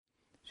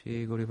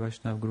Shri Guru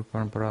Vaishnava Guru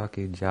Parampara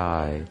ki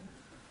jai,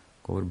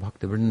 Gaur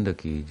Bhakta Vrinda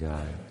ki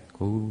jai,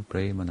 Gaur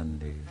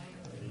Premanande.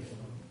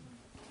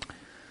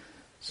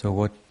 So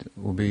what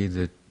will be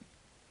the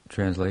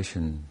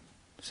translation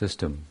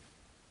system?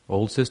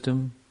 Old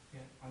system?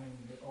 Yeah, I mean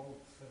the old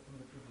from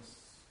the previous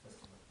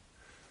festival.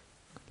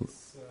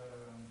 It's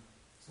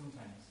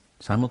simultaneous.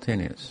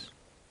 Simultaneous.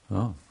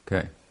 Oh,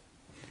 okay.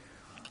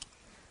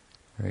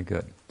 Very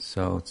good.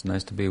 So it's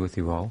nice to be with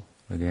you all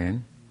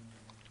again.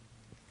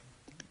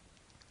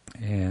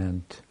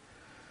 And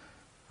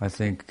I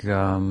think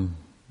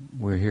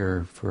we're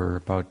here for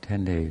about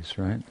 10 days,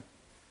 right?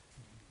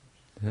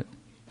 Is it?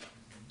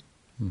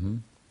 Mm-hmm.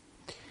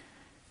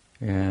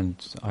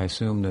 And I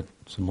assume that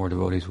some more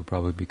devotees will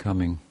probably be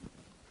coming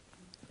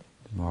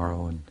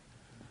tomorrow,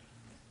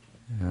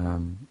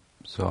 and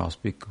so I'll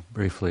speak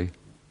briefly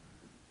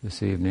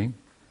this evening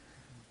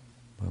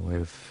by way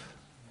of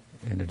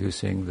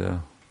introducing the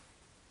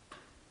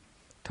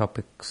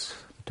topic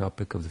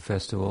of the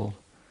festival,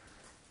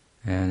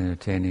 and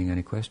entertaining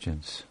any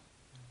questions.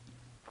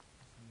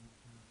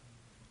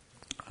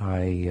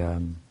 I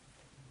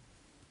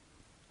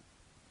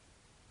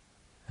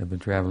have been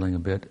traveling a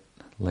bit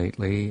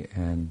lately,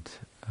 and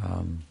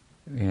on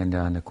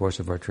the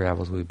course of our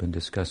travels we've been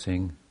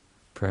discussing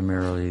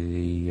primarily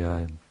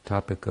the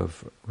topic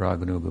of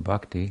Raganuga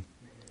Bhakti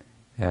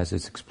as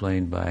it's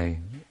explained by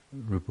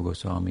Rupa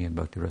Goswami and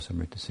Bhakti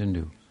Rasamrita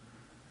Sindhu.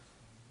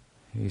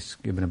 He's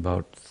given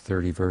about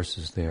 30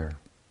 verses there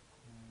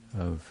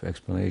of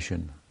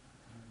explanation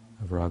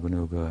of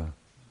Raganuga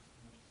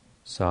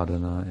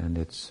sadhana and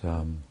its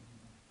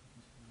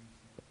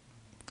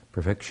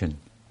perfection.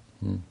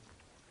 The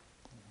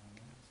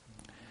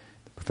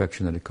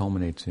perfection that it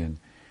culminates in.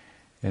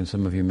 And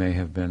some of you may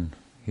have been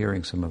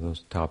hearing some of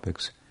those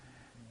topics.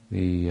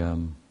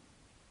 The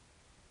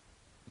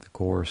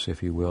course,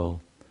 if you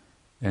will,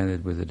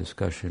 ended with a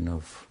discussion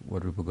of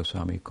what Rupa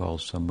Goswami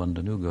calls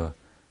Sambandhanuga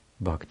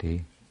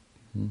Bhakti.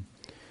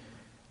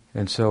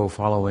 And so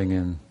following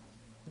in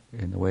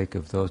the wake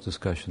of those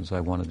discussions, I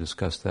want to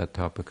discuss that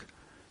topic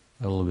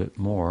a little bit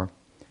more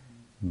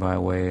by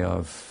way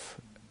of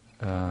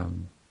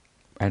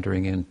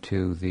entering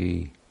into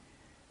the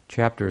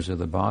chapters of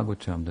the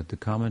Bhagavatam that the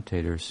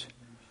commentators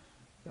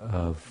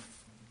of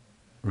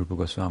Rupa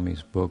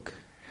Goswami's book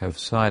have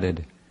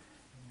cited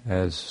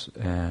as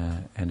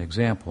an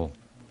example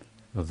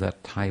of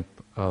that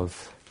type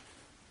of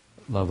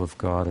love of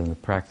God and the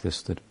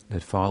practice that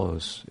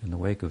follows in the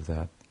wake of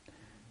that.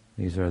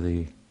 These are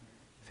the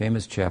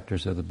famous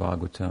chapters of the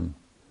Bhagavatam,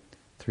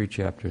 3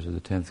 chapters of the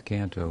 10th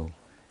canto,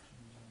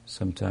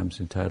 sometimes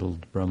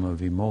entitled Brahma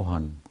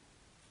Vimohan.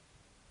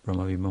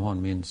 Brahma Vimohan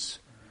means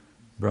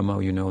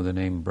Brahma, you know the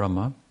name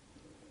Brahma,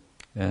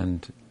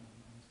 and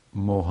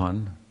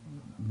Mohan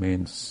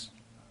means,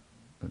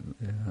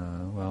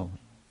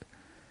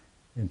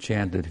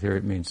 enchanted. Here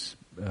it means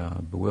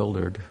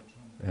bewildered,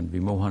 and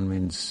Vimohan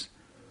means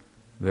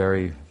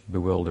very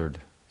bewildered.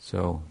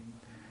 So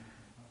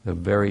the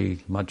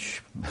very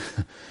much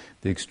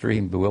the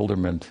extreme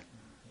bewilderment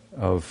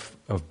of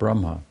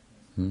Brahma.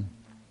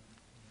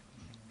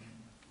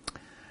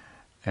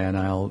 And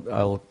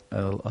I'll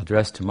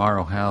address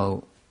tomorrow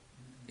how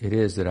it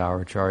is that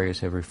our acharyas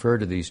have referred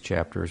to these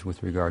chapters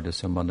with regard to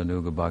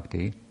Sambandhanuga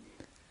Bhakti,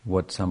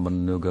 what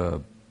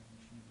Sambandhanuga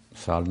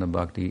Sadhana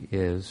Bhakti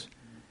is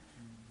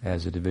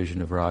as a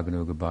division of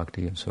Raganuga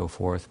Bhakti and so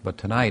forth. But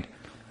tonight,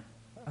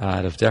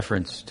 out of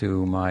deference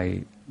to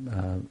my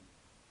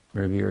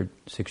revered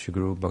Siksha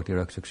Guru, Bhakti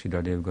Rakshak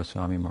Siddhardev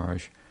Goswami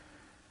Maharaj,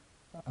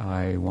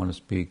 I want to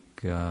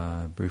speak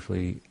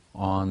briefly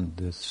on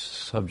this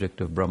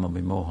subject of Brahma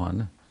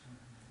Vimohan,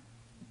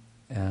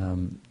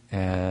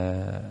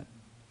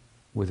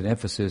 with an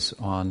emphasis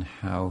on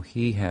how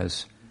he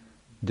has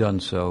done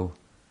so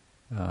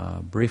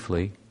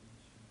briefly,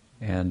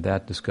 and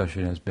that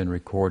discussion has been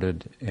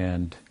recorded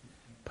and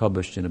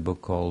published in a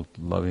book called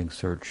Loving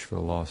Search for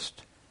the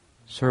Lost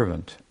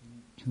Servant.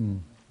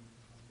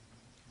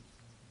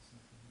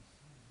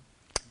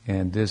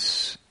 And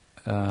this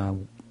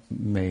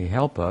may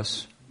help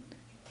us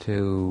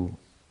to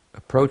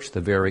approach the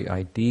very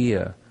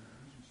idea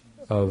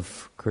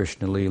of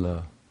Krishna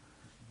Lila,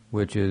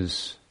 which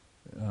is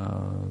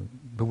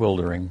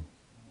bewildering,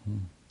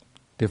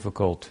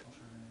 difficult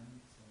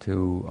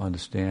to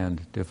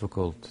understand,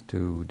 difficult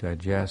to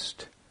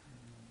digest,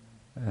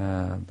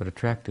 but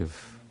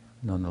attractive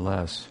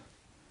nonetheless,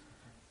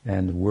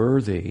 and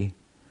worthy,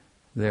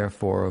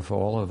 therefore, of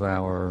all of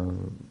our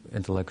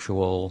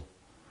intellectual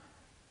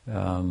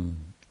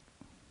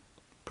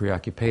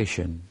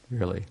preoccupation,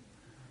 really.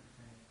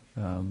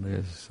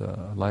 Is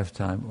a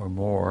lifetime or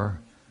more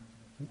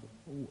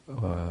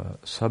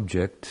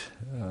subject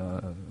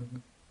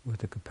with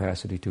the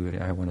capacity to,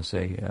 I want to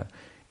say,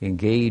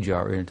 engage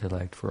our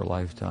intellect for a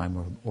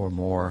lifetime or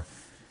more,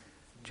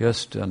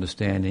 just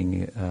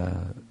understanding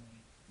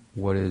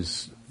what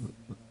is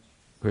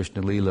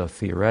Krishna Lila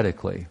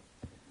theoretically.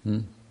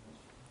 And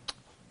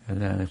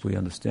then if we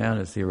understand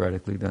it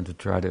theoretically, then to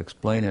try to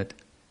explain it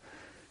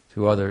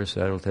to others,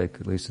 that'll take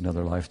at least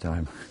another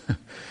lifetime.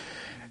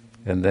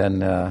 And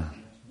then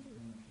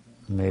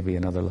maybe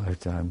another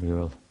lifetime we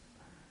will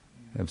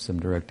have some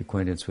direct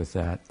acquaintance with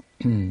that.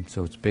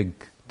 So it's a big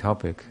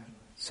topic,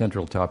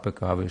 central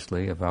topic,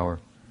 obviously, of our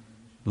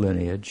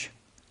lineage.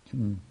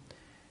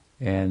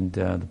 And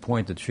the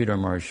point that Sridhar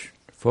Maharaj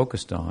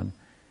focused on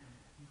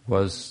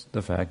was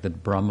the fact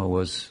that Brahma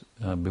was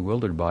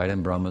bewildered by it,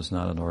 and Brahma is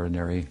not an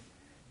ordinary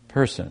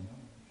person.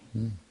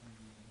 In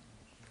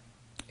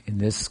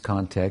this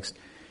context,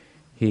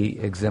 he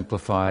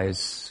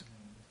exemplifies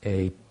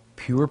a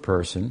pure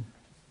person,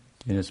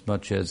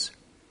 inasmuch as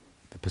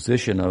the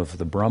position of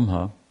the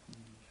Brahma,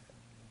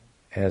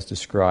 as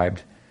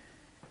described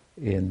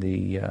in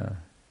the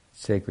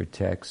sacred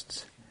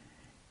texts,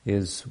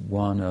 is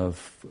one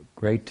of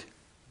great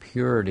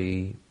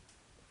purity,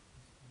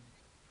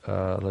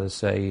 let us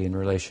say, in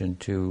relation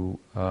to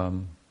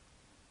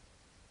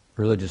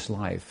religious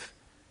life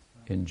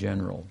in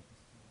general.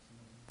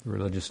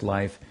 Religious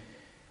life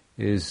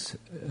is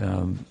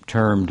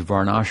termed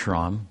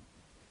varnashram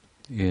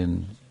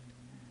in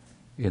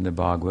the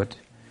Bhagavad,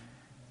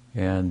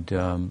 and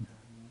of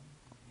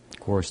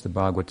course the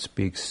Bhagavad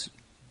speaks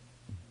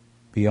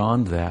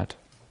beyond that,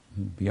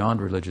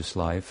 beyond religious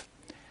life,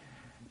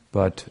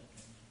 but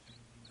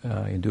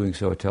in doing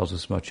so it tells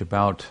us much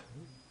about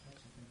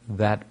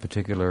that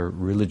particular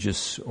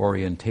religious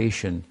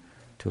orientation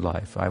to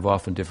life. I've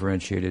often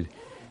differentiated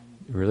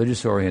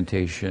religious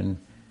orientation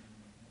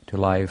to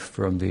life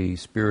from the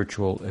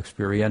spiritual,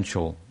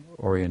 experiential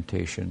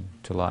orientation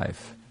to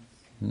life.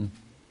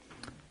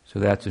 So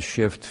that's a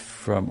shift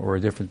from, or a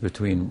difference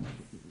between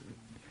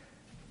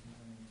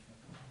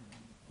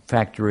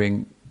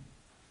factoring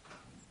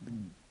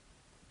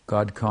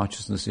God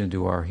consciousness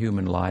into our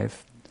human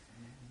life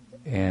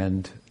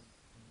and,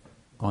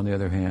 on the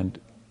other hand,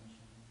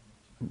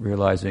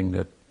 realizing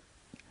that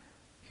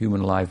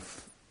human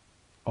life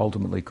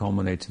ultimately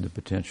culminates in the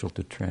potential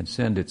to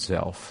transcend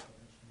itself.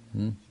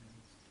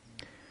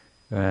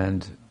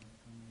 And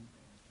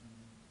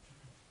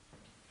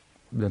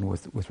then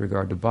with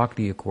regard to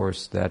bhakti, of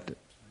course, that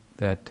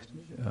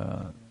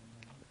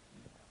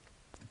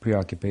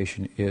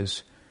preoccupation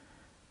is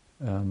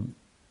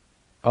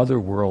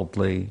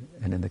otherworldly,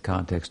 and in the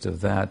context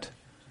of that,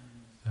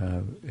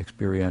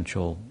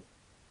 experiential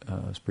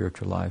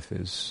spiritual life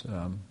is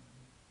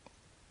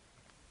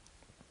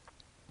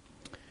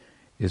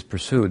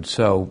pursued.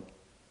 So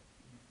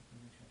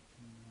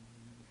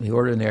the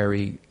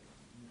ordinary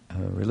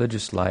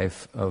religious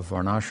life of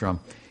varnashram,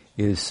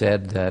 it is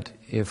said that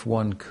if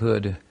one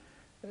could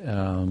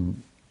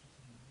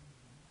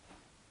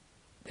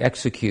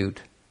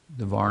execute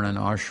the varna and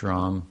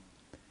ashram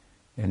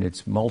and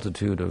its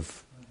multitude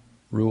of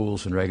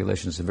rules and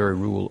regulations, a very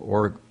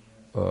rule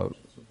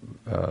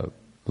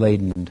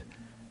laden,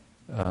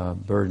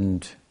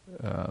 burdened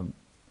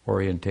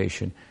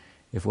orientation,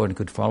 if one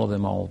could follow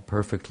them all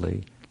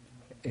perfectly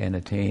and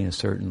attain a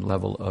certain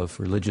level of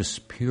religious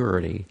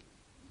purity,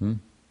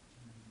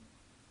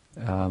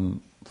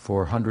 for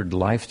 100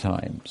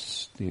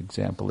 lifetimes, the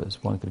example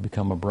is, one could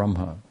become a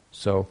Brahma.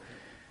 So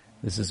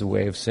this is a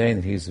way of saying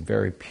that he's a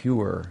very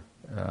pure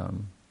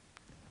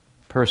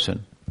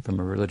person from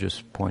a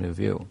religious point of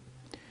view.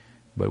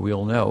 But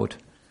we'll note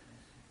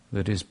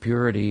that his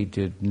purity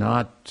did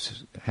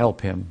not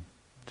help him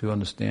to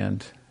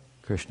understand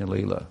Krishna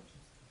Lila.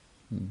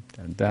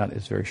 And that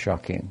is very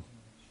shocking.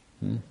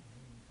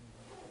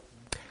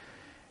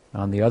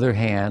 On the other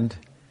hand,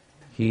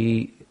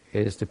 he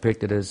is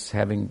depicted as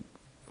having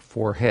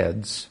 4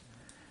 heads,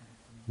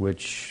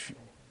 which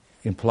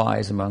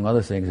implies, among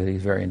other things, that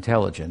he's very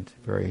intelligent,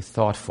 very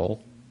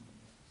thoughtful.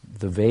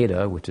 The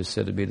Veda, which is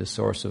said to be the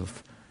source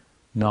of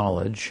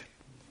knowledge,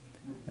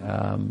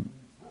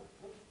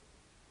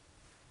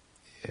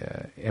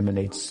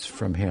 emanates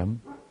from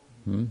him.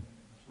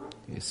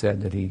 He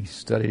said that he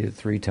studied it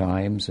 3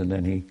 times, and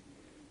then he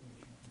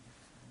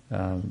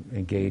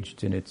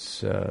engaged in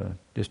its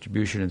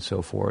distribution and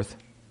so forth.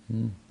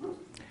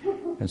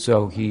 And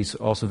so he's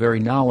also very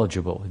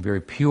knowledgeable,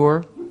 very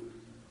pure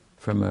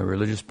from a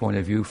religious point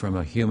of view, from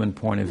a human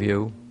point of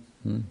view,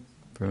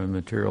 from a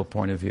material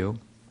point of view.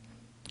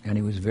 And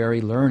he was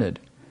very learned.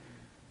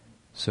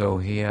 So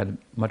he had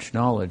much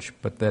knowledge,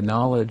 but the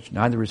knowledge,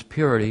 neither his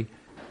purity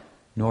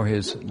nor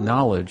his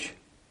knowledge,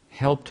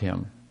 helped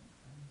him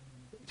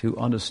to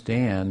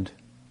understand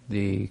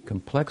the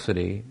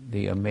complexity,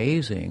 the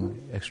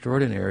amazing,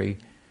 extraordinary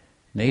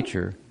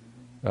nature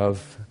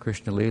of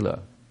Krishna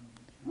Lila.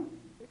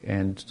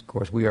 And of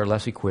course we are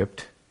less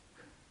equipped,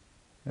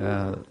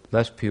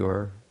 less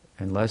pure,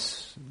 and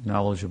less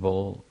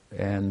knowledgeable,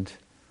 and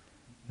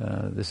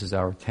this is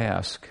our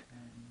task,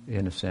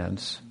 in a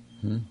sense.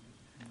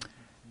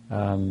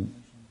 So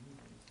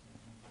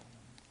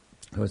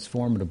it's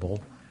formidable.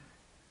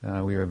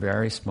 We are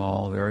very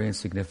small, very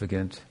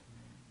insignificant,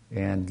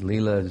 and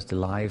Lila is the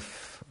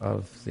life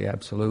of the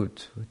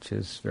Absolute, which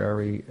is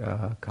very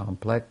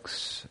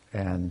complex,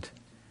 and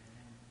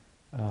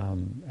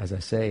as I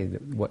say,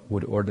 what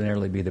would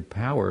ordinarily be the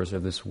powers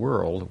of this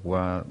world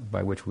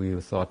by which we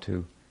are thought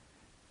to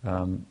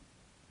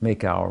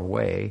make our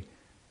way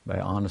by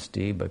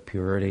honesty, by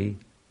purity,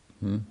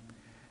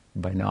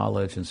 by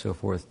knowledge, and so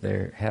forth.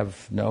 They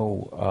have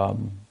no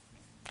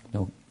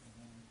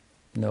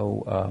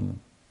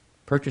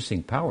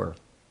purchasing power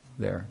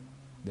there.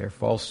 They're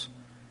false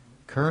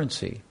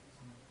currency.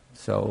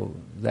 So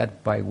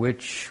that by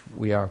which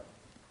we are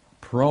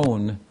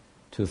prone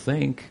to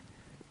think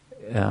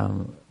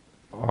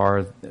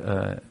are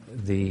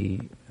the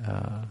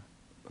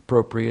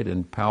appropriate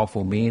and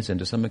powerful means, and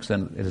to some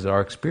extent it is our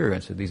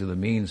experience that these are the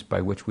means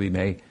by which we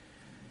may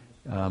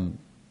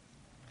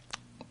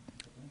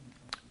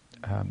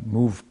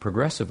move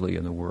progressively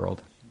in the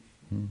world.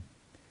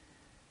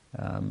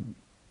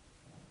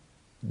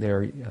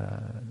 They're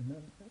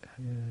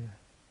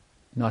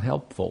not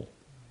helpful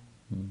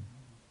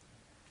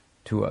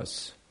to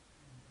us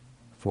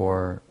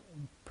for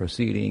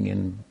proceeding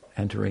and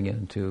entering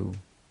into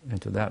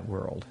that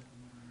world.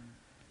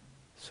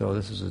 So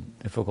this is a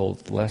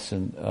difficult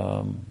lesson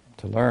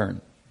to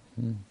learn.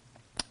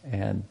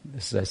 And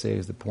this, as I say,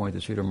 is the point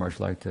that Sridhar Maharaj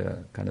like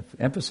to kind of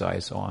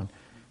emphasize on,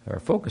 or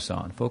focus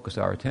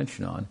our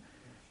attention on,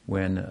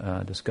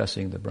 when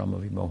discussing the Brahma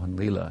Vimohan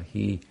Lila.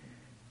 He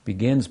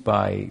begins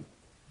by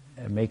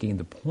making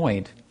the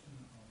point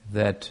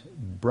that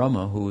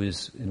Brahma, who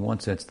is in one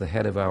sense the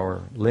head of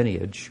our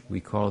lineage, we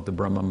call it the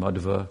Brahma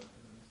Madhva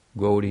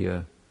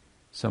Gaudiya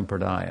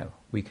Sampradaya.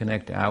 We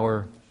connect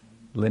our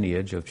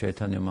lineage of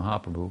Chaitanya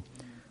Mahaprabhu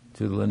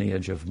to the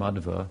lineage of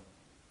Madhva,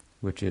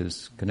 which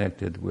is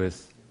connected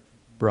with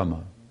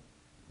Brahma.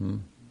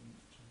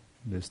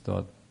 This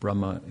thought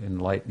Brahma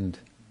enlightened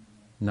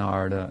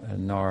Narada,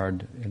 and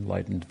Narad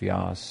enlightened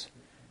Vyas,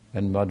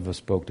 and Madhva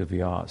spoke to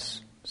Vyas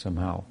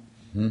somehow.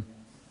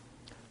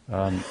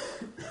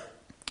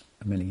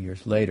 Many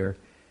years later,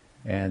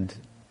 and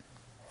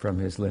from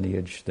his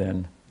lineage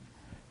then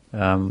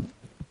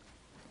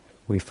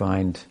we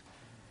find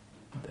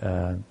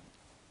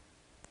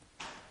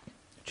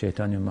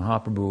Chaitanya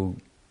Mahaprabhu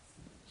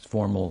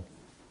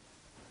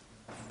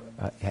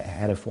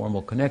had a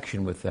formal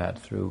connection with that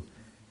through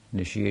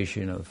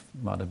initiation of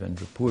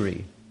Madhavendra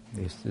Puri.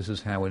 This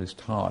is how it is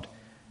taught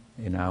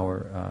in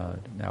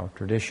our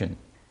tradition.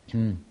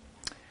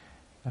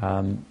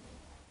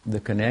 The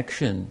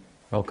connection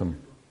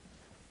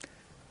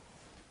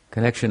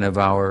of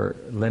our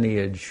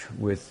lineage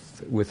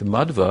with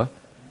Madhva,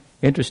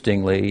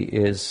 interestingly,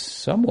 is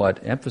somewhat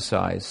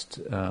emphasized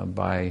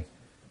by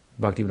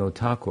Bhaktivinoda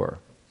Thakur,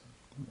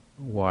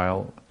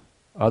 while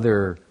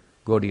other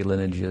Gaudiya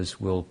lineages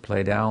will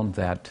play down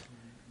that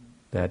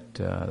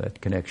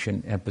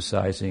connection,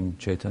 emphasizing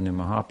Chaitanya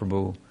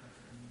Mahaprabhu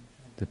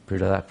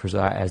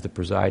as the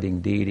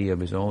presiding deity of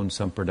his own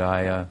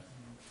sampradaya,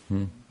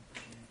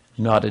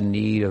 not in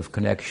need of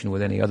connection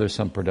with any other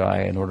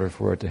sampradaya in order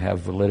for it to have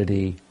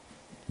validity.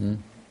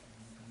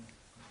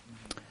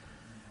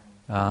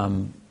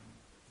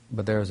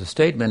 But there is a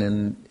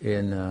statement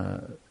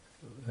in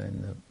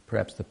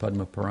perhaps the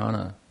Padma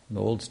Purana, an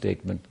old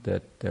statement,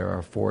 that there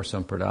are 4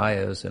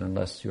 sampradayas, and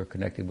unless you're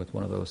connected with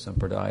one of those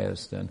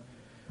sampradayas, then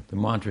the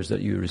mantras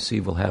that you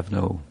receive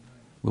will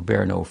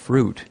bear no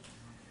fruit.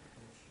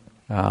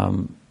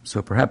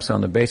 So perhaps on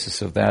the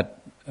basis of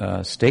that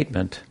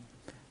statement,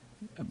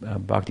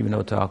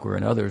 Bhaktivinoda Thakur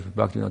and others, but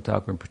Bhaktivinoda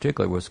Thakur in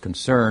particular, was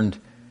concerned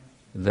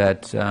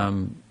that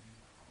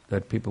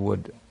people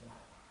would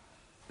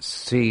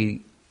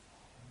see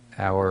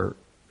our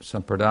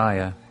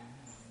sampradaya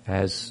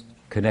as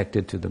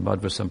connected to the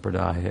Madhva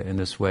Sampradaya in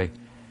this way,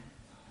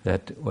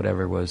 that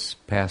whatever was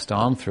passed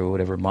on through,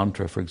 whatever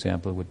mantra, for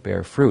example, would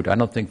bear fruit. I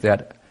don't think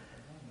that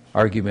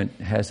argument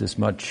has as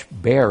much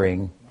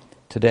bearing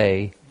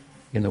today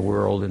in the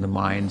world, in the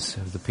minds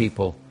of the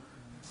people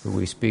who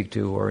we speak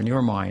to, or in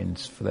your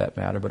minds for that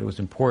matter, but it was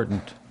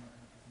important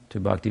to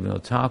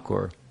Bhaktivinoda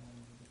Thakur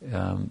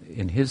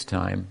in his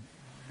time,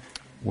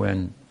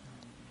 when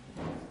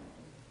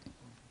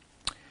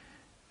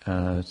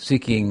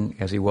seeking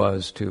as he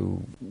was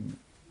to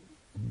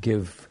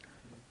give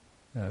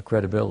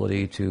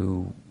credibility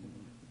to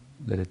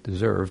that it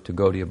deserved to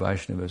Gaudiya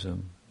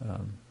Vaishnavism,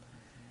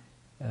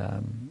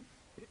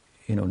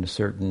 in a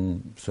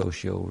certain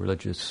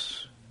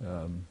socio-religious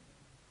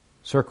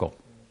circle,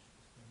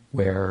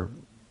 where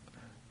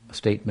a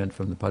statement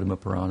from the Padma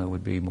Purana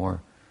would be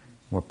more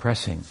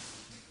pressing.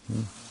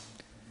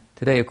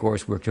 Today, of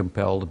course, we're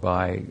compelled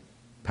by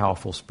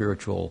powerful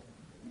spiritual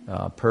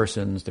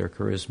persons, their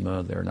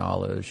charisma, their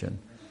knowledge,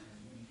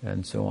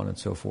 and so on and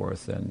so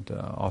forth. And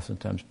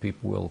oftentimes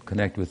people will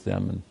connect with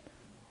them and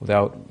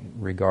without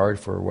regard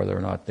for whether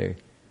or not they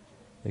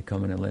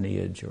come in a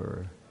lineage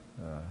or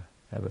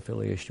have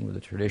affiliation with a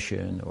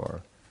tradition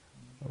or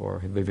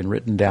have even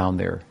written down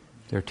their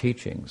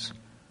teachings.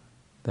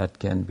 That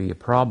can be a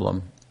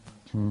problem.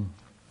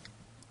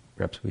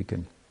 Perhaps we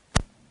can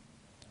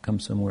come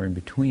somewhere in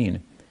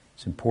between.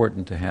 It's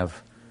important to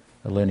have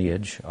a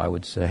lineage, I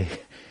would say.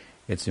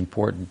 It's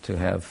important to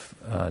have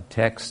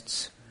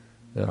texts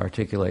that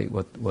articulate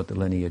what the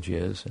lineage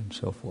is and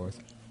so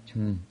forth.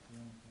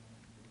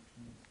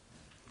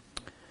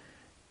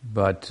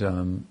 But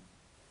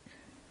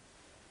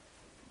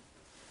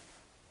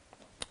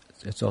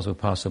it's also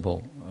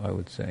possible, I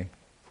would say,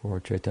 for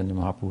Chaitanya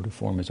Mahaprabhu to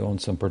form his own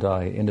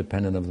sampradaya,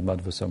 independent of the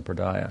Madhva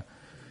sampradaya,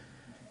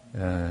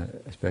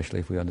 especially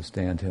if we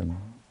understand him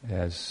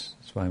as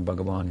Swami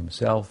Bhagavan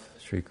himself,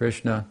 Sri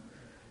Krishna,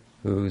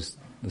 who's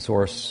the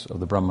source of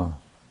the Brahma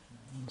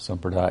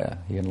sampradaya.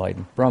 He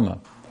enlightened Brahma.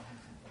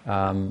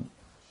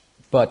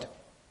 But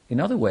in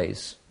other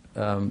ways,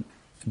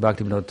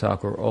 Bhaktivinoda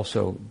Thakur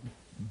also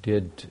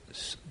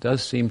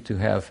does seem to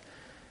have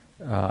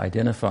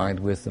identified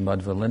with the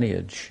Madhva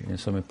lineage in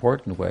some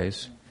important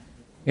ways,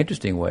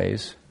 interesting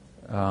ways.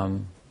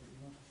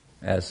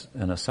 As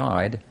an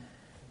aside,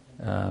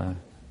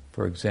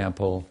 for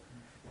example,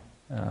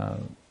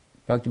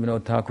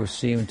 Bhaktivinoda Thakur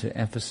seemed to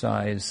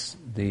emphasize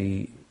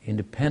the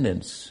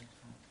independence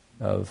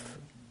of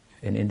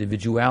an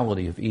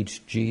individuality of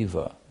each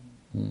jiva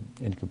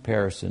in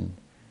comparison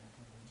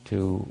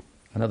to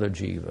another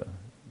jiva,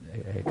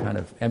 a kind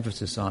of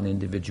emphasis on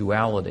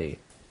individuality.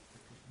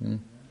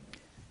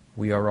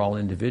 We are all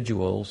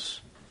individuals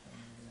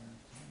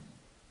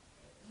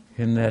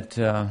in that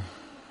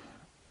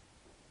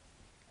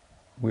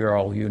we are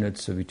all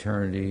units of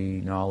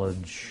eternity,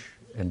 knowledge,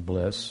 and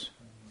bliss.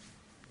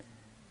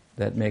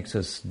 That makes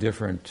us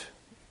different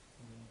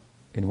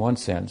in one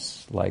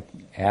sense, like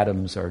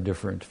atoms are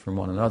different from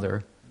one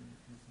another,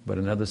 but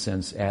in another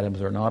sense,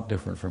 atoms are not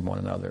different from one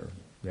another.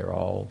 They're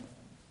all,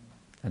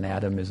 an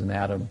atom,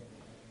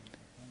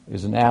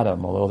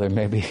 although there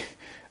may be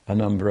a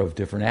number of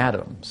different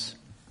atoms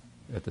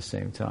at the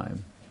same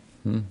time.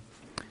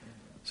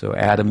 So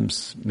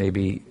atoms may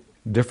be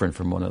different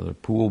from one another.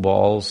 Pool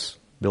balls,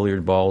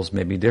 billiard balls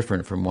may be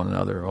different from one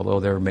another,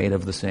 although they're made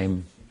of the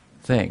same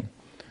thing.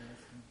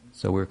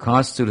 So we're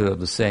constituted of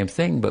the same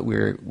thing, but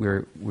we're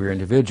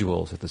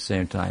individuals at the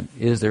same time.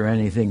 Is there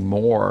anything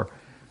more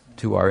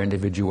to our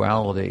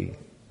individuality?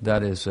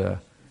 That is an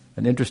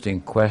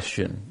interesting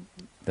question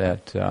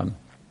that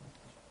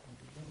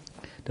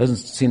doesn't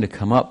seem to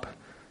come up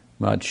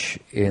much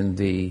in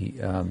the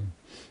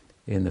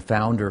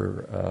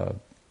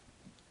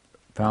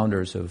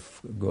founders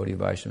of Gaudiya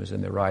Vaishnavas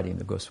in their writing,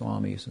 the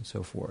Goswamis and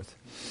so forth.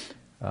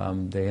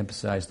 They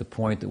emphasize the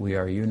point that we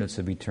are units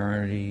of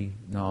eternity,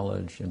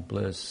 knowledge, and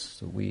bliss.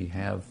 That we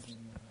have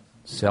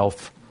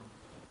self,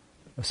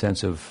 a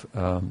sense of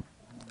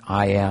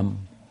I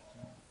am,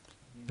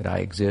 that I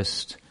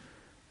exist,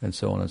 and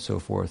so on and so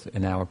forth.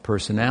 And our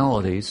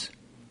personalities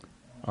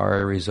are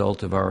a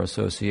result of our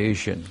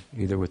association,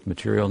 either with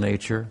material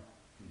nature,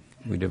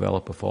 we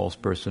develop a false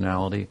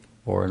personality,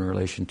 or in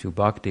relation to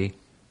bhakti,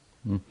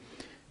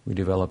 we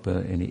develop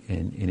an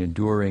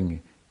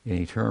enduring, an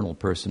eternal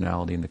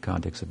personality in the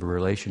context of a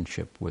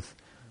relationship with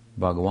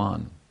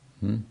Bhagavan.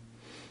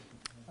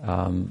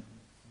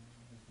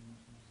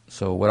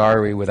 So what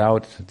are we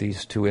without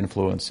these two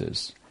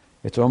influences?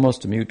 It's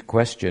almost a mute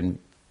question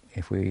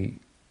if we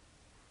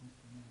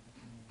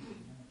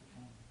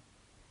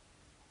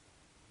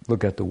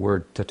look at the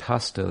word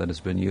tatastha that has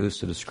been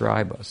used to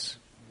describe us.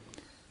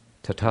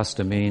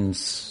 Tatastha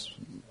means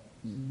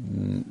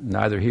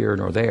neither here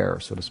nor there,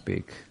 so to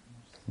speak.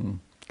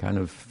 Kind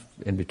of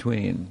in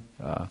between,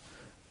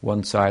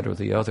 one side or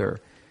the other.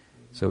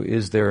 So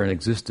is there an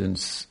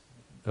existence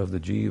of the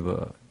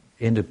jiva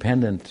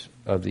independent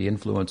of the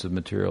influence of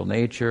material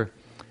nature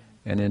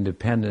and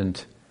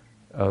independent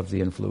of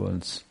the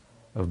influence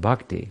of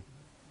bhakti,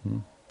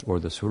 or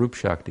the Swarup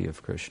Shakti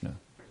of Krishna?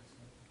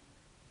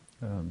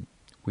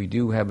 We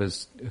do have a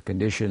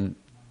condition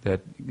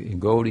that in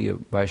Gaudiya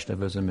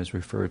Vaishnavism is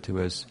referred to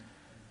as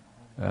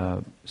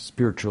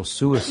spiritual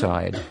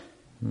suicide,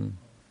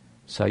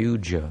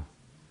 sayuja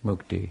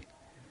mukti.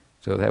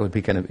 So that would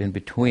be kind of in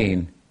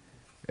between,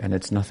 and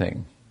it's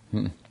nothing,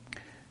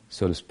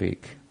 so to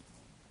speak.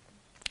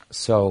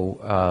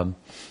 So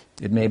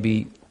it may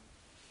be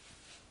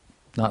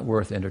not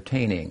worth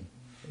entertaining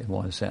in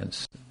one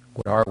sense.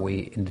 What are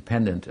we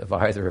independent of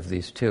either of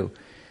these two?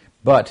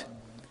 But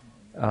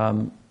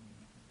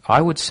I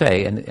would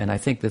say, and I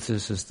think this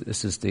is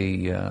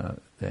the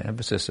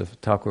emphasis of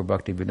Thakur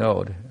Bhakti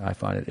Vinod. I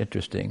find it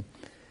interesting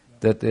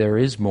that there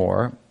is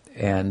more,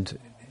 and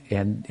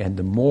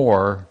the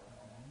more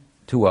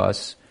to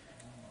us,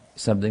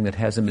 something that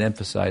hasn't been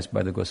emphasized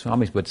by the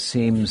Goswamis, but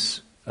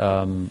seems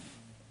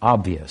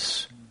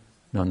obvious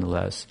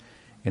nonetheless.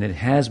 And it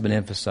has been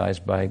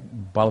emphasized by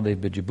Baladev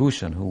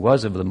Vijayabhushan, who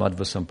was of the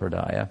Madhva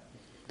Sampradaya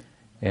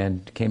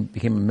and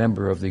became a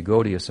member of the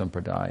Gaudiya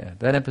Sampradaya.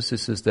 That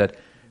emphasis is that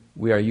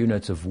we are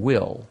units of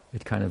will.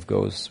 It kind of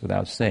goes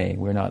without saying.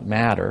 We're not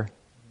matter,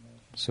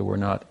 so we're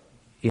not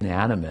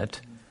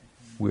inanimate.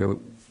 We're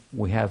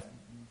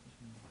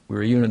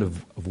a unit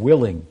of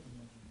willing.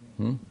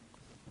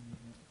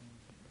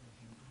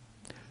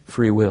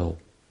 Free will.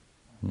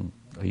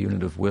 A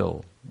unit of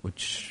will,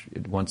 which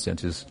in one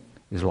sense is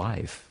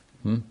life.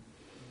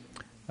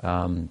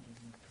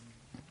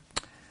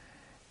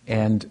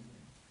 And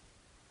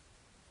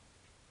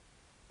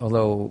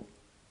although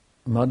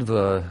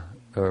Madhva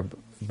or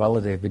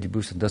Baladev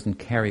Vijayabhushan doesn't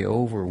carry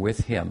over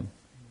with him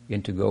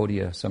into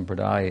Gaudiya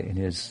Sampradaya in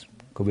his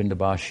Govinda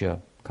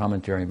Bhashya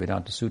commentary on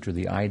Vedanta Sutra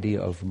the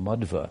idea of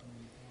Madhva,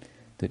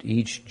 that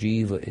each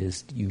jiva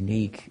is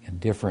unique and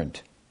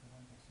different.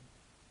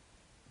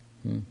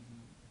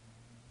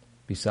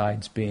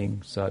 Besides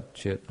being Sat,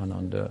 Chit,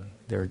 Ananda,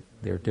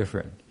 they're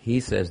different.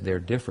 He says they're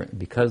different.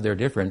 Because they're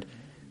different,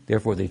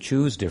 therefore they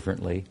choose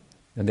differently,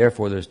 and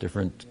therefore there's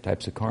different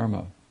types of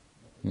karma.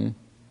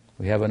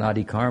 We have an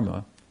adi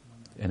karma,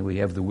 and we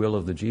have the will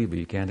of the jiva.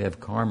 You can't have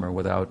karma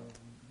without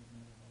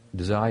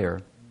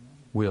desire,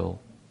 will.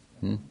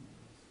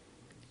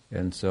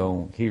 And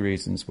so he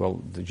reasons,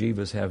 well, the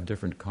jivas have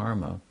different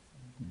karma,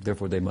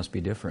 therefore they must be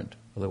different.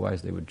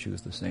 Otherwise they would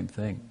choose the same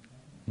thing.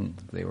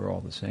 They were all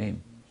the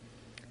same.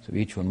 So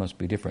each one must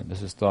be different.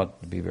 This is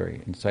thought to be a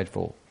very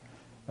insightful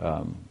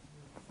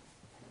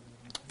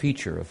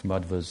feature of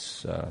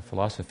Madhva's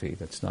philosophy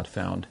that's not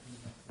found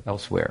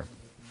elsewhere.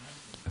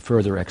 A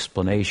further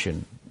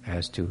explanation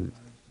as to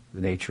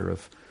the nature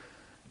of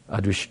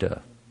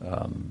adrishta,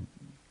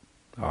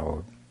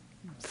 our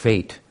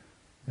fate,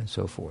 and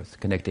so forth,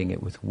 connecting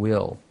it with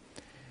will.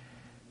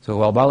 So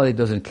while Baladev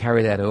doesn't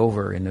carry that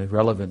over in the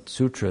relevant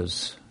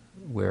sutras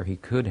where he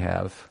could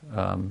have,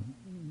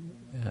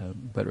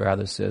 but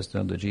rather says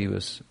no, the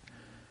jivas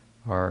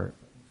are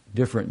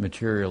different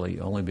materially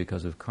only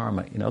because of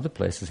karma. In other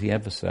places he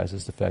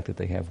emphasizes the fact that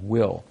they have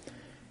will.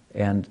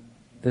 And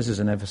this is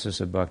an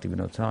emphasis of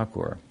Bhaktivinoda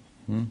Thakur.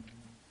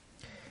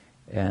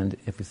 And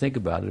if you think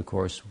about it, of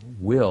course,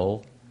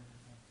 will,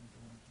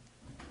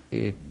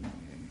 it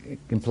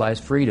implies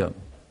freedom.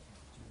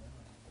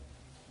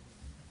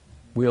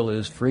 Will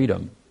is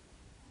freedom.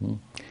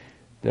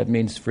 That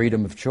means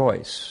freedom of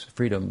choice.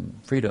 Freedom.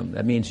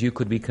 That means you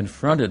could be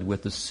confronted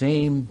with the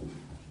same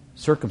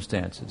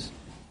circumstances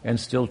and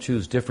still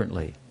choose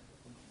differently.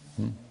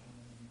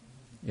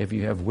 If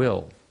you have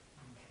will.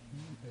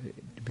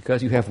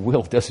 Because you have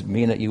will doesn't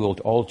mean that you will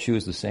all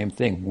choose the same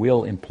thing.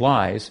 Will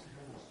implies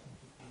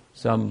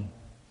some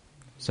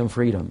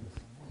freedom.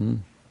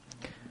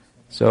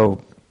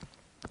 So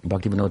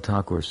Bhaktivinoda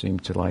Thakur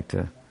seems to like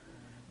to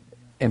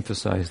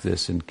emphasize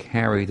this and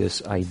carry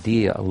this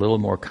idea a little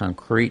more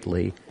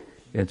concretely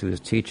into his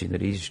teaching,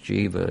 that each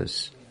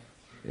jiva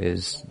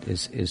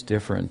is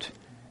different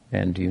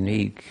and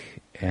unique,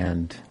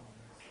 and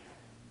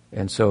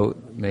so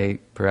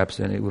perhaps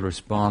then it will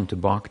respond to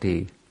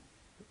bhakti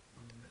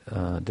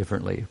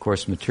differently. Of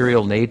course,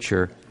 material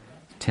nature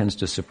tends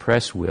to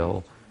suppress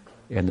will,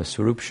 and the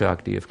Swarup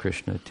Shakti of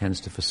Krishna tends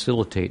to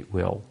facilitate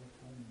will.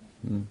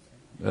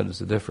 That is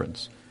the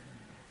difference.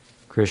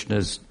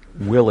 Krishna's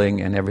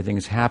willing and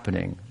everything's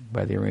happening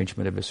by the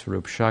arrangement of his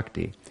Swarup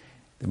Shakti.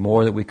 The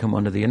more that we come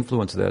under the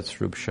influence of that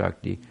Swarup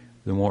Shakti,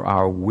 the more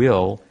our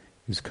will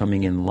is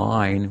coming in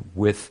line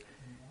with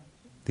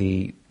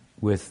the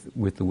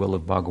will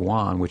of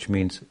Bhagawan, which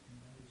means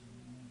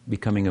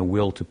becoming a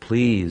will to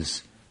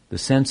please the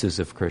senses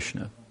of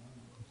Krishna.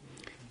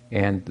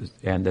 And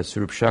that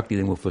Swarup Shakti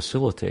then will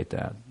facilitate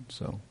that.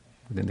 So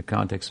within the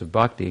context of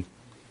bhakti,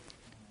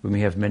 we may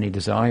have many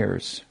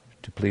desires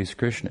to please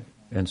Krishna,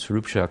 and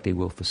Swarup Shakti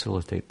will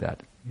facilitate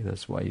that.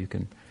 That's why you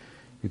can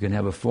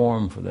have a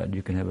form for that,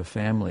 you can have a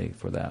family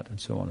for that, and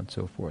so on and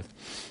so forth.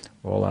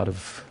 All out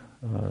of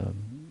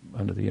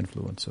under the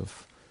influence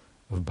of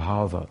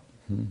bhava.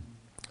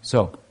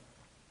 So,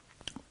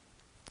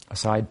 a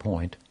side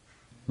point.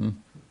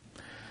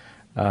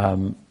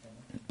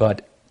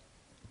 But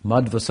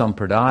Madhva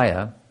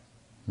Sampradaya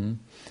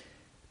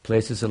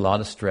places a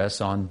lot of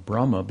stress on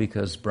Brahma,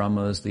 because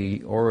Brahma is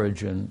the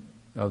origin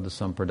of the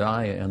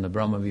Sampradaya, and the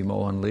Brahma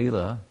Vimohan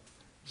Lila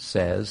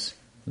says,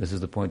 this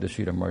is the point that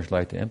Sridhar Maharaj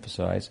liked to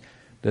emphasize,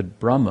 that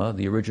Brahma,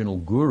 the original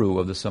guru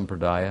of the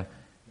Sampradaya,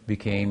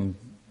 became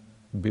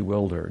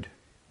bewildered.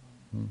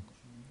 And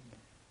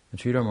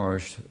Sridhar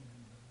Maharaj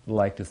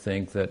liked to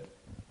think that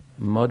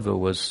Madhva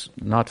was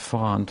not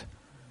fond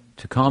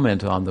to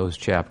comment on those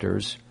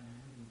chapters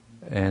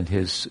and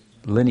his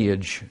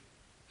lineage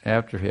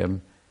after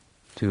him,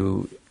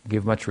 to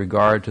give much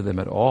regard to them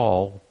at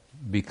all,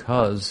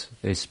 because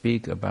they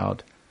speak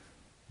about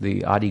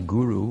the Adi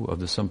Guru of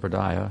the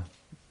Sampradaya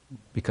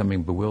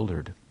becoming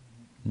bewildered.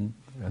 And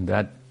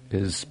that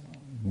is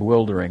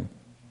bewildering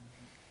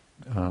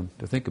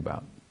to think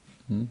about.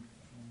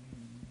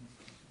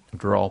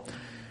 After all,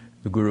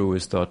 the Guru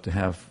is thought to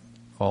have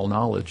all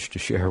knowledge to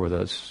share with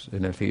us,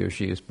 and if he or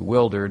she is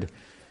bewildered,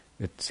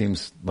 it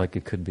seems like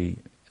it could be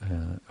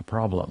a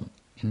problem.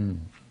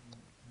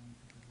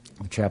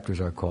 The chapters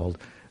are called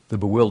The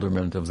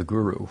Bewilderment of the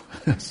Guru,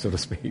 so to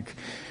speak.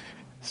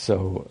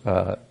 So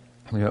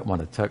we might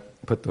want to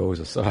put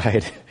those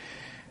aside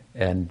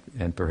and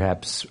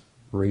perhaps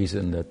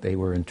reason that they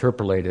were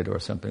interpolated or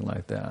something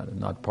like that, and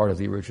not part of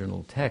the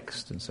original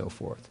text and so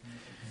forth.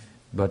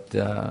 But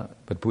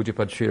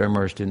Pujapad Sridhar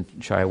Maharaj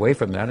didn't shy away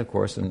from that, of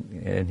course,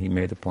 and he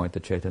made the point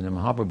that Chaitanya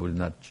Mahaprabhu did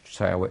not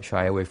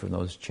shy away from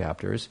those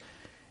chapters,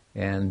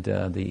 and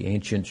the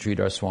ancient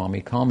Sridhar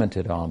Swami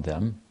commented on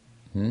them.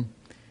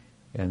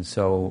 And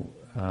so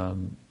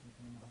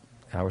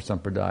our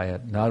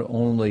Sampradaya, not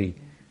only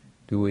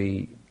do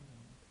we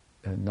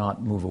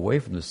not move away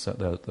from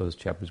those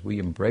chapters, we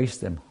embrace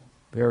them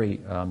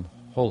very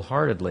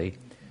wholeheartedly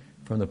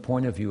from the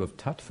point of view of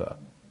tattva.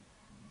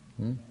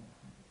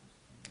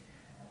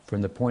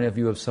 From the point of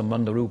view of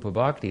Sambandha Rupa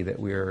Bhakti, that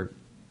we are,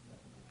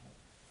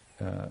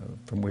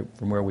 from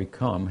where we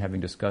come,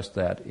 having discussed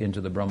that,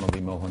 into the Brahma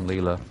Vimohan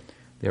Lila,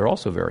 they're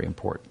also very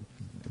important.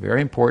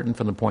 Very important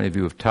from the point of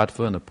view of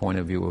tattva and the point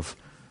of view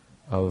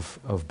of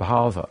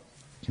bhava.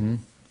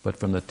 But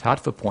from the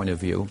tattva point of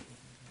view,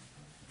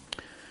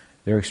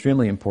 they're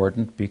extremely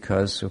important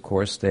because, of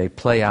course, they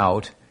play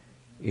out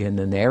in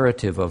the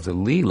narrative of the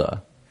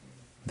Leela,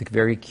 the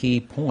very key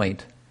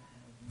point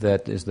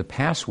that is the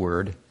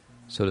password,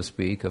 so to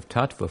speak, of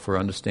tattva for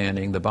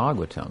understanding the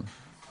Bhagavatam.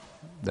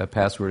 That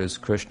password is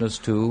Krishna's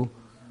tu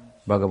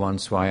Bhagavan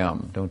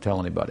Swayam. Don't tell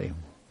anybody.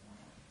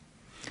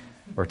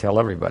 Or tell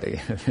everybody.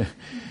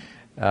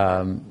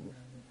 And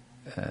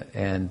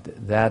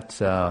that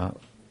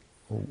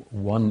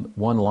one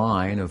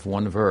line of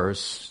one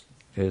verse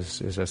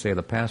is, as I say,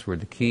 the password,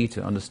 the key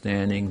to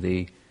understanding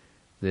the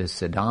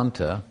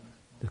Siddhanta,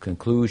 the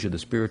conclusion, the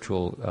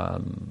spiritual,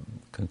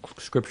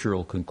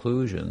 scriptural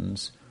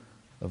conclusions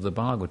of the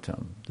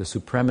Bhagavatam, the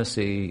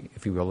supremacy,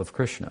 if you will, of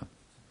Krishna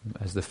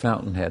as the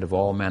fountainhead of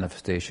all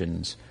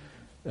manifestations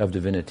of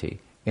divinity,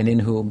 and in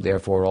whom,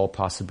 therefore, all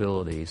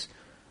possibilities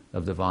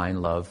of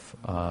divine love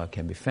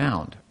can be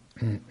found.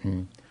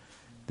 It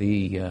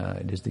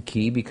is the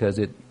key because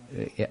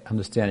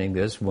understanding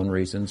this, one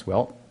reasons,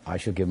 well, I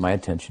should give my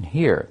attention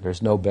here.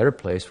 There's no better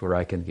place where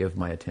I can give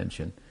my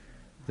attention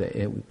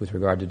with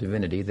regard to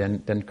divinity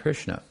than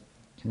Krishna.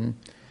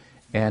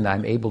 And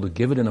I'm able to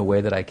give it in a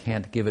way that I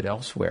can't give it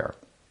elsewhere,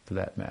 for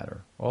that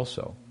matter,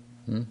 also.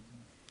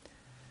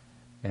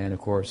 And of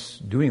course,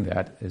 doing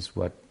that is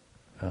what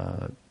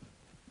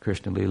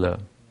Krishna Lila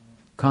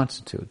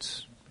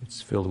constitutes.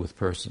 It's filled with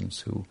persons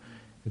who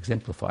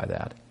exemplify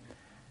that.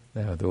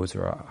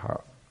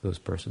 Those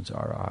persons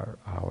are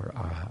our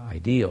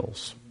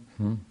ideals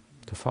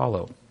to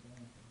follow.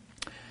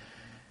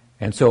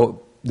 And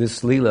so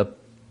this Leela,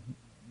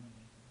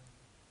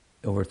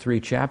 over 3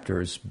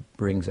 chapters,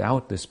 brings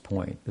out this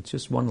point. It's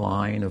just one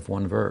line of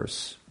one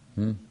verse,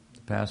 the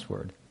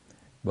password.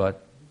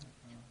 But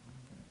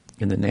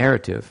in the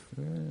narrative,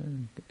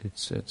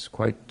 it's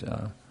quite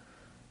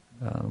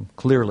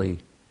clearly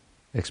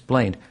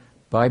explained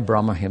by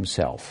Brahma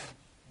himself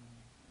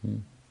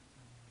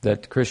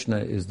that Krishna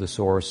is the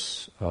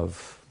source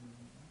of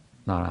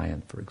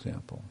Narayan, for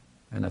example.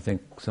 And I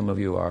think most of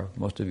you are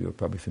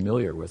probably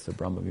familiar with the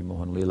Brahma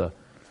Vimohan Lila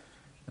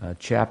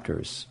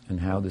chapters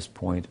and how this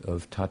point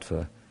of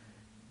tattva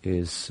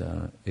is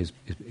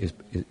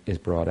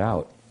brought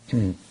out.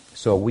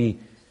 So we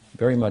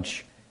very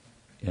much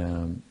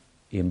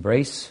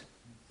embrace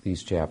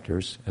these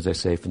chapters, as I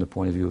say, from the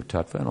point of view of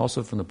tattva and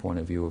also from the point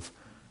of view of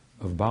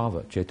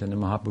bhava. Chaitanya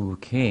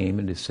Mahaprabhu came,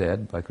 it is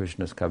said by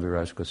Krishnadas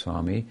Kaviraj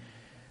Goswami,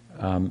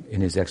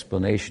 in his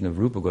explanation of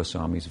Rupa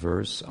Goswami's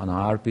verse,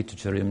 Anarpita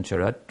charim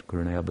charat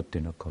karunaya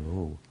bhattina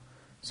kalo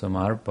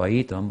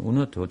samarpaitam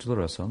unatochla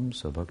rasam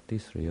sabhakti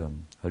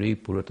sriyam hari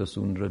purata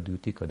sundra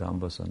duti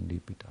kadamba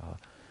sandipita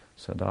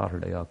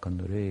sadahridaya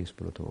kandare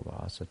spurato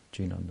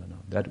vasachinandana.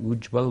 That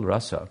ujjval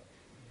rasa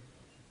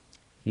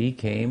he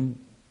came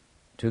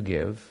to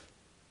give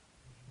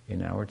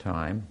in our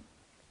time,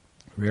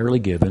 rarely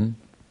given.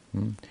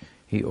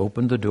 He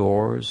opened the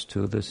doors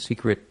to the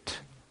secret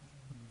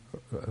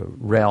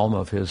realm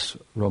of his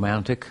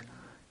romantic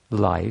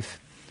life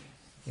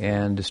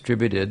and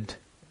distributed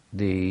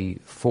the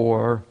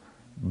 4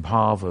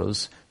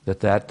 bhavas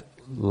that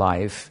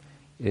life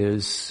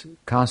is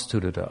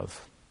constituted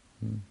of.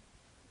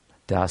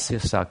 Dasya,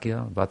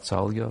 Sakya,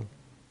 Vatsalya,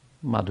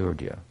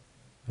 Madhurya.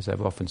 As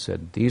I've often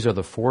said, these are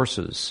the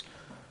forces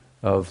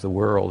of the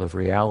world, of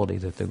reality,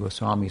 that the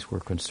Goswamis were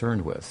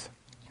concerned with.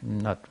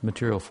 Not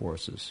material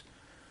forces,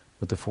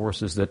 but the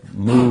forces that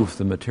move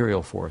the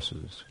material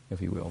forces,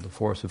 if you will. The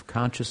force of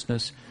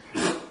consciousness,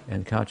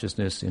 and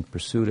consciousness in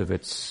pursuit of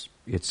its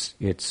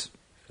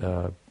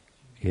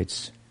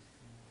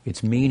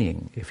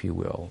meaning, if you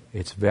will,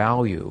 its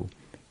value,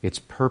 its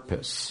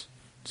purpose.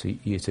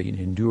 It's an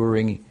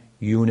enduring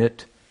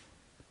unit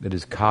that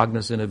is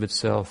cognizant of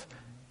itself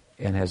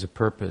and has a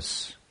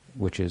purpose,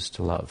 which is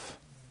to love.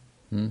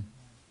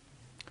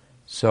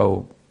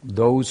 So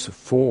those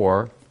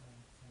 4,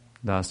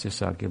 Dasya,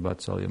 Sakya,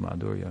 Vatsalya,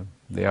 Madhurya,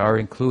 they are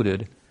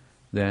included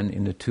then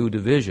in the 2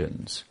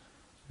 divisions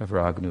of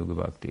Raganuga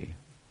Bhakti,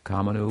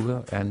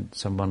 Kamanuga and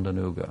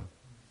Sambandhanuga.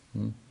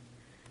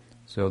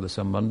 So the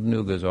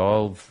Sambandhanuga is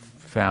all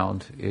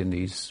found in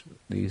these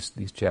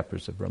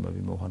chapters of Brahma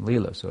Vimohan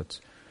Lila. So it's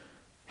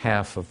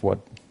half of what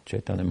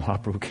Chaitanya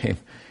Mahaprabhu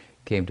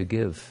came to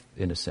give,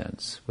 in a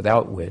sense.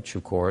 Without which,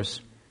 of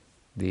course,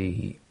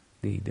 the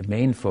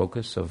main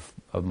focus of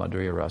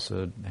Madhurya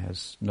Rasa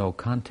has no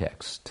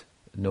context,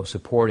 no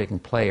supporting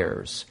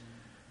players.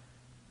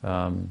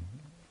 In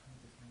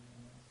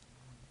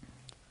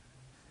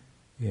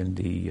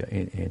the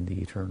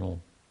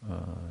eternal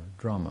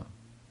drama.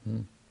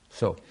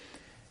 So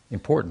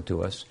important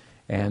to us,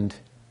 and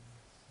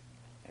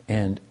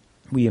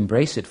we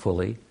embrace it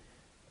fully,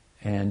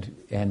 and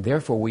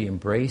therefore we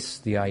embrace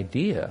the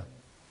idea,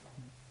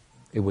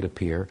 it would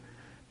appear,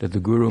 that the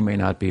guru may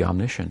not be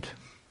omniscient,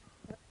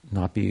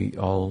 not be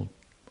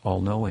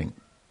all-knowing.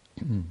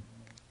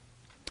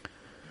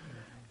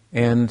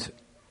 And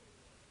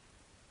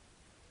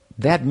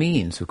that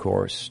means, of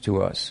course,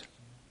 to us,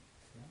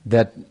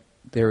 that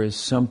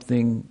there's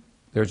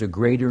a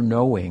greater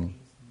knowing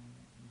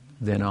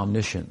than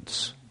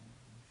omniscience.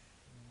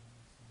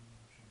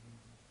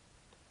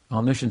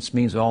 Omniscience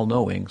means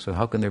all-knowing, so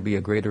how can there be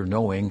a greater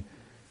knowing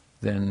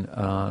than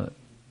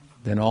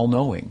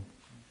all-knowing?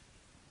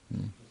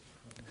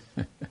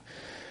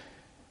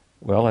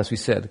 Well, as we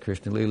said,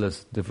 Krishna Lila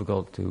is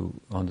difficult to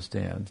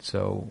understand,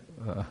 so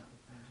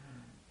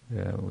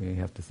we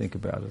have to think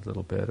about it a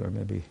little bit, or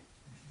maybe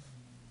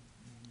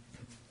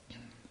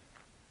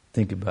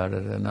think about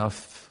it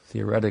enough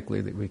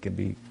theoretically that we can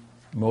be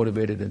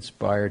motivated,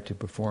 inspired to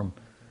perform,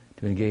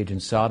 to engage in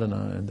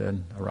sadhana, and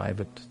then arrive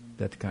at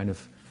that kind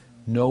of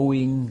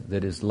knowing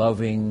that is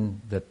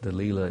loving, that the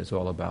Leela is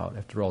all about.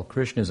 After all,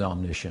 Krishna is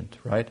omniscient,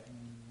 right?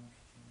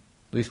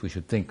 At least we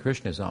should think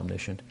Krishna is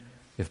omniscient,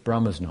 if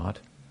Brahma's not.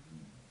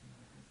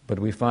 But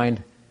we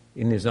find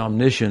in his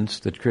omniscience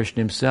that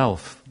Krishna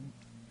himself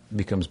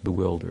becomes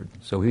bewildered.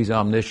 So he's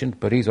omniscient,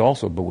 but he's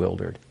also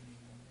bewildered.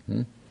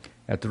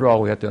 After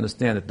all, we have to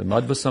understand that the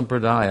Madhva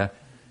Sampradaya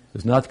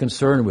is not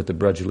concerned with the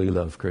Braja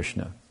Leela of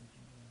Krishna.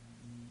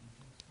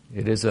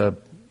 It is a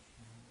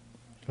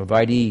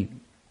Vaidhi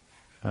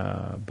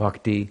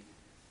Bhakti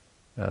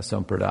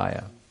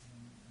Sampradaya.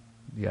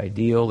 The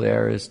ideal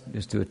there is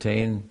to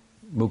attain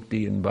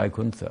mukti in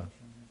Vaikuntha.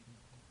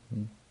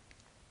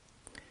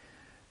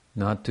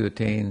 Not to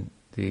attain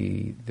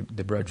the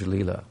Braja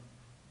Leela.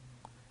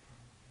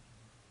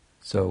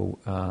 So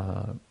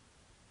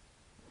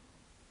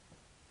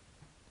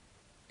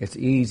it's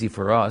easier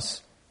for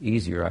us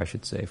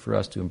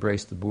to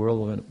embrace the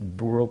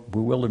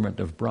bewilderment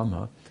of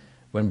Brahma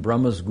when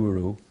Brahma's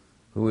guru,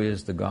 who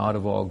is the God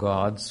of all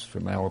gods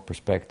from our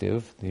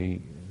perspective,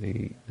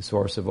 the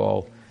source of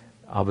all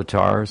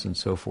avatars and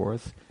so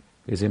forth,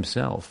 is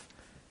himself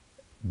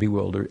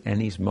bewildered,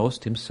 and he's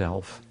most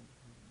himself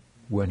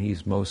when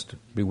he's most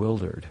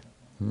bewildered.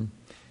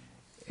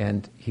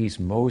 And he's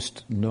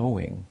most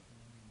knowing.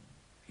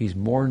 He's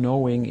more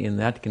knowing in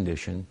that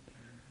condition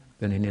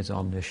than in his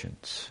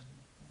omniscience.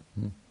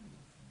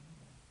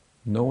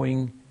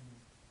 Knowing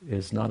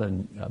is not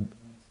an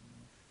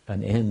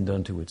end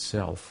unto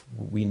itself.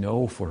 We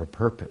know for a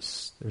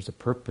purpose. There's a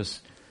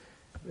purpose.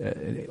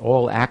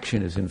 All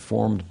action is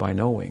informed by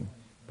knowing,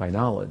 by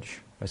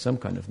knowledge, by some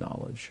kind of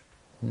knowledge,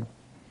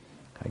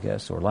 I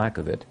guess, or lack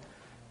of it.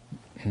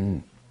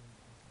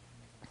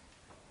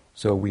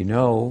 So we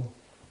know,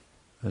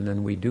 and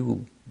then we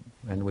do,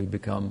 and we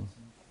become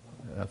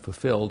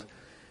fulfilled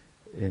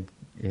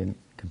in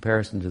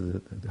comparison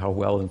to how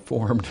well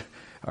informed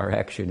our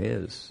action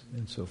is,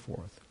 and so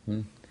forth.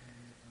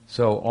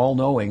 So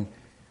all-knowing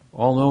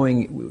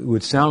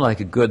would sound like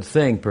a good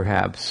thing,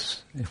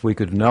 perhaps. If we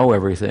could know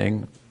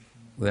everything,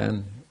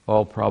 then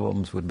all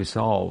problems would be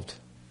solved.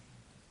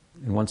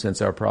 In one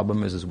sense, our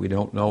problem is we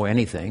don't know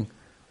anything,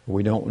 or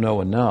we don't know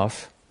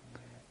enough.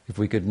 If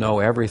we could know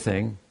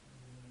everything,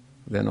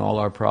 then all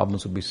our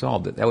problems would be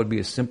solved. That would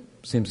be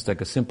seems like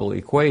a simple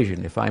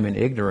equation. If I'm in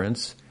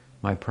ignorance,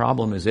 my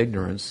problem is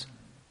ignorance,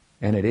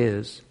 and it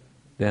is,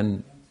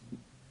 then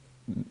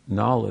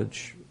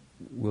knowledge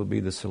will be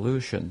the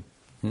solution.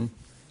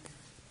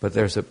 But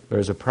there's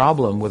a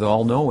problem with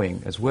all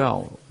knowing as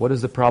well. What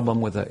is the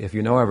problem with if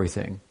you know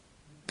everything?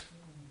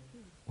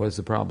 What is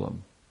the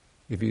problem?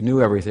 If you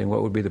knew everything,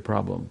 what would be the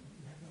problem?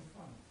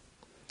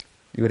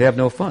 You would have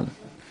no fun.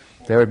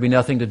 There would be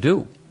nothing to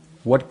do.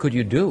 What could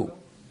you do?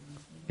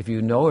 If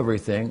you know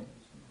everything,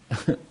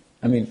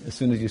 I mean, as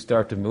soon as you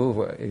start to move,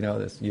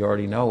 you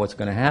already know what's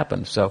going to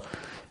happen. So,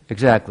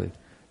 exactly,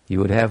 you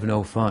would have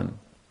no fun.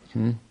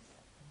 And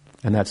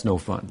that's no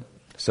fun.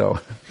 So,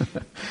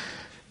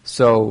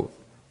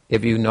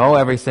 if you know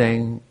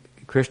everything,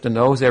 Krishna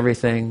knows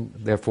everything,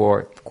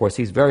 therefore, of course,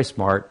 he's very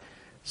smart,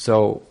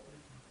 so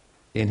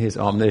in his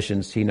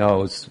omniscience, he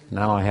knows,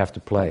 now I have to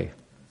play.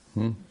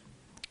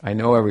 I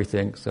know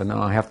everything, so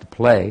now I have to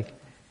play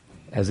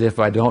as if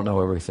I don't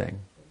know everything.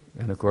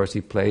 And of course,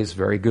 he plays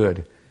very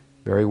good,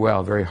 very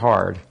well, very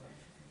hard,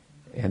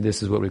 and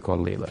this is what we call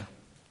Leela.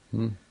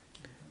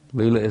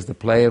 Leela is the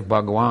play of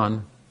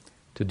Bhagavan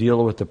to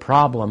deal with the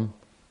problem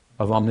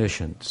of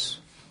omniscience.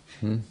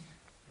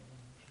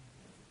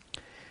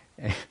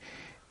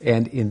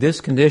 And in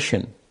this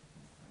condition,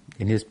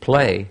 in his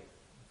play,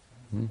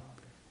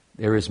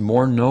 there is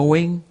more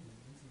knowing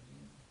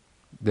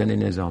than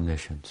in his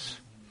omniscience.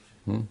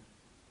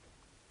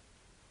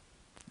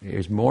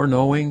 There's more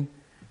knowing,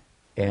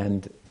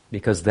 and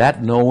because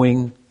that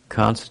knowing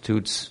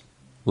constitutes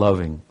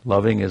loving.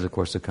 Loving is, of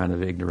course, a kind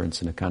of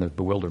ignorance and a kind of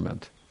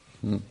bewilderment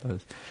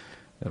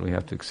that we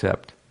have to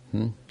accept.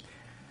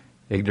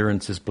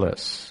 Ignorance is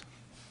bliss.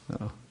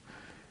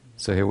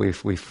 So here we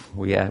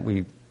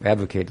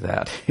advocate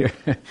that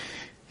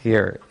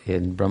here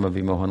in Brahma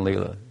Vimohan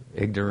Lila.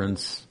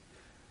 Ignorance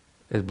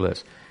is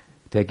bliss.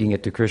 Taking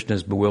it to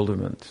Krishna's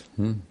bewilderment.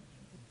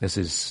 This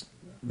is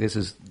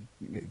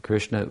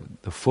Krishna,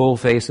 the full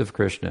face of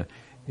Krishna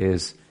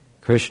is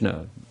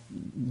Krishna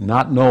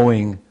not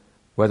knowing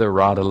whether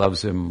Radha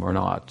loves him or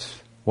not,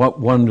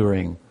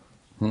 wondering,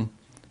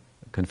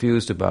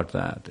 confused about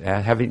that,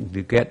 having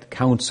to get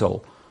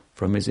counsel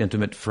from his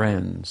intimate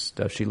friends.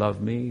 Does she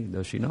love me?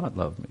 Does she not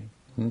love me?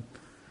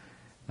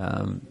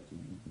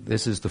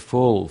 This is the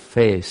full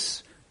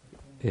face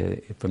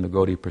from the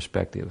Gaudiya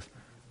perspective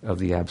of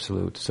the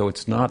Absolute. So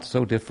it's not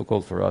so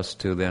difficult for us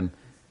to then,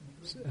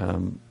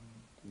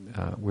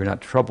 we're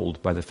not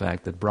troubled by the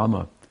fact that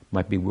Brahma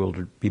might be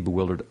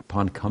bewildered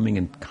upon coming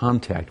in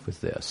contact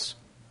with this.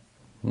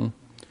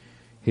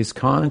 His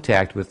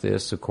contact with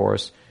this, of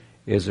course,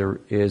 is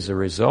a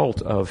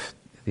result of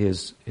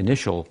his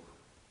initial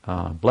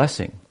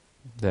blessing,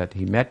 that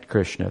he met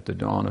Krishna at the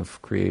dawn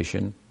of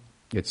creation.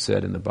 It's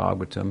said in the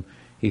Bhagavatam,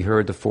 he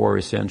heard the 4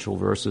 essential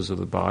verses of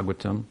the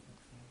Bhagavatam.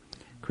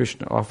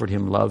 Krishna offered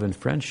him love and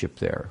friendship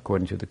there,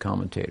 according to the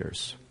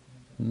commentators.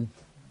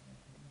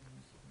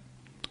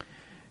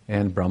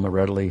 And Brahma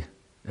readily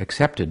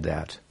accepted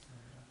that,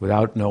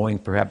 without knowing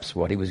perhaps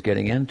what he was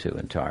getting into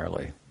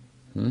entirely.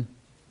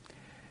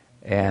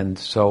 And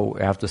so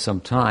after some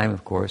time,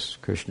 of course,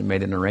 Krishna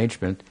made an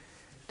arrangement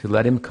to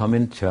let him come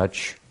in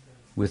touch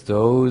with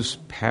those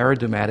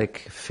paradigmatic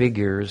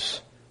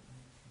figures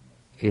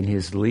in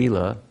his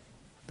Leela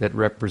that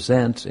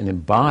represent and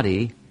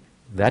embody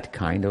that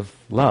kind of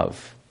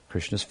love,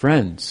 Krishna's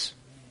friends.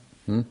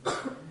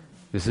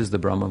 This is the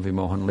Brahma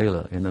Vimohan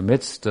Lila. In the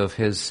midst of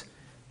his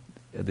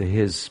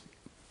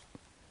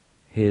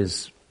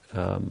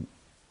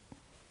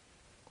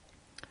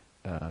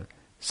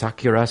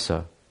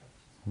Sakyarasa,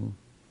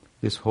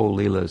 this whole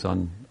Leela is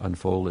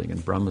unfolding,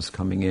 and Brahma's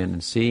coming in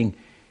and seeing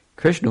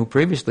Krishna, who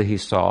previously he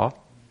saw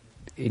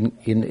in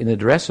the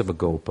dress of a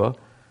Gopa,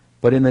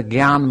 but in a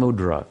Gyan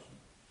Mudra.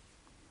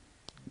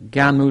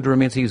 Gyan Mudra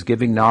means he's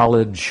giving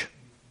knowledge,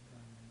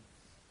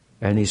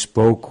 and he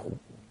spoke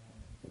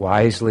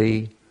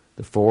wisely,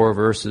 the 4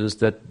 verses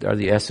that are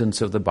the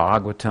essence of the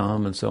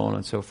Bhagavatam, and so on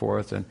and so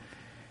forth.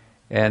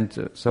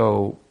 And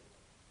so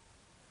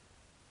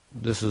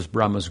this is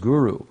Brahma's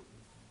guru.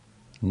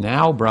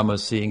 Now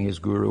Brahma's seeing his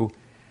guru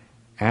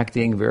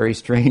acting very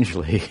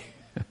strangely,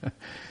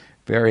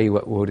 very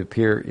what would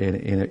appear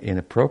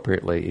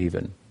inappropriately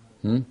even.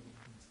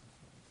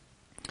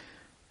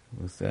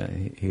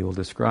 He will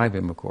describe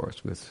him, of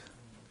course, with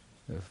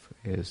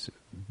his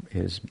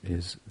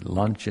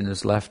lunch in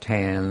his left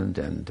hand,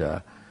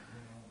 and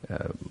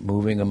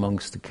moving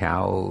amongst the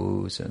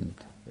cows, and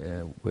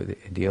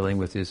dealing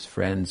with his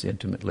friends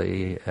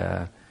intimately,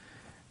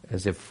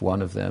 as if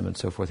one of them, and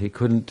so forth. He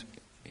kind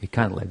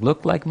of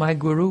looked like my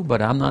guru,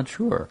 but I'm not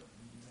sure.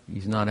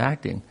 He's not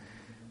acting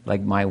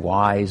like my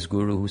wise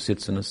guru who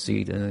sits in a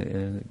seat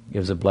and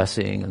gives a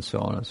blessing, and so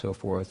on and so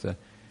forth.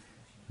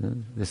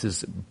 This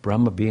is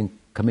Brahma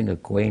becoming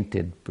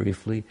acquainted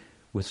briefly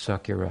with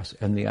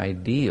Sakyarasa and the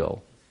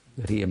ideal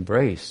that he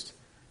embraced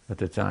at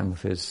the time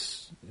of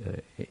his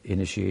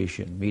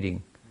initiation,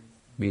 meeting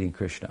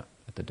Krishna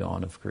at the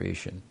dawn of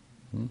creation.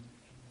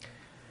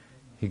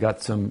 He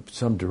got some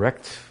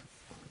direct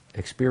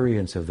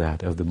experience of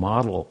that, of the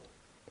model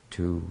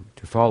to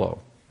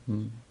follow.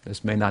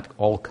 This may not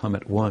all come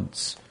at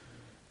once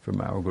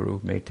from our Guru.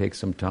 It may take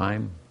some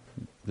time.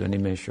 Then he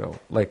may show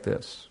like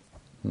this.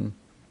 And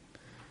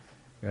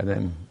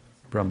then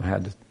Brahma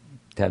had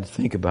to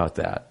think about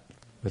that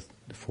with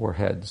the 4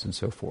 heads and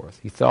so forth.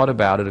 He thought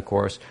about it, of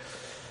course,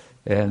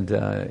 and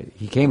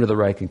he came to the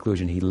right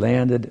conclusion. He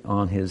landed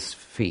on his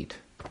feet,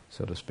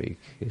 so to speak.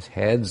 His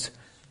heads,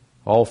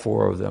 all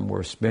 4 of them,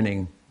 were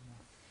spinning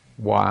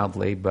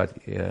wildly, but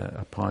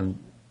upon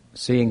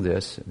seeing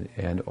this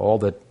and all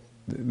that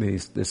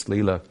this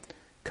Leela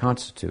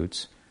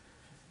constitutes,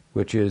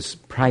 which is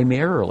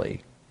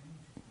primarily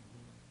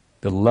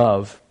the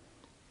love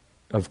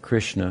of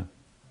Krishna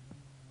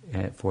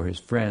for his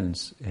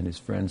friends and his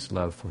friends'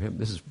 love for him.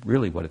 This is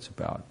really what it's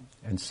about.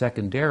 And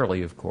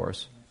secondarily, of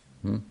course,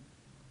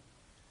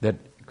 that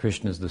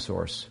Krishna is the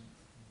source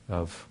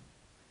of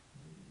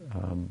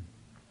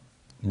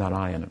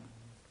Narayana.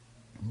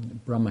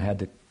 Brahma had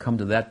to come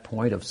to that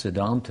point of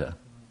Siddhanta,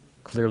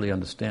 clearly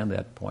understand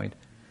that point,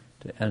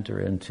 to enter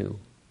into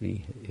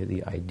the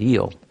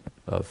ideal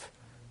of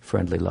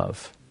friendly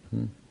love.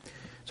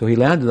 So he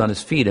landed on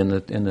his feet, and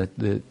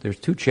there's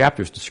 2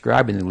 chapters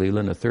describing the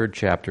Leela, and the 3rd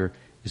chapter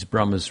is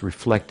Brahma's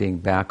reflecting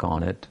back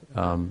on it,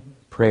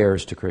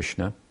 prayers to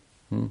Krishna,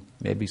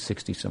 maybe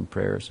 60-some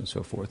prayers and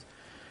so forth,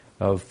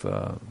 of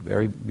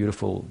very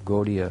beautiful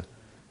Gaudiya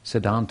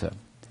Siddhanta.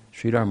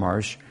 Sridhar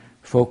Maharaj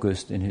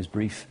focused in his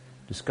brief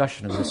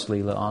discussion of this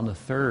Leela on the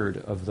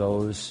 3rd of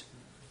those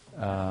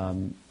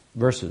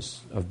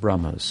verses of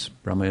Brahma's.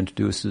 Brahma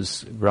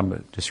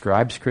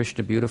describes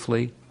Krishna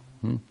beautifully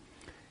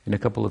in a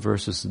couple of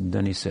verses, and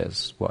then he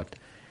says what?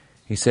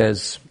 He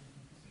says,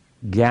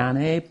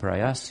 Jnane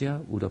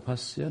prayasya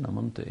udapasya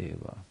namanta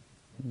eva.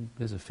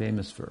 There's a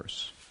famous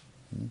verse.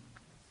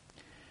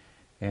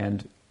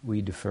 And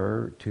we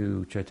defer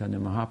to Chaitanya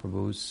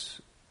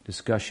Mahaprabhu's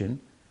discussion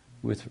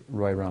with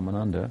Roy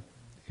Ramananda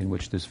in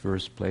which this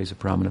verse plays a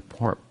prominent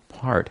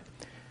part.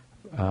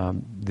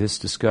 This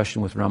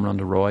discussion with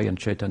Ramananda Roy and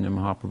Chaitanya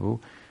Mahaprabhu,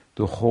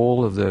 the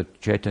whole of the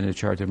Chaitanya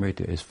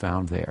Charitamrita is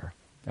found there.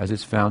 As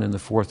it's found in the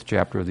 4th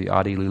chapter of the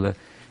Adi Lila,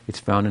 it's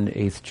found in the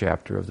 8th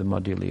chapter of the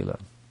Madhya Lila.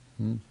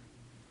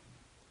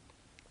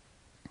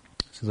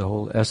 So the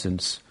whole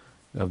essence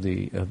of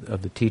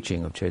the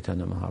teaching of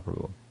Chaitanya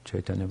Mahaprabhu,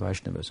 Chaitanya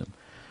Vaishnavism.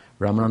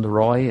 Ramananda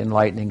Roy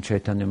enlightening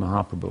Chaitanya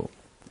Mahaprabhu.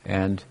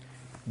 And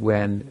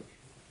when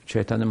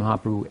Chaitanya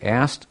Mahaprabhu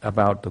asked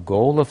about the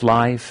goal of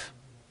life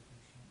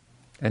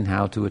and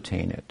how to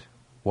attain it,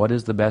 what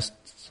is the best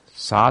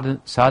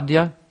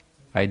sadhya,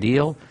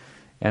 ideal,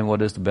 and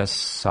what is the best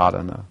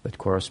sadhana that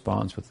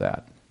corresponds with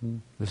that?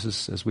 This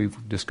is, as we've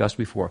discussed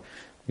before,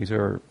 these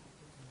are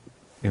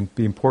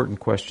the important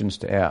questions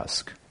to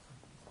ask.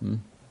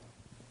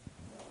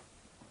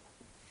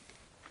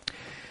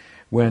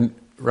 When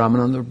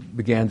Ramananda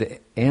began to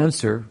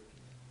answer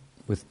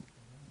with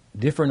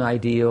different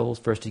ideals,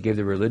 first he gave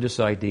the religious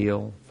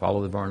ideal,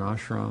 follow the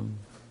varnashram,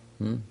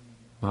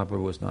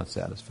 Mahaprabhu was not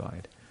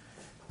satisfied.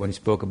 When he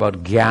spoke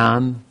about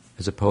gyan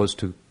as opposed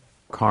to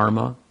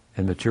karma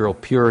and material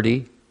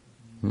purity,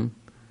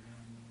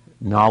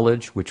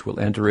 knowledge which will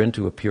enter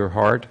into a pure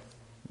heart,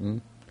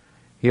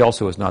 he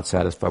also was not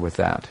satisfied with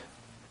that.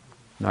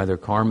 Neither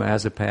karma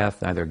as a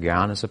path, neither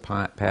gyan as a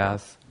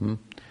path,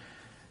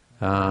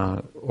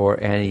 or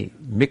any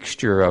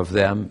mixture of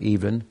them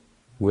even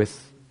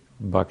with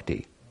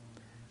bhakti.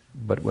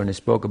 But when he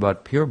spoke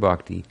about pure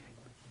bhakti,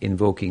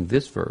 invoking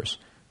this verse,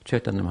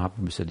 Chaitanya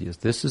Mahaprabhu said, yes,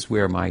 this is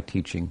where my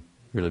teaching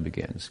really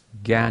begins.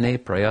 Gyane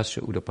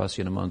prayasya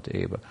udapasya namanta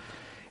eva.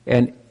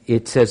 And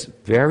it says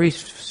very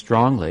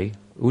strongly,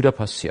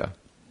 udapasya,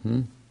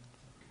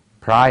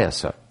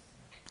 prayasa,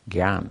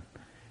 gyan,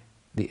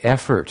 the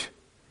effort.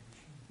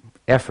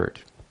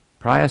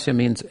 Prayasya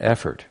means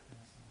effort.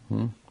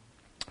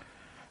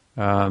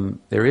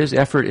 There is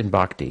effort in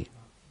bhakti,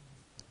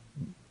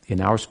 in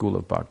our school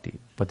of bhakti.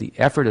 But the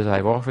effort, as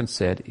I've often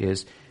said,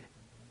 is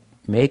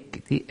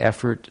make the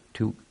effort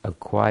to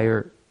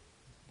acquire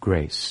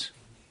grace.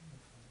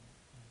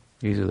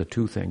 These are the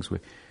two things.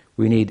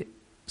 We need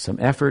some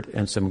effort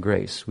and some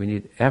grace. We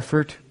need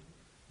effort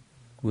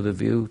with a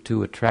view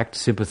to attract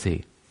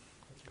sympathy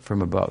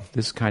from above.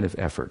 This kind of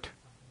effort.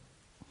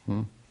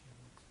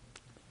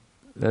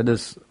 That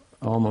is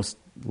almost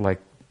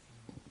like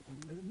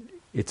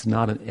it's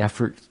not an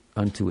effort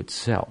unto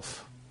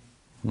itself.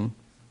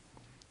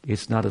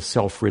 It's not a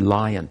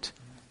self-reliant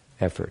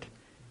effort.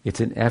 It's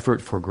an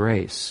effort for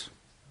grace.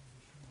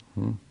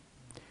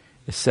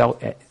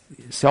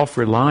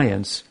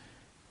 Self-reliance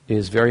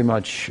is very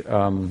much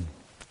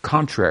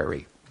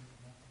contrary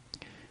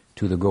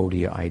to the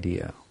Gaudiya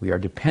idea. We are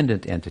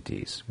dependent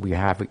entities. We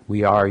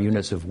are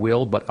units of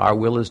will, but our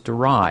will is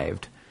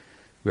derived.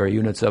 We are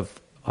units of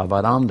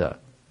Ananda,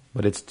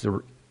 but it's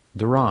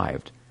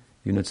derived.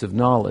 Units of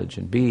knowledge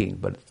and being,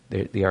 but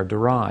they are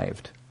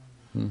derived.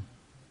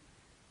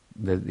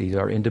 These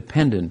are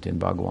independent in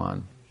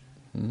Bhagwan.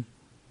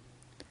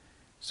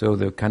 So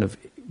the kind of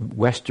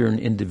Western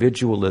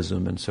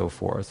individualism and so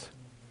forth,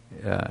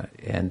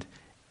 and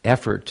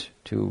effort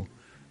to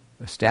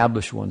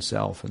establish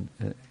oneself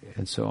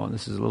and so on,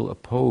 this is a little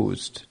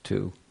opposed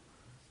to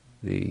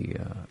the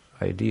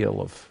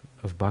ideal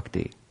of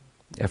bhakti.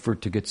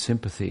 Effort to get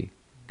sympathy,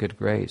 get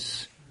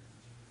grace.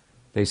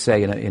 They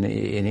say in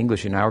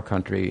English in our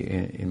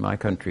country, in my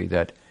country,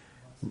 that,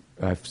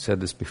 I've said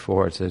this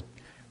before, it says,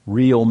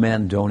 real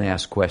men don't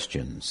ask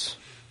questions.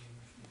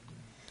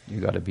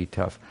 You got to be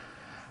tough.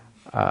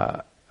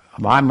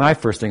 My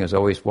first thing is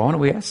always, why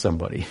don't we ask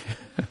somebody?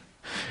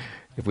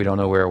 If we don't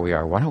know where we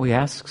are, why don't we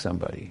ask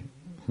somebody?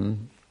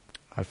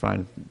 I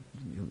find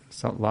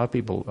a lot of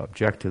people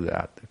object to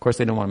that. Of course,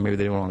 maybe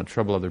they don't want to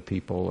trouble other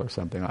people or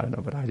something, I don't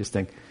know, but I just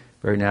think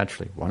very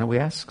naturally, why don't we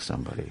ask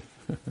somebody?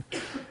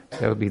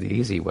 That would be the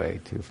easy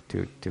way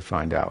to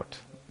find out.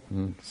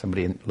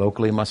 Somebody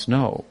locally must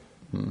know.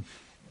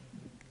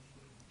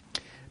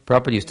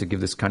 Prabhupada used to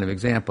give this kind of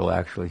example,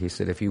 actually. He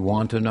said, if you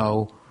want to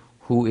know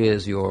who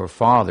is your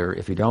father,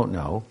 if you don't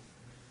know,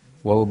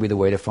 what would be the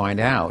way to find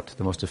out?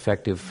 The most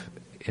effective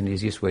and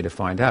easiest way to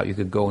find out. You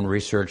could go and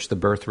research the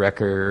birth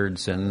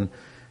records and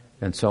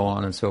so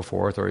on and so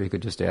forth, or you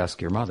could just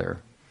ask your mother.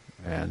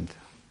 And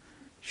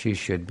she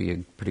should be a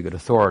pretty good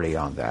authority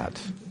on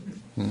that.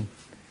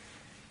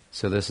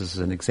 So this is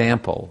an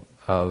example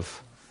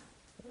of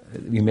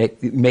you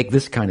make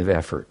this kind of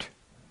effort,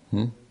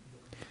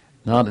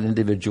 not an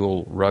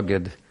individual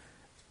rugged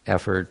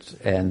effort,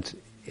 and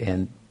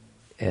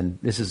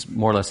this is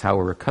more or less how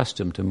we're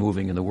accustomed to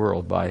moving in the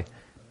world by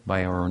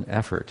our own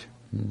effort,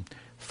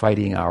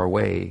 fighting our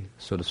way,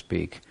 so to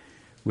speak,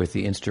 with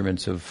the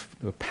instruments of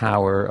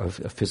power, of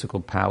physical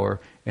power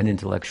and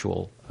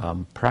intellectual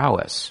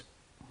prowess.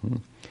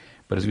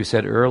 But as we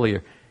said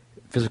earlier,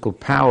 physical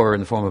power in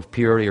the form of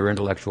purity or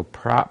intellectual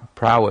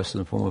prowess in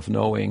the form of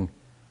knowing,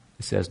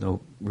 this has no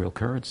real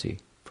currency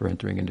for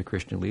entering into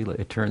Krishna Lila.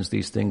 It turns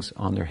these things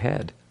on their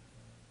head.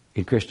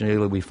 In Krishna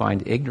Lila we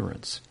find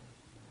ignorance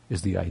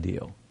is the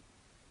ideal.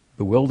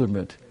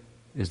 Bewilderment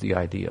is the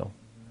ideal.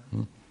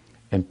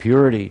 And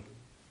purity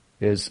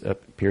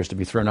appears to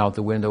be thrown out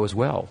the window as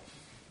well.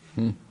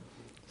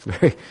 It's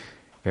very,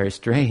 very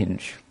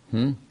strange.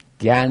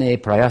 Jnane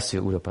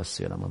prayasya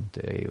udapasya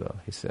namante eva,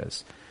 he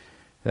says.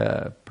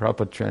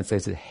 Prabhupada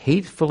translates it,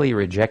 hatefully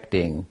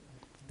rejecting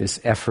this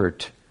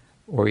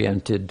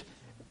effort-oriented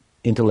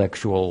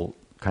intellectual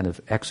kind of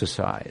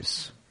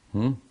exercise.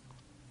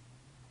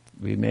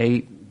 We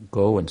may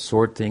go and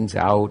sort things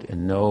out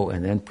and know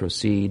and then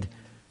proceed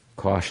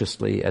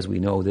cautiously as we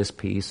know this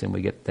piece and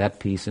we get that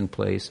piece in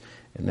place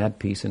and that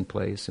piece in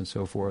place and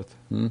so forth.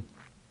 But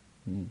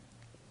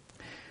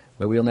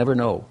we'll never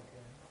know.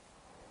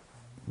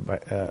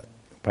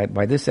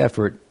 By this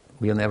effort,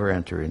 we'll never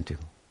enter into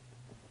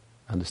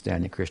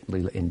understanding Krishna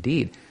Lila.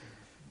 Indeed,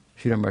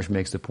 Sridhar Maharaj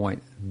makes the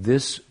point,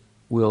 this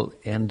will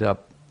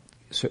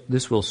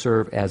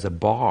serve as a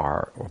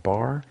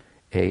barring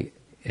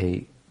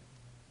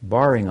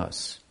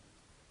us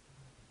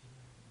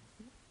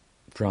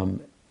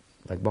from,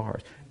 like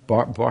bars,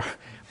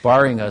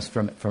 barring us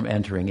from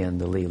entering in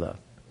the Leela.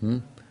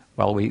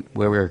 While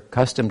we're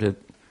accustomed to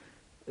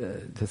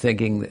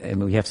thinking,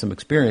 and we have some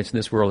experience in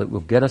this world, it will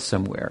get us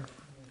somewhere.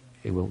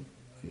 It will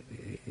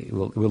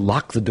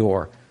lock the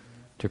door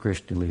to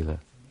Krishna Lila.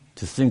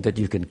 To think that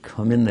you can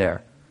come in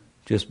there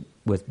just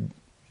with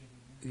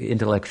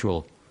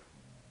intellectual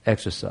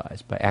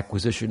exercise, by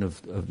acquisition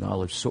of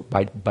knowledge, so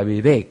by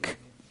vivek,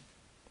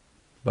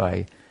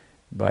 by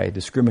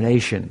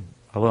discrimination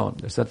alone.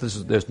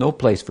 There's no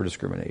place for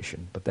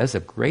discrimination, but that's a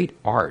great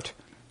art,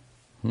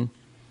 to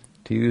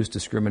use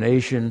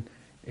discrimination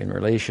in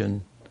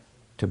relation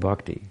to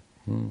bhakti.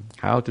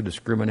 How to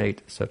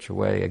discriminate such a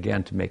way,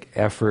 again, to make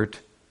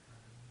effort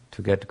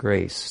to get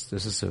grace.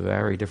 This is a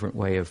very different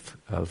way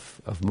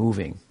of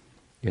moving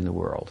in the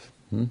world.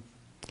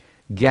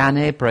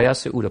 Jnane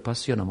prayasya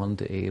udapasya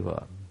namanta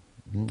eva.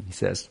 He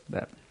says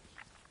that.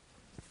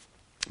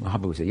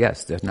 Mahaprabhu said,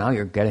 yes, now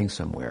you're getting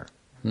somewhere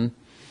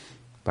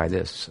by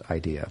this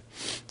idea.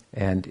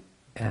 And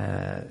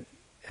well,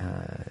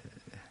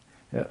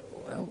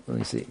 let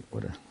me see.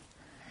 You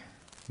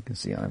can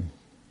see I'm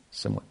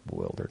somewhat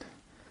bewildered.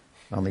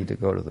 I'll need to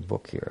go to the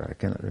book here. I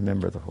cannot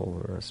remember the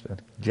whole verse.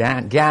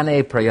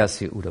 Jnane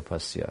prayasya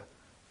udapasya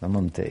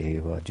namante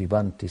eva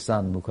jibanti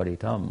san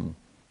mukharitam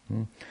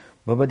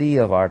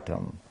bhavadiya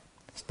vartam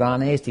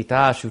stane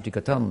stita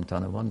shutikatam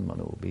tanavan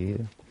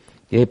manobir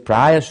ye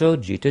prayasho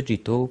jita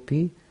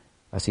jitopi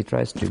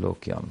asitrais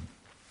trilokyam.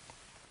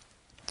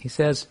 He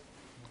says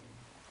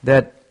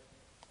that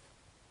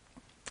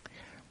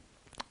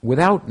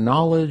without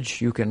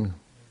knowledge you can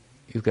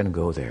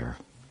go there.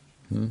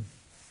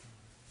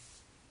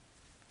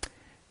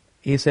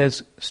 He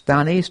says,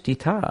 stane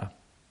stita,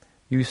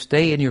 you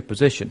stay in your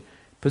position.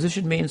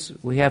 Position means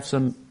we have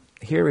some,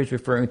 here he's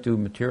referring to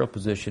material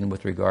position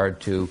with regard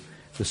to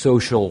the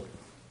social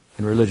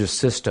and religious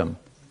system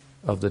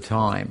of the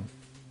time,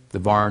 the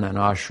varna and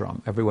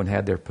ashram. Everyone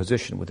had their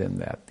position within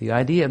that. The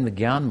idea in the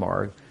Gyan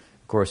Marg,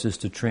 of course, is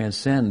to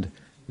transcend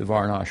the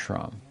varna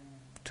ashram,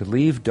 to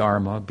leave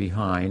dharma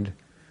behind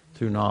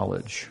through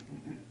knowledge.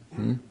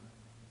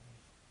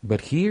 But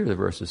here the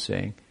verse is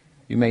saying,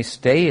 you may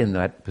stay in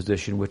that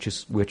position,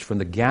 which from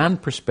the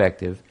Gyan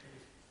perspective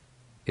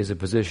is a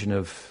position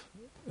of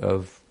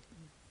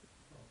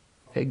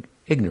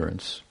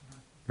ignorance,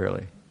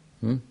 really.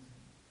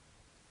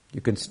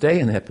 You can stay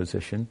in that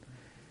position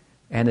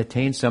and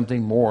attain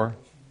something more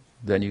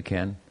than you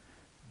can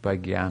by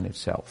Gyan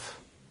itself.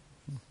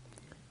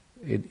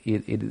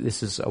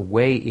 This is a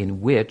way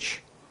in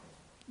which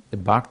the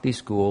Bhakti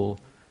school,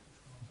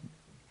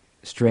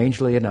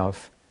 strangely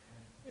enough,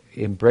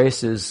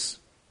 embraces,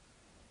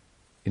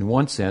 in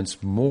one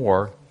sense,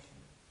 more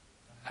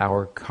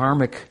our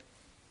karmic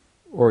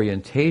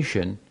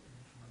orientation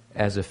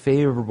as a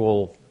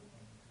favorable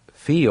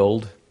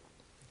field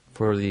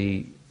for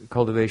the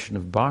cultivation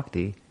of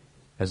bhakti,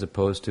 as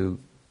opposed to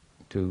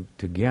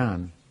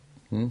Gyan,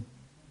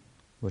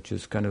 which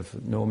is kind of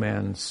no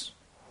man's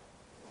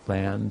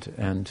land,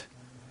 and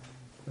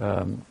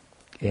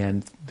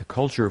the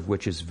culture of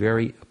which is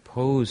very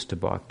opposed to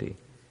bhakti.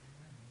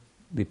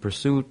 The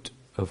pursuit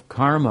of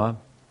karma,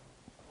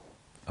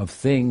 of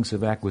things,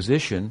 of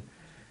acquisition,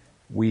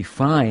 we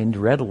find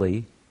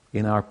readily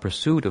in our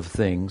pursuit of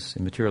things,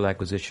 in material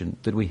acquisition,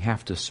 that we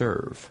have to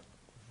serve.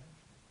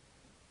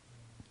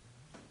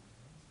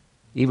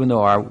 Even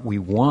though we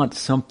want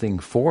something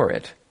for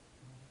it,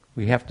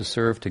 we have to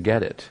serve to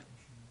get it.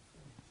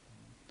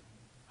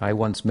 I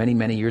once, many,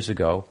 many years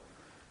ago,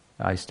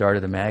 I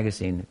started a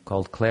magazine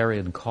called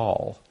Clarion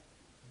Call,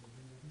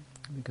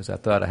 because I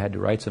thought I had to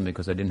write something,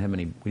 because we didn't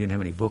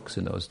have any books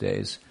in those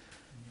days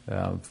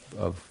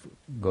of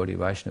Gaudiya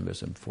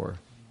Vaishnavism for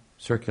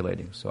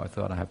circulating. So I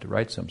thought I have to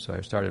write some. So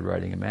I started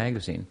writing a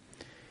magazine.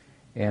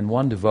 And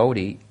one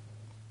devotee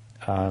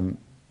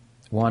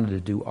wanted to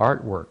do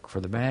artwork for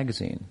the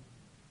magazine.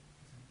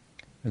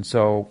 And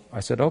so I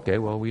said, okay,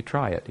 well, we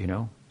try it,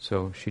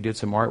 So she did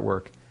some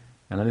artwork,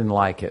 and I didn't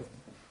like it.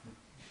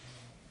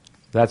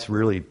 That's a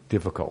really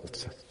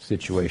difficult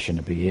situation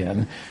to be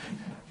in.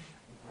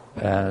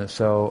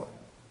 So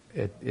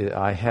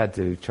I had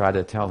to try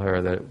to tell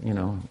her that,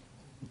 you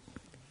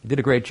did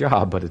a great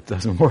job, but it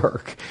doesn't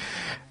work.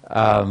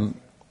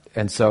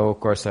 And so, of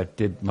course, I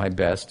did my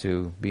best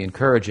to be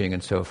encouraging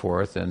and so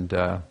forth. And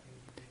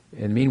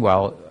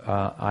meanwhile,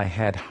 I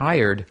had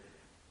hired,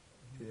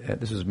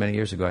 this was many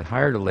years ago, I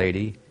hired a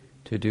lady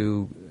to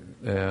do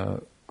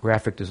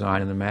graphic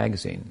design in the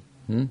magazine.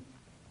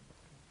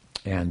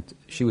 And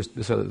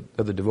this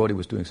other devotee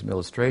was doing some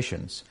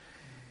illustrations.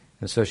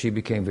 And so she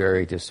became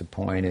very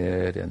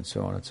disappointed and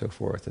so on and so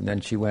forth. And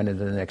then she went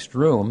into the next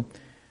room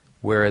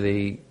where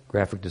the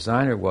graphic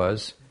designer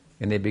was,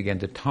 and they began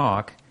to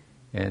talk,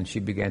 and she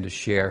began to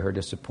share her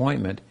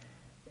disappointment,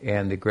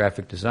 and the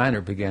graphic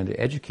designer began to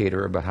educate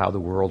her about how the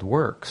world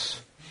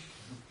works.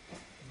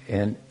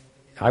 And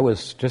I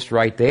was just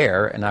right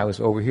there, and I was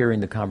overhearing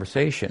the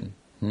conversation.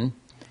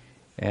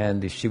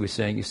 And she was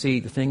saying, you see,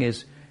 the thing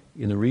is,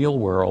 in the real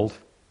world,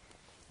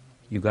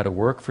 you've got to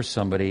work for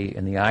somebody,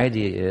 and the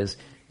idea is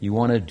you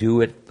want to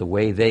do it the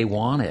way they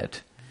want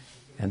it.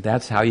 And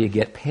that's how you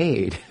get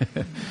paid.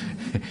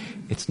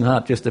 It's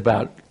not just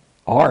about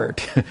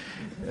art,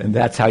 and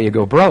that's how you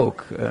go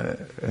broke,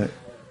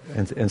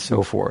 and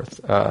so forth.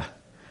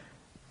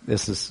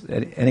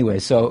 Anyway.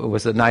 So it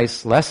was a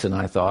nice lesson,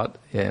 I thought,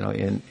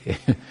 in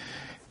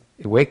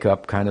wake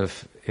up kind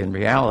of in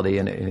reality,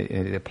 and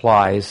it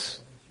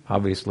applies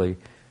obviously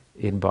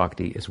in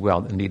bhakti as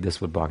well. Indeed, this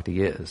is what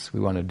bhakti is. We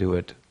want to do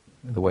it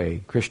the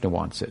way Krishna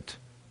wants it.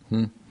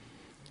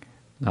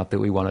 Not that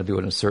we want to do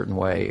it in a certain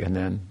way and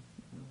then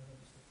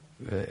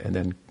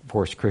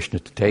force Krishna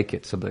to take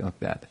it, something like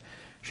that.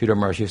 Sridhar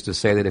Maharaj used to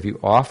say that if you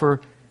offer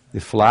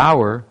the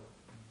flower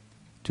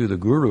to the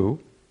guru,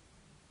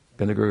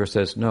 then the guru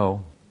says,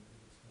 no,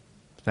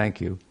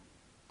 thank you.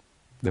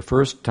 The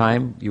first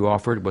time you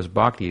offered was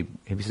bhakti.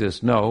 If he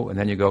says no, and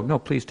then you go, no,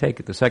 please take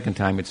it. The second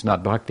time it's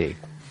not bhakti.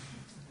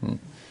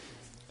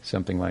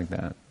 Something like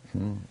that.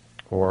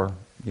 Or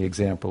the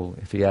example,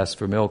 if he asks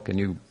for milk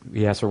and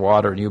he asks for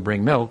water and you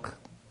bring milk,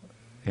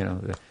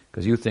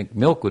 because you think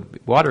milk would be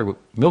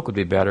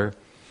better,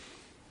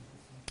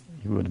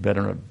 you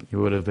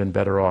would have been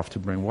better off to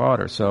bring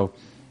water. So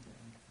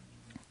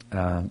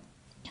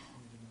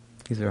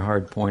these are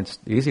hard points,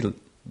 easy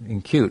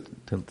and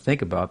cute to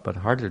think about, but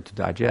harder to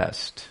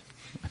digest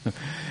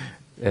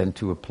and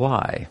to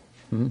apply.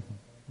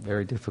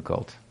 Very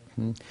difficult.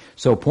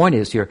 So point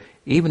is here,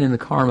 even in the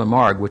karma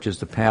marg, which is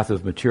the path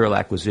of material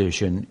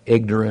acquisition,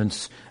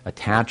 ignorance,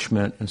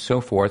 attachment, and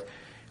so forth,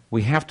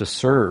 we have to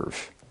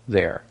serve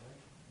there.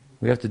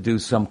 We have to do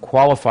some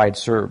qualified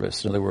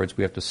service. In other words,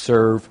 we have to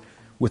serve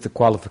with the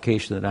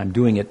qualification that I'm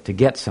doing it to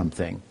get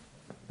something.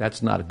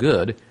 That's not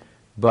good.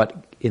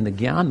 But in the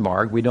Gyan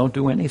Marg, we don't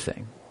do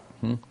anything.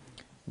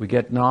 We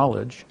get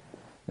knowledge,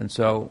 and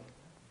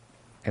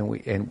then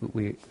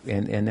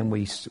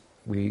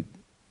we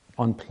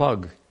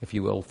unplug, if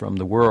you will, from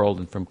the world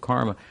and from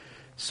karma.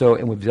 So,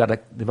 and we've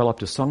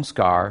developed a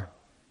sanskar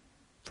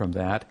from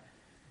that.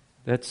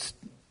 That's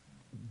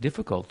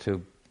difficult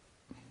to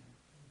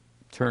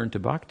turn to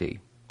bhakti.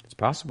 It's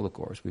possible, of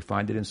course. We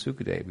find it in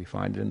Sukadeva. We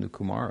find it in the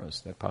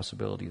Kumaras. That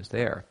possibility is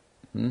there.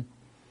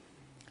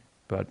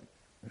 But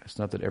it's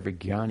not that every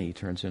jnani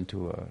turns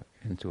into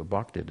a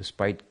bhakti,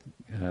 despite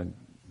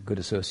good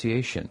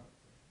association.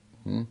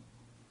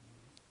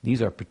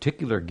 These are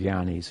particular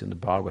jnanis in the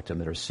Bhagavatam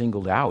that are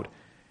singled out.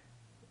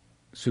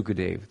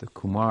 Sukadeva, the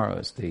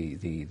Kumaras, the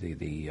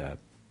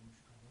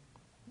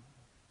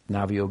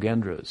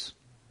Navyogendras.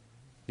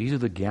 These are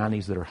the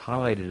jnanis that are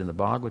highlighted in the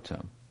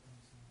Bhagavatam.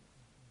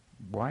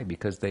 Why?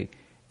 Because they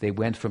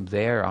went from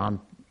there on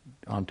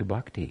to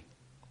bhakti.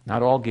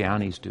 Not all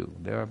jnanis do.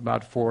 There are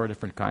about 4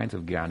 different kinds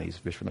of jnanis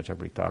Vishwanath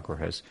Chakravarti Thakur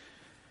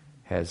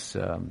has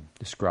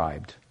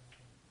described.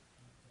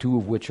 2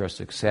 of which are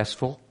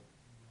successful,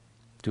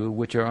 2 of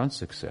which are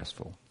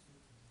unsuccessful.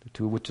 The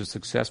 2 of which are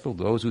successful,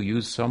 those who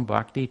use some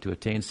bhakti to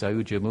attain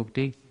Sayuja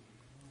Mukti,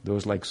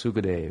 those like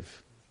Sukadeva,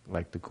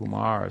 like the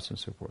Kumars and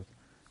so forth,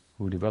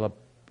 who develop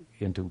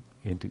into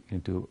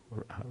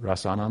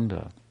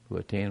Rasananda, who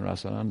attain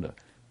Rasananda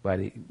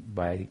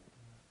by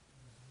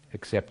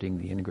accepting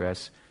the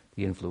ingress,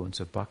 the influence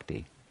of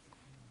bhakti.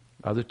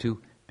 Other 2,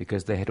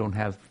 because they don't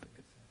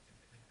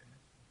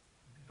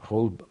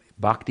hold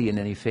bhakti in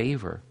any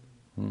favor,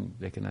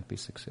 they cannot be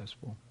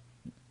successful.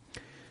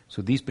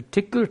 So these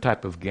particular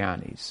type of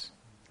jnanis,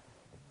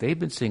 they've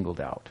been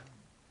singled out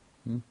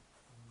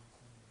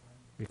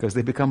because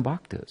they become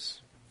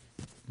bhaktas.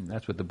 And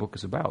that's what the book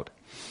is about,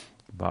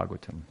 the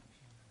Bhagavatam.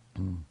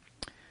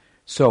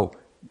 So,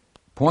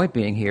 point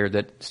being here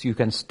that you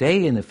can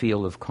stay in the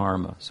field of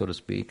karma, so to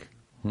speak,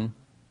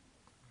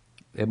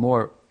 a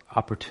more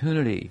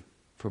opportunity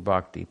for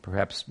bhakti,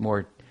 perhaps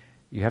more,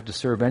 you have to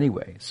serve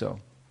anyway, so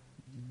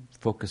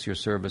focus your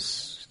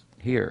service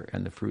here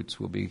and the fruits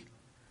will be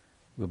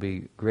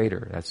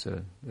greater. That's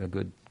a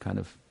good kind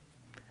of,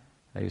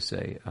 how you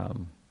say,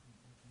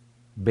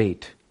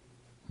 bait.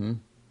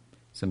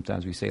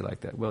 Sometimes we say like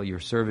that, well, you're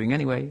serving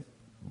anyway,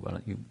 why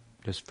don't you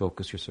just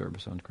focus your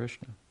service on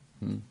Krishna?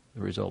 The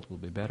result will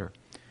be better.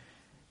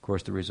 Of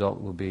course, the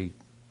result will be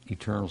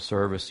eternal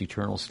service,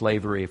 eternal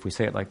slavery. If we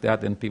say it like that,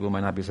 then people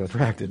might not be so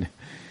attracted.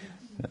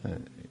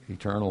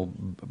 Eternal,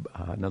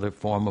 another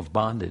form of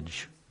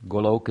bondage.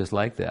 Golok is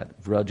like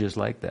that. Vraj is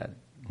like that.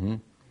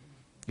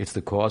 It's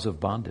the cause of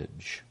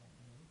bondage.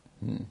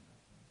 And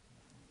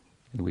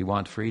we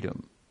want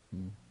freedom.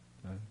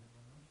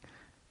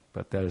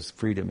 But that is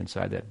freedom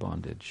inside that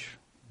bondage.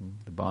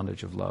 The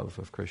bondage of love,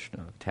 of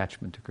Krishna,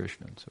 attachment to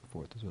Krishna, and so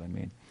forth, is what I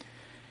mean.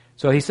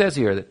 So he says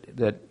here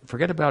that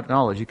forget about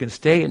knowledge. You can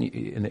stay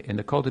in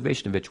the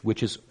cultivation of it,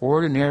 which is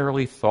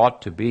ordinarily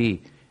thought to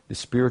be the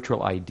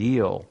spiritual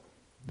ideal,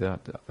 the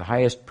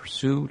highest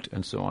pursuit,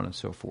 and so on and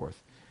so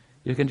forth.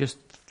 You can just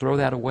throw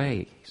that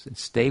away and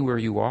stay where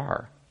you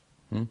are.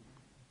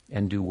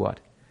 And do what?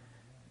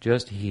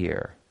 Just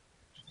hear.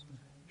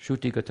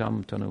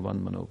 Shrutigatam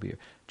tanuvan manobir.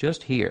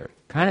 Just hear.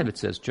 Kind of it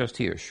says just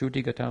hear.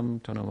 Shrutigatam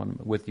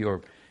tanuvan. With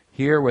your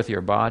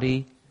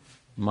body,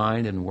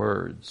 mind, and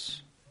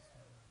words.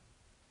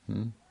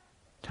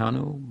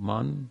 Tanu,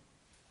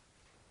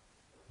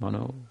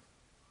 mano.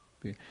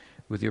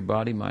 With your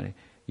body, mind.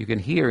 You can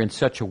hear in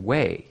such a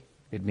way,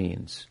 it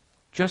means.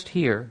 Just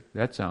hear.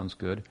 That sounds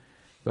good.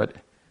 But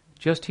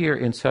just hear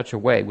in such a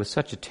way, with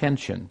such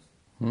attention.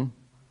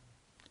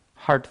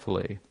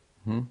 Heartfully.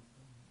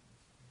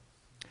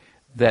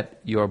 That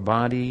your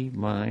body,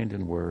 mind,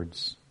 and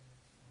words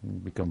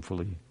become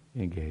fully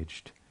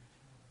engaged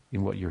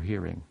in what you're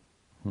hearing.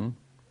 In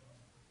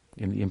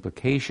the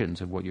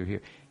implications of what you're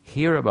hearing.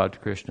 Hear about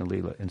Krishna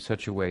Lila in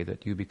such a way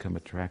that you become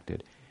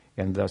attracted.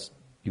 And thus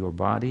your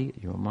body,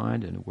 your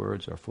mind, and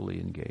words are fully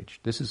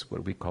engaged. This is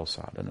what we call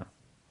sadhana.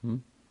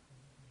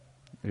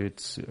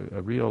 It's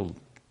a real...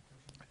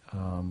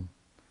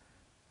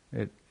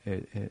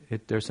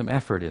 there's some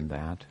effort in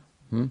that.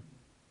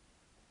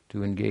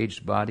 To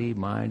engage body,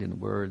 mind, and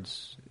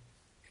words,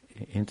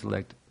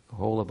 intellect,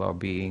 whole of our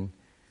being,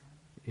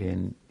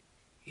 in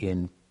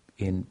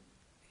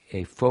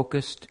a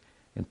focused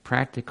and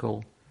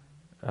practical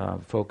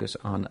focus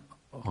on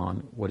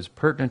what is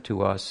pertinent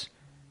to us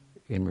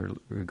in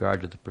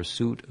regard to the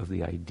pursuit of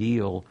the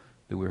ideal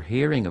that we're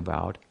hearing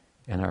about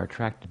and are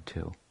attracted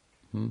to.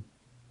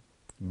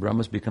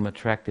 Brahma's become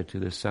attracted to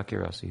this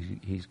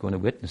Sakirasa. He's going to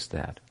witness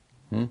that.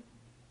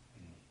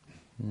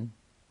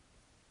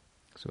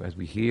 So as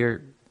we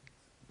hear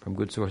from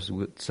good sources,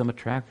 some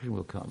attraction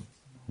will come.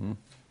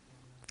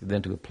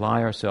 Then to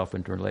apply ourselves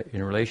in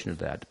relation to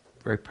that,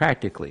 very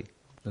practically.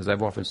 As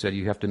I've often said,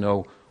 you have to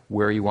know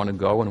where you want to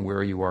go and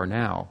where you are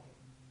now.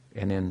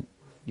 And then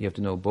you have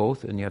to know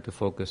both, and you have to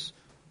focus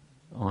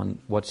on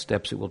what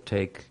steps it will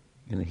take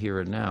in the here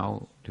and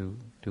now to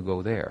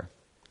go there.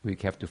 We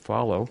have to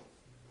follow,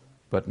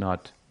 but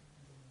not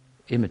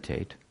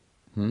imitate.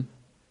 We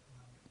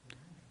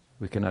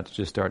cannot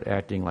just start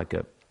acting like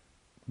a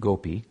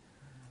gopi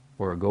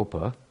or a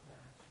gopa,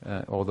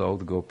 although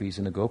the gopis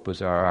and the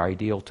gopas are our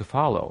ideal to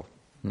follow.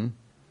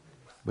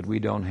 But we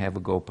don't have a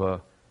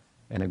gopa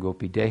and a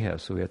gopi deha,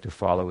 so we have to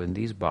follow in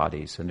these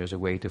bodies, and there's a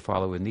way to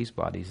follow in these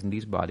bodies, and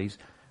these bodies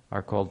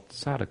are called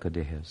sadhaka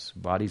dehas,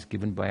 bodies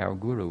given by our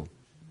guru.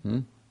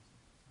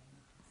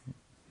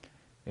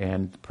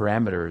 And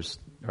parameters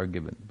are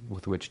given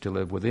with which to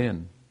live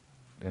within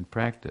and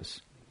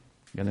practice.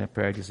 And that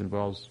practice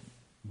involves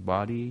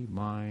body,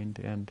 mind,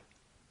 and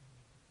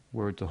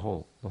word, the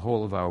whole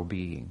of our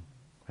being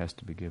has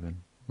to be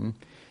given.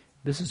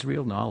 This is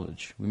real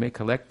knowledge. We may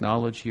collect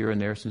knowledge here and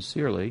there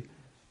sincerely,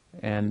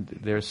 and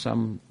there's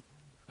some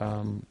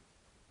value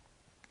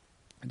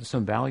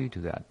to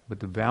that.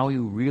 But the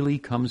value really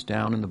comes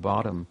down in the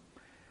bottom,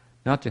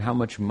 not to how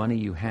much money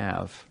you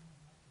have,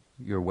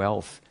 your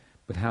wealth,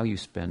 but how you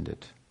spend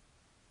it.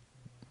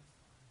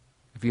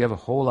 If you have a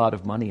whole lot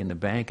of money in the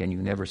bank and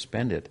you never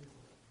spend it,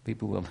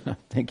 people will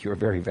think you're a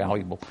very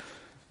valuable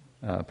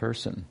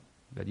person,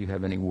 that you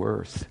have any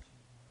worth.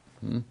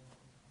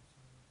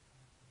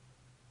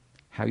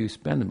 How you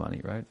spend the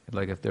money, right?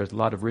 Like if there's a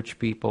lot of rich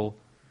people,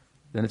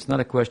 then it's not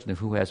a question of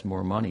who has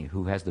more money,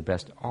 who has the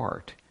best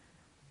art,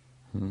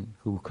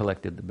 who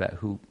collected the best,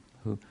 who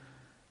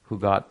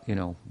got,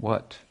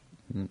 what.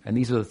 And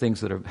these are the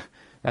things that are,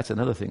 that's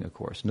another thing, of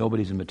course.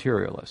 Nobody's a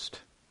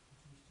materialist.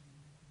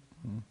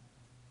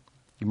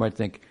 You might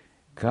think,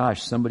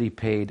 gosh, somebody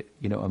paid,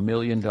 $1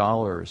 million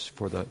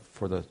for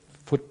the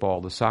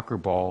football, the soccer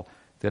ball,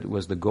 that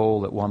was the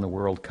goal that won the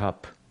World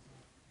Cup.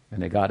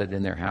 And they got it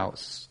in their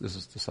house. This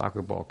is the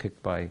soccer ball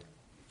kicked by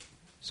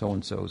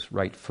so-and-so's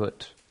right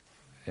foot.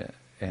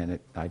 And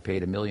I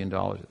paid $1 million.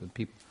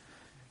 People,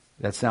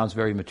 that sounds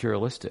very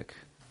materialistic,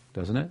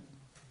 doesn't it?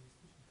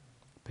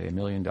 Pay $1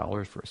 million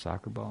for a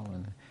soccer ball.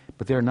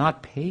 But they're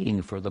not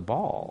paying for the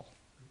ball,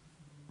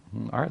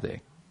 are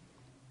they?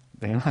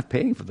 They're not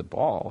paying for the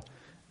ball.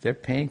 They're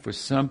paying for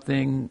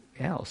something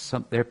else.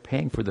 They're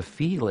paying for the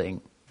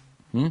feeling.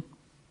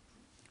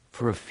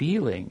 For a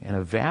feeling and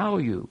a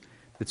value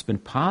that's been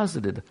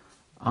posited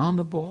on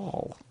the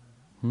ball.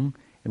 And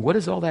what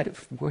is all that?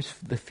 Where's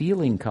the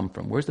feeling come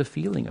from? Where's the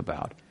feeling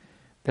about?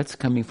 That's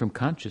coming from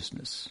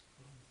consciousness.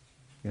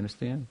 You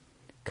understand?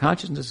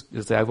 Consciousness,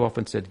 as I've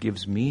often said,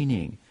 gives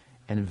meaning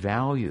and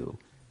value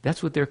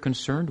That's what they're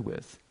concerned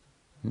with.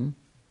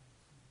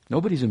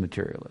 Nobody's a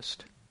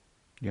materialist.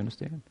 You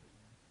understand?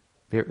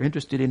 They're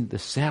interested in the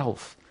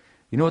self.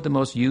 You know what the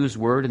most used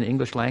word in the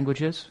English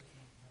language is?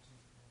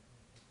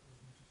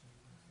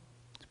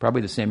 It's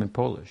probably the same in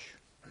Polish.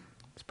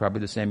 It's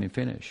probably the same in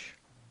Finnish.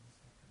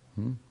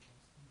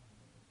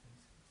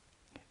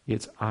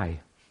 It's I.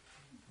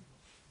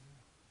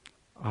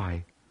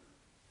 I.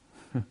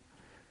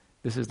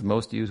 This is the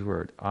most used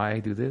word. I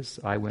do this,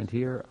 I went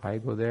here, I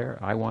go there,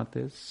 I want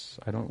this,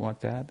 I don't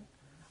want that.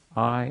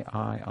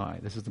 I.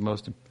 This is the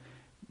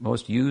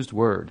most used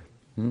word.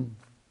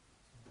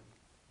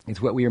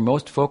 It's what we are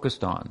most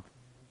focused on.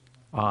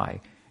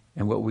 I.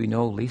 And what we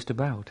know least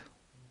about.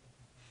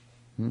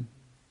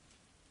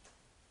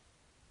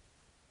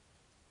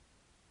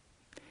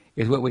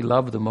 Is what we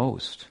love the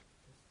most.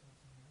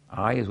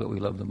 I is what we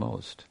love the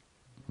most.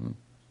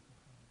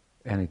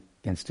 And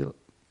still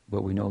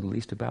what we know the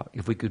least about.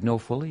 If we could know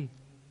fully,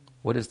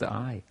 what is the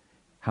I?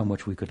 How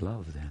much we could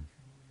love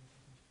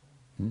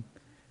then.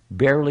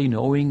 Barely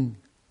knowing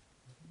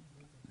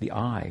the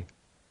I,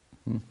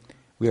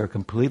 we are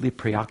completely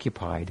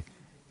preoccupied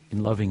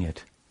in loving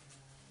it.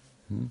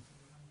 Do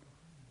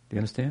you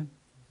understand?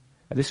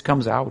 And this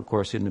comes out, of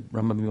course, in the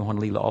Brahma Vimohan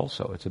Lila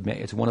also.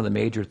 It's one of the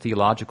major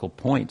theological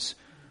points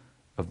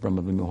of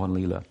Brahma Vimohan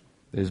Lila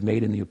that is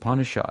made in the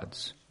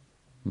Upanishads.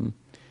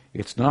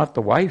 It's not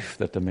the wife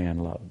that the man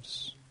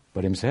loves,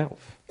 but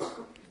himself.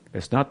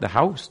 It's not the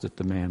house that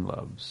the man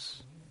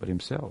loves, but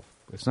himself.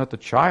 It's not the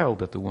child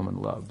that the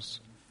woman loves,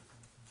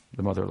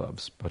 the mother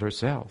loves, but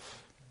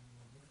herself.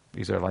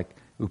 These are like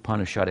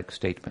Upanishadic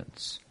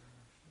statements.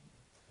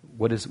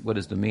 What is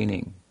the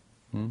meaning?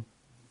 The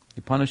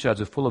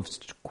Upanishads are full of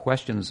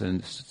questions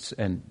and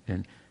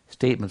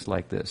statements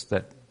like this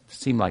that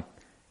seem like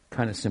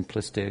kind of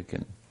simplistic,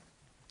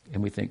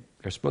 and we think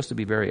they're supposed to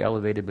be very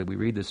elevated, but we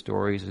read the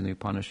stories in the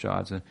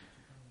Upanishads and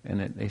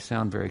they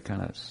sound very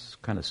kind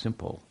of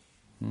simple.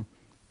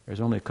 There's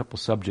only a couple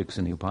subjects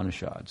in the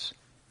Upanishads.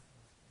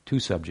 2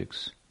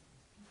 subjects.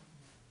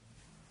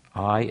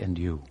 I and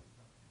you.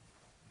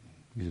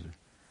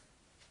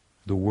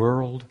 The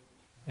world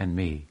and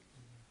me.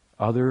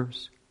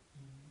 Others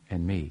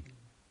and me.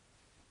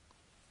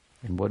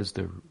 And what is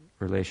the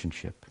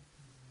relationship?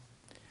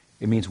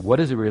 It means, what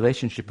is the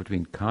relationship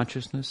between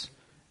consciousness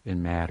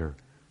and matter?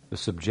 The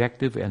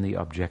subjective and the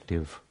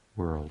objective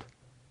world.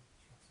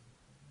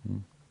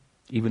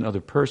 Even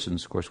other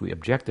persons, of course, we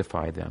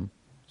objectify them,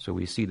 so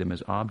we see them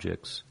as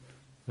objects,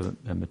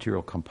 a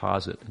material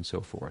composite and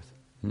so forth.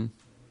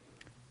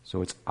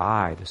 So it's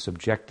I, the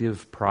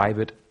subjective,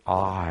 private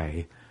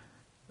I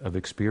of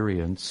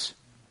experience,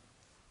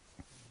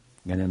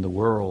 and in the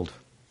world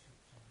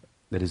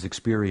that is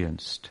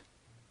experienced.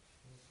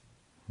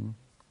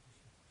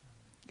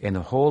 And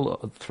the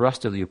whole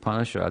thrust of the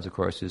Upanishads, of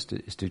course, is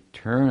to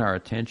turn our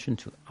attention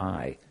to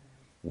I.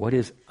 What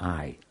is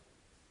I?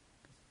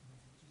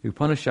 The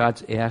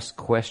Upanishads ask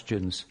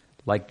questions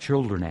like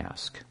children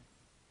ask.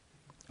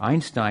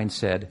 Einstein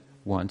said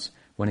once,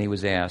 when he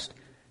was asked,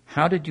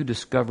 "How did you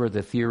discover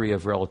the theory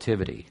of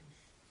relativity?"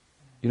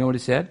 You know what he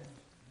said?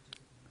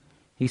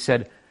 He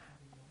said,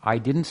 "I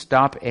didn't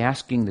stop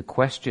asking the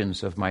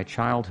questions of my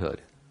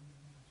childhood."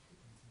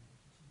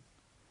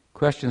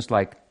 Questions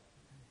like,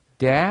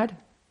 "Dad,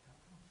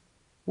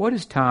 what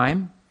is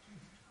time?"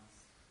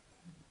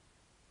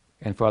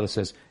 And Father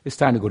says, "It's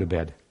time to go to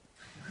bed.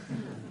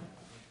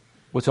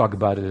 We'll talk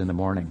about it in the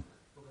morning."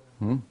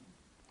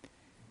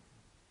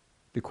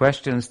 The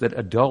questions that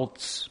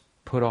adults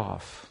put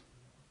off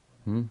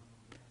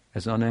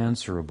as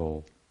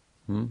unanswerable.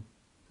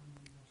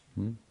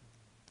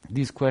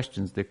 These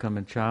questions that come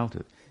in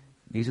childhood,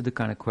 these are the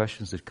kind of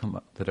questions that come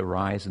up, that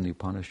arise in the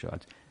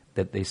Upanishads,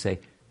 that they say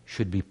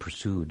should be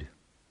pursued.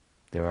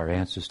 There are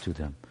answers to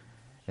them.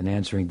 And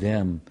answering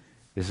them,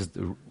 this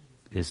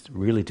is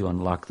really to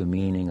unlock the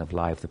meaning of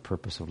life, the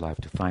purpose of life,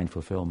 to find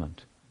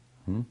fulfillment.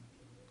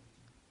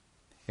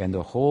 And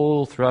the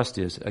whole thrust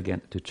is,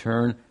 again, to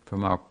turn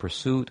from our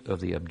pursuit of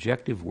the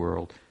objective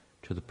world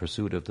to the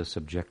pursuit of the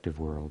subjective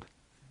world,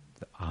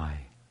 the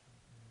I.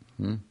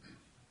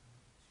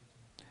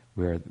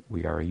 Where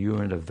we are a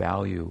unit of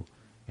value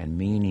and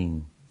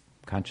meaning,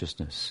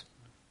 consciousness.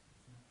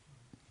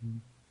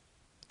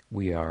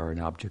 We are an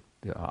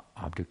object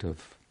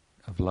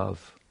of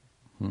love.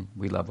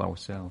 We love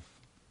ourselves.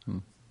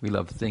 We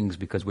love things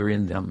because we're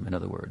in them, in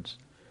other words.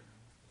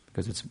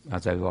 Because it's,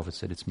 as I've often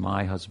said, it's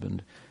my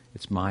husband,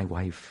 it's my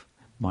wife,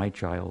 my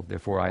child.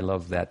 Therefore I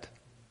love that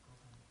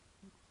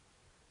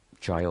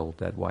child,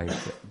 that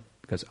wife,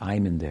 because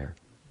I'm in there.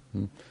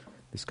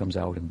 This comes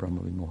out in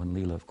Brahma Vimohan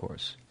Lila, of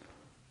course.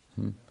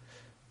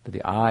 But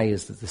the I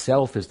is that the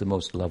self is the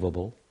most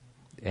lovable,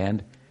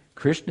 and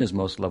Krishna is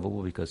most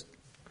lovable because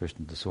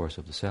Krishna is the source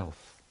of the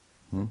self.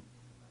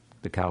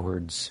 The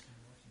cowherds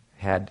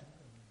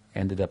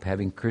ended up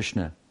having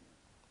Krishna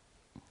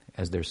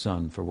as their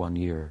son for 1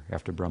 year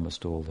after Brahma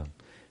stole them.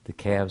 The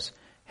cows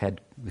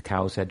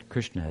had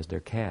Krishna as their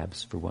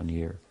calves for 1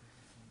 year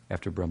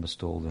after Brahma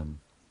stole them.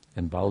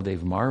 And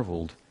Baldev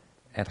marveled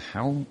at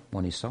how,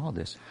 when he saw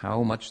this,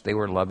 how much they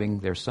were loving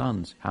their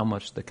sons, how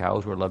much the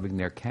cows were loving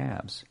their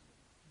calves.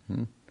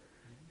 And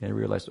he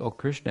realized, oh,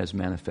 Krishna is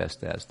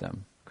manifest as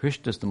them.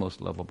 Krishna is the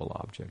most lovable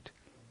object.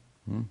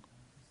 The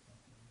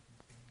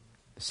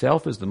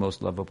self is the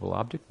most lovable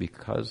object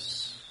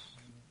because,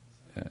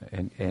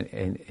 and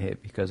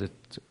because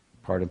it's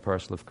part and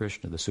parcel of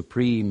Krishna, the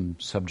supreme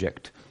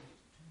subject.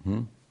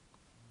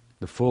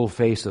 The full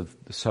face of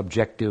the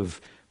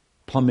subjective,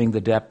 plumbing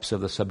the depths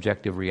of the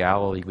subjective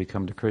reality, we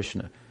come to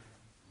Krishna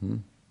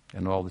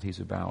and all that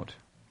he's about.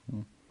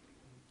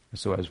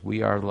 So as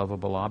we are a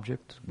lovable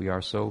object, we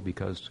are so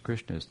because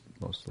Krishna is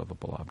the most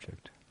lovable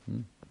object.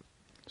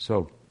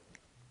 So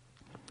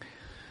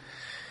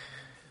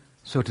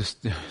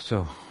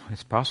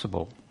it's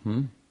possible.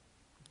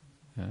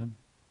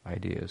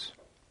 Ideas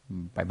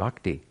by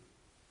bhakti,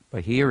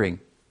 by hearing.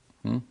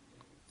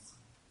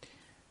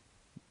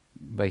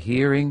 By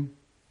hearing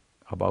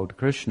about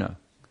Krishna,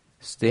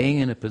 staying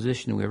in a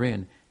position we're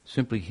in,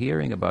 simply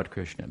hearing about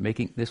Krishna,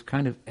 making this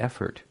kind of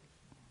effort.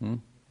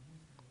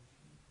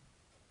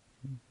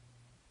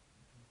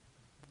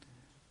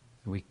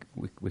 We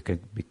can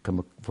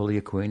become fully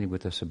acquainted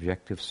with the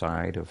subjective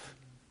side of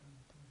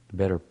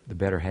the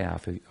better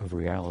half of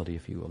reality,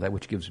 if you will, that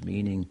which gives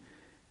meaning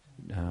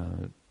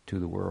to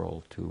the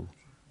world, to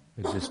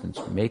existence.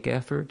 Make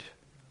effort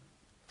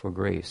for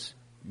grace.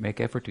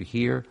 Make effort to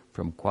hear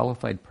from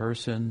qualified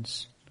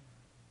persons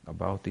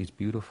about these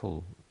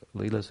beautiful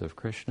Leelas of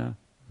Krishna.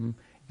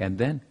 And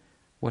then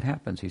what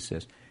happens, he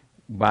says,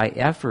 by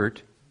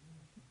effort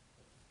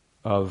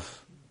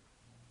of,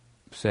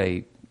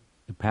 say,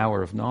 the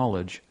power of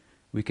knowledge,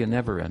 we can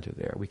never enter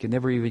there. We can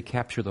never even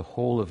capture the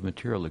whole of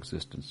material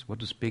existence.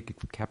 What to speak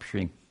of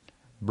capturing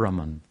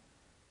Brahman?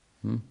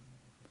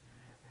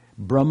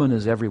 Brahman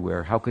is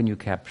everywhere. How can you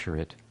capture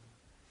it?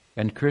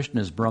 And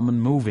Krishna is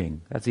Brahman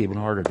moving. That's even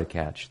harder to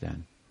catch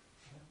then.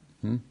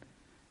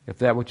 If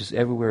that which is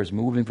everywhere is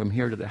moving from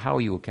here to there, how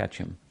you will catch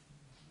him?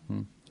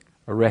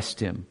 Arrest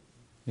him,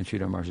 in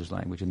Sridhar Maharaj's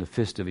language, in the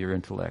fist of your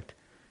intellect.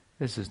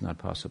 This is not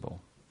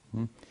possible.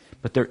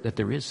 But that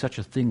there is such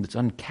a thing that's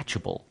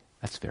uncatchable,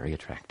 that's very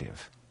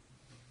attractive.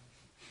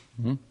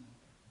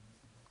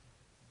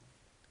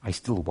 I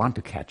still want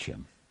to catch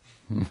him.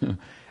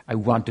 I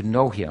want to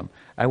know him.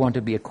 I want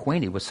to be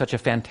acquainted with such a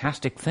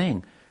fantastic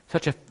thing.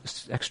 Such an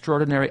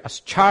extraordinary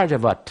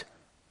ascharyavat,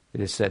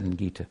 it is said in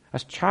Gita.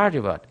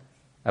 Ascharyavat,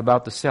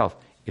 about the self.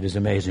 It is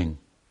amazing.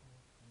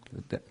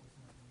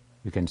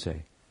 You can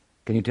say,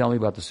 can you tell me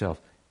about the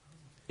self?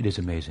 It is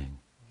amazing.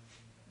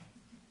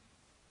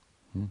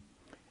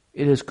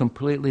 It is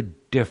completely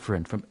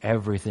different from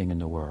everything in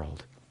the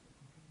world.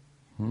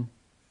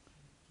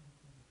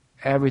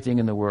 Everything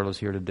in the world is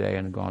here today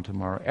and gone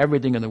tomorrow.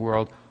 Everything in the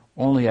world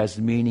only has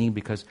meaning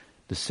because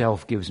the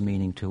self gives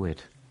meaning to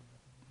it.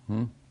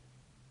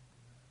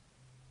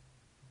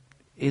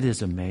 It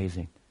is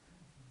amazing.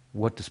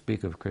 What to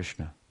speak of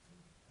Krishna?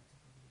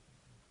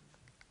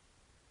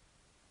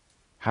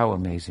 How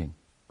amazing.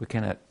 We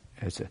cannot,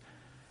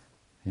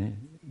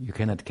 you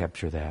cannot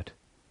capture that.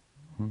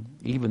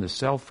 Even the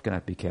self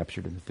cannot be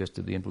captured in the fist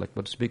of the intellect.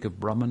 What to speak of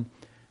Brahman?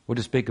 What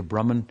to speak of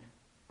Brahman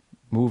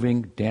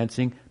moving,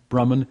 dancing?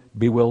 Brahman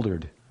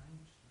bewildered.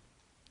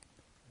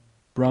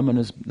 Brahman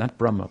is, not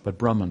Brahma, but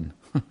Brahman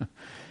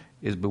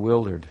is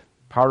bewildered.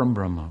 Param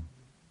Brahma.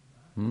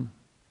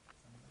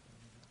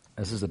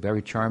 This is a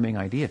very charming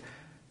idea.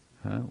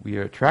 We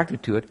are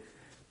attracted to it.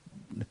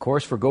 The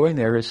course for going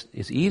there is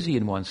easy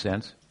in one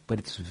sense, but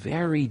it's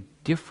very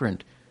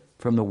different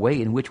from the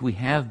way in which we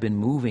have been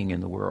moving in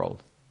the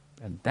world.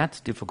 And that's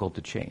difficult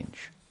to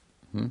change.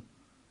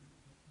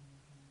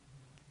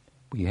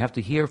 You have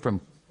to hear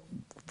from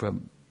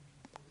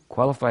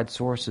qualified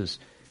sources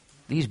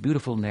these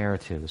beautiful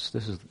narratives.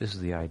 This is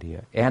the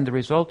idea. And the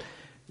result,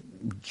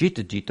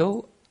 jita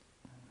jito,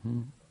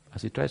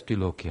 asitra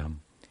trilokyam.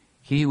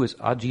 He who is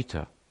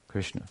ajita,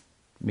 Krishna,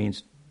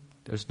 means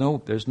there's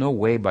no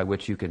way by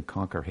which you can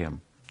conquer him,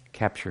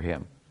 capture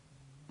him.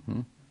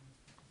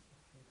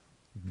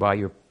 By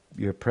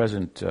your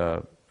present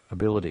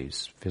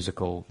abilities,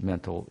 physical,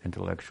 mental,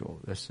 intellectual.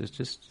 This is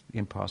just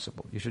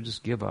impossible. You should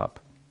just give up.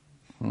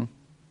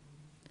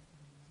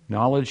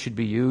 Knowledge should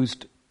be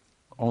used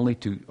only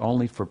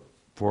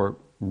for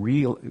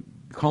real,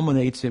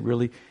 culminates it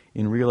really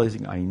in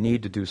realizing I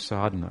need to do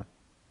sadhana.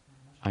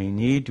 I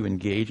need to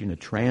engage in a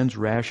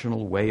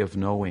trans-rational way of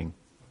knowing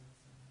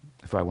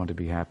if I want to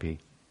be happy.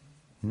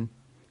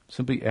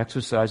 Simply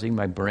exercising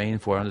my brain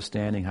for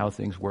understanding how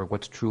things work,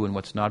 what's true and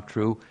what's not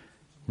true.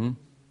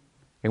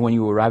 And when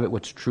you arrive at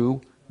what's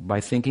true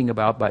by thinking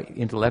about, by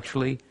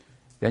intellectually,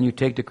 then you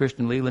take to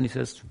Krishna Lila and he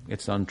says,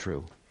 it's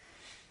untrue.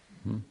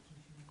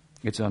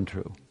 It's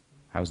untrue.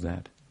 How's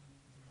that?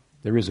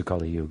 There is a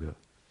Kali Yuga.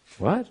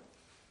 What?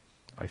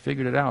 I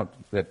figured it out,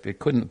 that it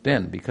couldn't have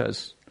been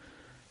because,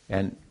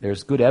 and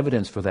there's good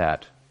evidence for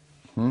that.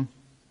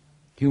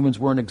 Humans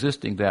weren't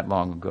existing that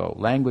long ago.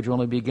 Language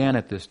only began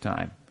at this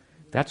time.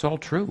 That's all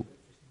true.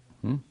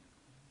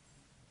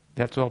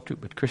 That's all true.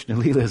 But Krishna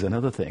Lila is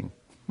another thing.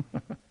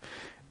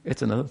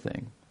 It's another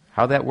thing.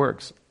 How that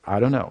works, I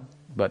don't know.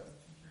 But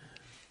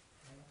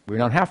we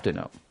don't have to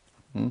know.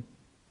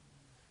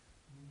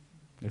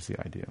 That's the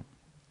idea.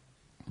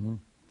 Of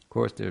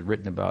course, they're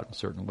written about in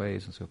certain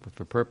ways and so forth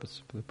for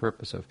the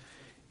purpose of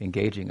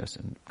engaging us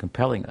and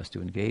compelling us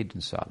to engage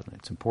in sadhana.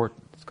 It's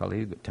important. It's called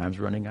time's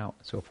running out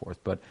and so forth.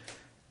 But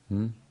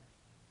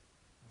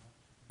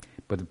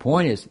the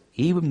point is,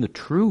 even the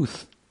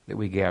truth that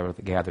we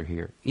gather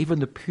here, even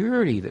the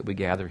purity that we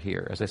gather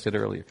here, as I said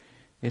earlier,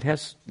 it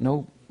has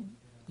no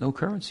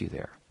currency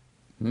there.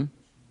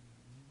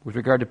 With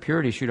regard to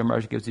purity, Sridhar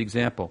Maharaj gives the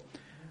example.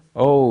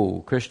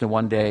 Oh, Krishna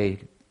one day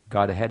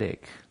got a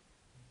headache.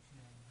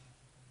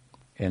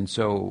 And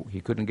so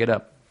he couldn't get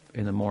up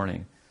in the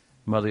morning.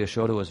 Mother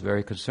Yashoda was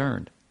very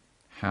concerned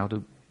how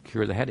to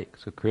cure the headache.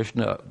 So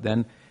Krishna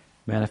then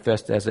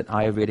manifested as an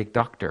Ayurvedic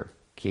doctor,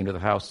 came to the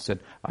house and said,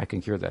 I can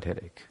cure that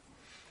headache.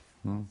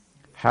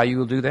 How you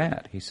will do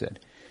that, he said.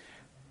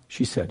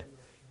 She said,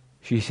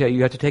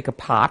 you have to take a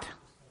pot,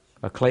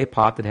 a clay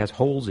pot that has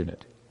holes in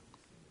it,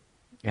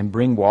 and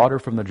bring water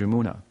from the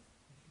Jamuna.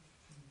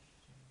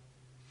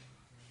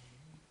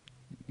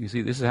 You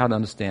see, this is how to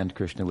understand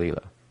Krishna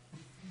Lila.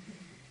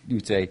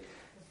 You'd say,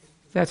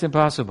 that's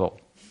impossible.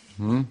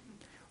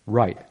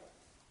 Right.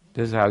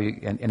 This is how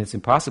and it's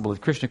impossible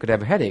that Krishna could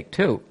have a headache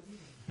too.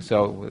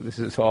 So this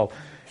is all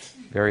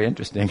very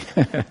interesting.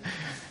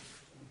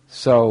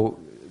 So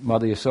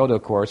Mother Yasoda,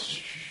 of course,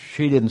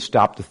 she didn't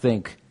stop to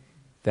think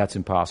that's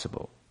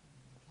impossible.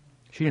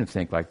 She didn't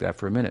think like that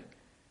for a minute.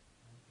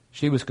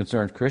 She was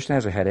concerned, Krishna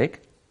has a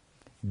headache.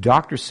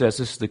 Doctor says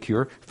this is the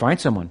cure. Find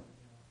someone.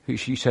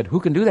 She said, who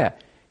can do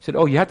that? He said,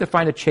 you have to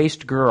find a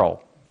chaste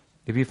girl.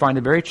 If you find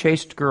a very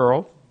chaste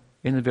girl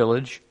in the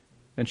village,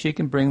 then she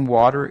can bring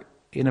water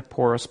in a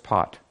porous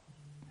pot,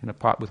 in a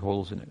pot with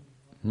holes in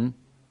it.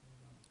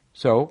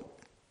 So,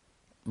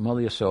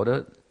 Mother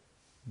Yasoda,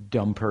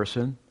 dumb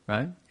person,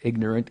 right?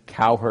 Ignorant,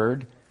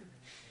 cowherd.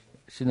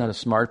 She's not a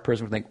smart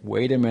person would think,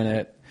 wait a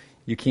minute,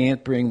 you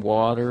can't bring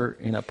water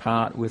in a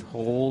pot with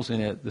holes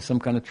in it. There's some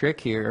kind of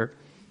trick here.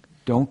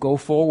 Don't go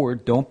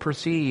forward. Don't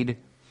proceed.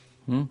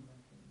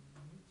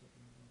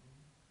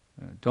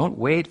 Don't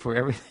wait for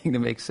everything to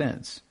make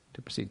sense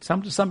to proceed.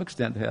 To some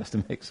extent, it has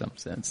to make some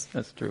sense.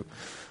 That's true.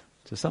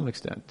 To some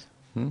extent.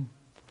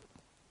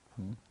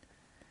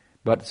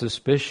 But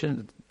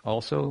suspicion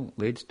also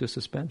leads to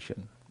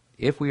suspension.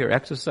 If we are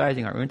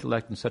exercising our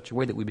intellect in such a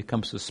way that we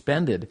become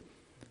suspended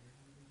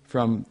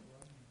from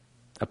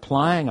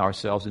applying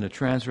ourselves in a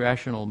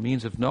transrational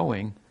means of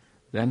knowing,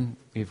 then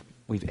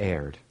we've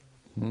erred.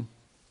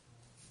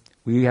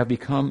 We have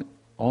become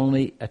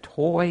only a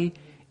toy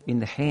in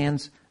the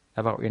hands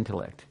of our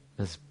intellect.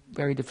 It's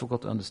very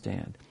difficult to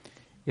understand.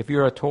 If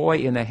you're a toy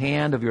in the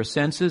hand of your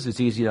senses, it's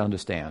easy to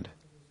understand.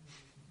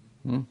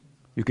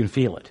 You can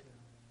feel it.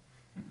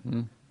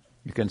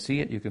 You can see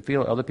it, you can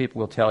feel it, other people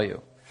will tell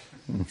you.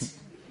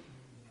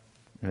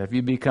 And if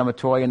you become a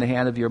toy in the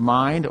hand of your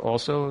mind,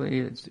 also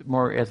it's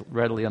more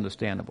readily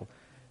understandable.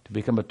 To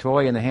become a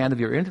toy in the hand of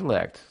your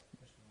intellect,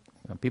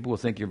 people will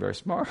think you're very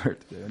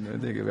smart, and they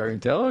think you're very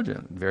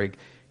intelligent, very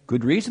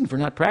good reason for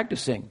not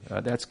practicing.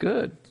 That's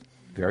good.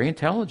 Very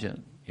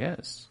intelligent,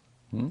 yes.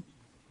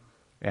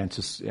 And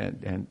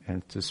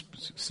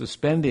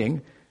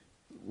suspending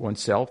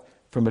oneself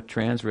from a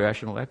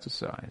transrational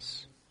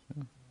exercise.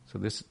 So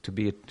this, to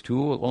be a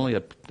tool, only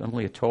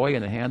a toy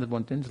in the hand of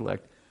one's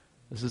intellect,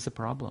 this is a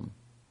problem.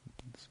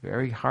 It's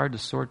very hard to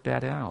sort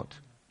that out.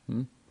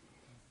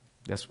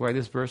 That's why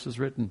this verse is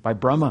written by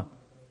Brahma,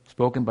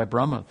 spoken by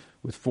Brahma,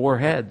 with 4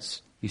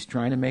 heads. He's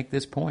trying to make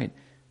this point.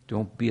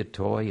 Don't be a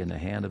toy in the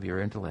hand of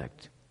your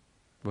intellect,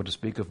 or to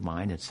speak of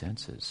mind and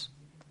senses.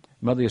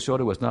 Mother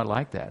Yasoda was not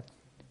like that.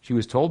 She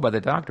was told by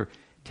the doctor,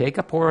 take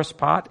a porous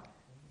pot,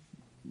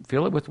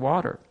 fill it with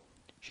water.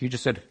 She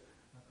just said,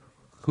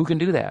 who can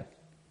do that?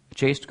 A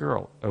chaste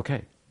girl.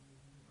 Okay.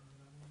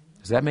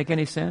 Does that make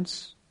any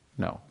sense?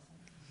 No.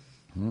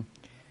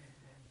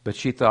 But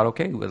she thought,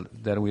 okay, well,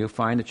 then we'll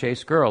find a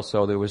chaste girl.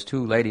 So there was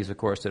 2 ladies, of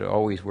course, that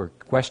always were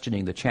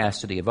questioning the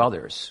chastity of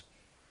others.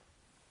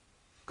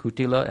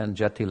 Kutila and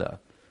Jatila,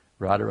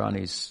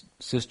 Radharani's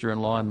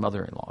sister-in-law and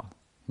mother-in-law.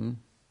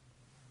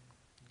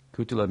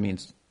 Kutila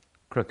means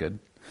crooked.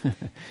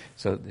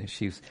 So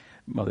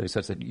Mother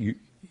said,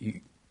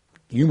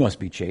 you must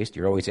be chaste.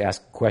 You're always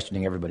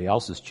questioning everybody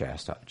else's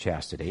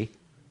chastity.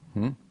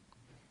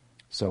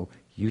 So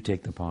you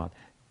take the pot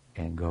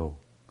and go.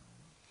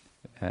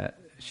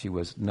 She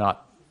was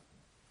not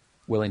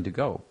willing to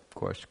go, of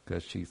course,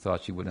 because she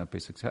thought she would not be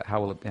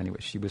successful. Anyway,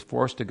 she was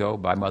forced to go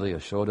by Mother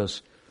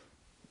Yashoda's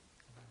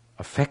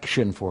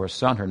affection for her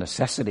son, her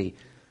necessity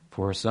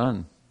for her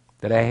son,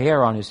 that a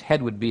hair on his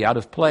head would be out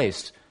of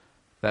place.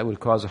 That would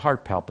cause a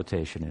heart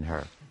palpitation in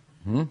her.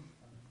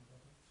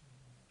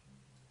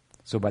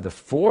 So by the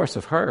force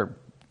of her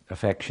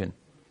affection,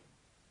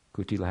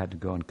 Kutila had to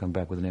go and come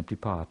back with an empty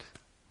pot.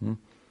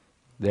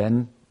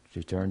 Then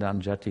she turned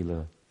on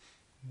Jatila.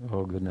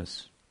 Oh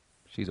goodness.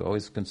 She's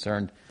always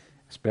concerned,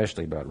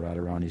 especially about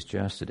Radharani's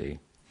chastity.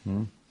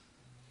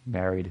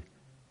 Married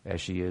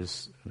as she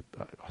is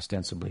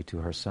ostensibly to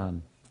her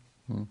son.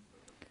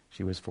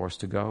 She was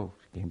forced to go.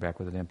 She came back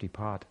with an empty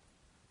pot.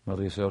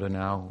 Mother Yasoda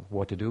now,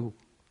 what to do?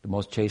 The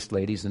most chaste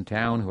ladies in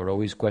town, who are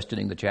always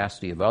questioning the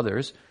chastity of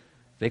others,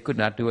 they could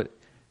not do it.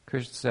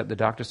 Krishna said, the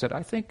doctor said,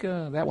 I think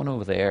that one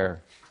over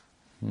there,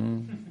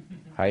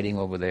 hiding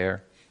over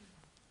there,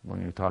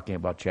 when you're talking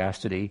about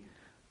chastity,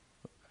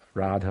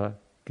 Radha,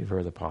 give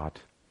her the pot.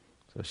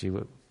 So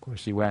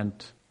she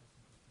went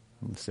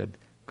and said,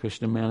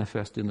 Krishna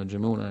manifested in the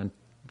Jamuna and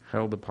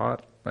held the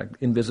pot, like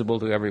invisible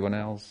to everyone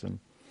else.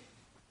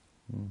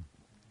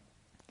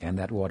 And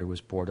that water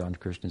was poured on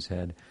Krishna's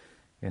head,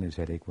 and his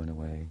headache went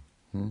away.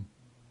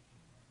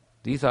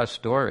 These are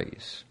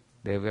stories.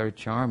 They're very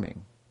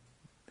charming.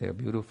 They're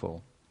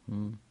beautiful.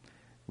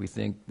 We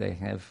think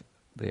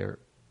they're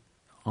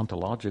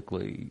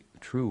ontologically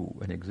true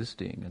and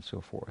existing and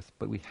so forth.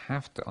 But we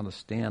have to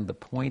understand the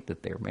point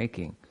that they're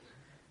making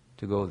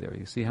to go there.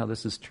 You see how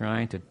this is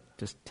trying to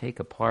just take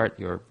apart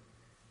the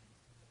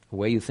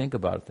way you think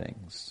about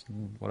things.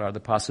 What are the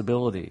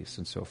possibilities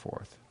and so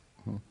forth.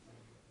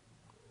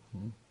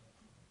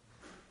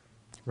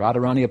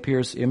 Radharani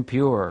appears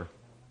impure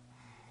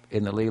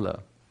in the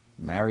Leela,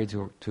 married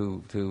to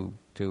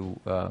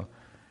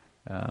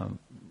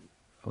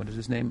what is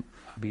his name?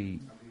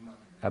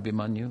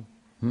 Abhimanyu.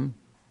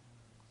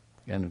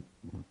 And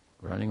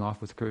running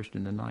off with Krishna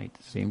in the night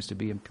seems to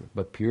be impure.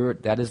 But pure,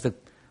 it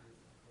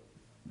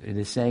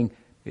is saying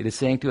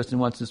to us in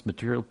one sense,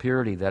 material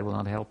purity, that will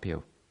not help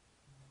you.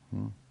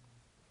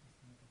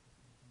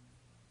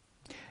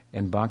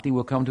 And bhakti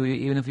will come to you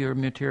even if you're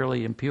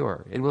materially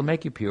impure. It will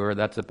make you pure,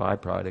 that's a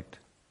byproduct.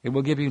 It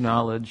will give you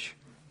knowledge,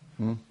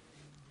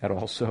 that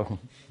also.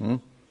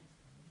 But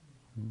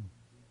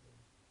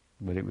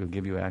it will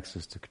give you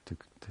access to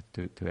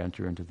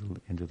enter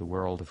into the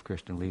world of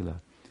Krishna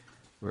Lila,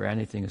 where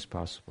anything is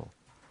possible.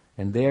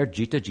 And there,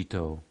 Jita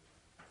Jito.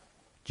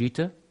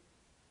 Jita?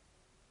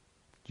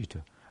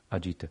 Jita.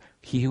 Ajita.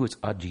 He who is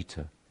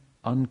Ajita,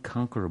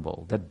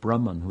 unconquerable, that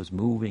Brahman who is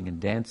moving and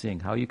dancing,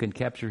 how you can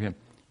capture him?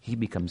 He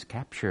becomes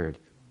captured.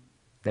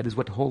 That is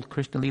what whole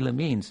Krishna Lila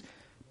means.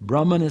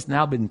 Brahman has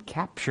now been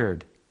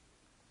captured.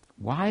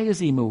 Why is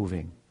he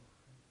moving?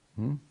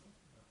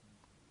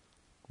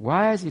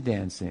 Why is he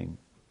dancing?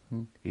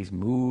 He's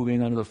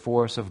moving under the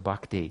force of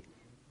bhakti.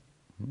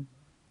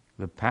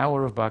 The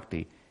power of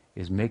bhakti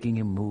is making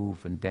him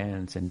move and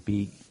dance and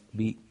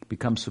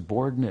become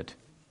subordinate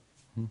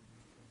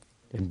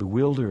and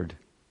bewildered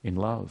in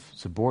love,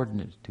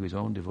 subordinate to his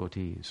own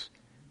devotees.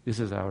 This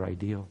is our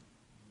ideal.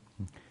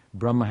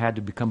 Brahma had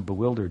to become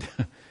bewildered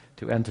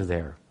to enter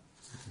there,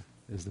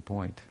 is the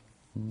point.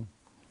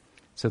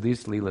 So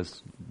this Leela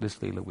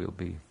we'll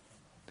be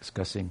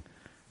discussing.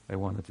 I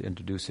wanted to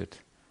introduce it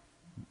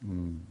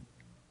in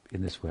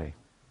this way.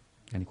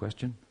 Any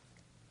question?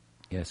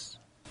 Yes.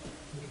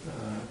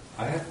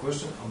 I have a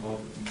question about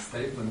the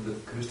statement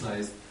that Krishna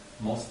is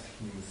most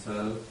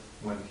himself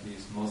when he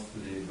is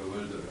mostly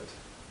bewildered,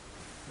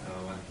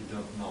 when he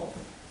don't know.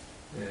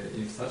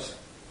 In such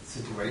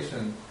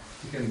situation,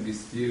 he can be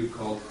still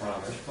called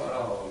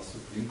Parameshvara or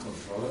Supreme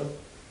Controller,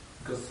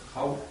 because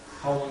how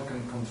one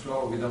can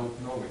control without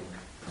knowing?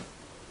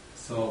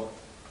 So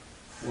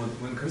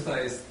when Krishna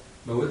is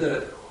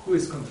bewildered, who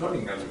is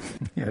controlling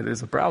everything? Yeah, it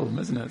is a problem,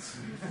 isn't it?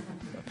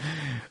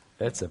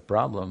 That's a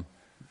problem.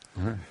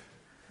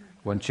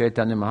 When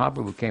Chaitanya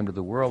Mahaprabhu came to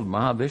the world,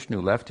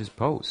 Mahavishnu left his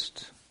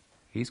post.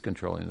 He's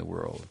controlling the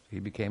world.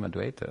 He became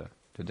Advaita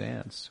to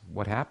dance.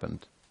 What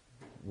happened?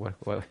 What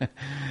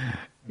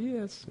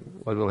yes,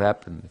 what will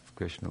happen if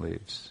Krishna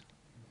leaves?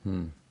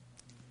 If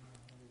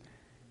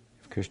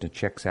Krishna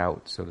checks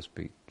out, so to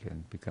speak,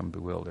 and become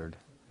bewildered.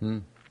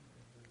 In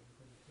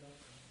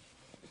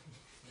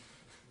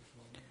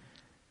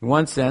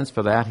one sense,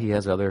 for that, he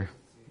has other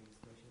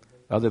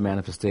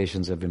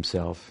manifestations of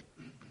himself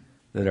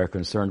that are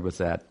concerned with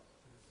that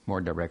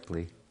more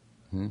directly.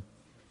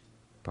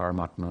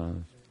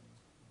 Paramatma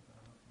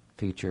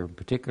feature,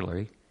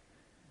 particularly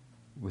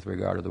with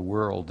regard to the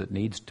world that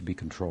needs to be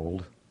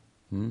controlled.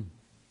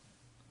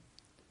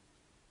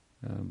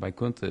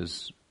 Vaikuntha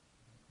is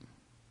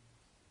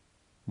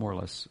more or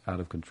less out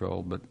of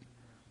control, but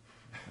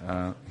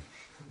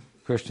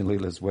Krishna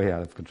Lila is way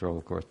out of control,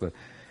 of course. But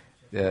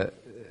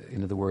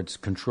in other words,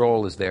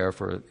 control is there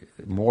for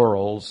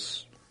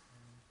morals,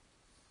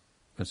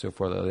 and so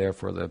forth. Are there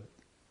for the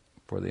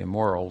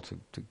immoral to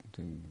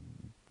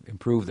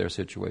improve their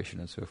situation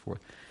and so forth.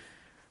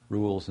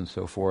 Rules and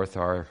so forth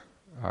are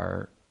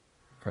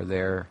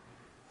there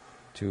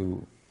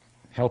to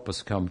help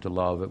us come to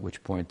love, at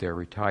which point they're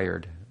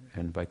retired.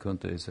 And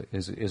Vaikuntha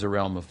is a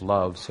realm of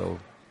love, so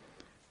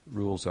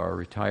rules are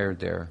retired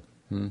there.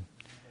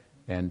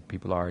 And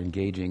people are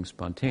engaging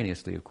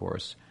spontaneously, of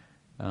course.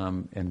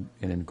 And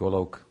in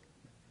Golok,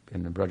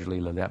 in the Braja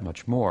Lila, that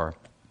much more.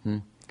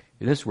 In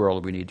this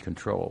world, we need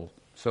control.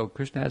 So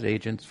Krishna has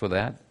agents for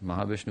that.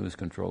 Mahavishnu is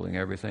controlling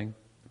everything.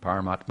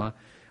 Paramatma,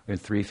 in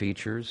 3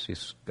 features.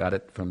 He's got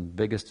it from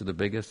biggest to the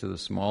biggest to the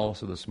smallest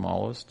to the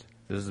smallest.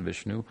 This is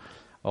Vishnu,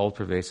 all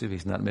pervasive.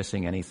 He's not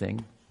missing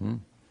anything.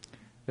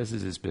 This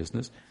is his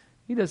business.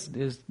 He does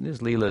his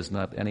Leela is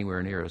not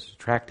anywhere near as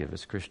attractive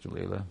as Krishna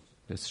Leela.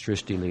 It's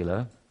Srishti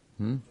Leela.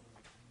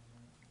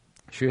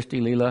 Srishti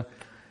Leela.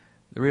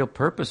 The real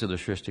purpose of the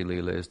Srishti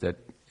Leela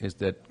is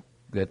that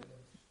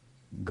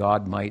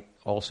God might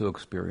also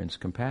experience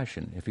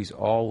compassion. If he's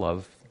all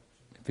love,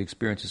 if he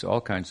experiences all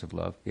kinds of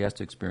love, he has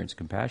to experience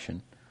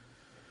compassion.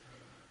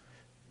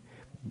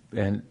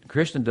 And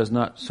Krishna does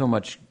not so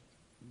much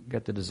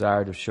get the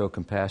desire to show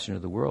compassion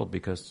to the world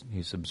because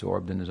he's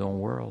absorbed in his own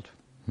world,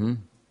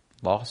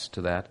 lost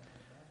to that.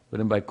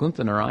 But in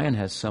Vaikuntha, Narayan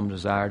has some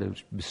desire to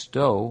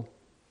bestow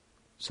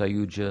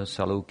Sayuja,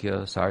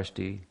 Salukya,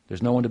 Sarsti.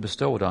 There's no one to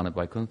bestow it on at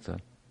Vaikuntha.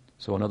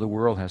 So another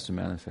world has to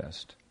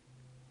manifest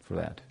for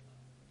that.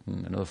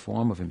 Another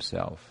form of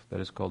himself. That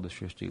is called the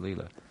Srishti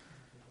Leela.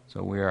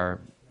 So we are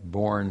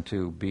born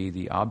to be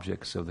the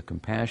objects of the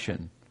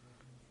compassion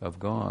of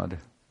God.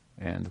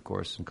 And of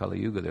course, in Kali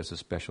Yuga, there's a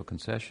special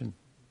concession.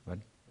 But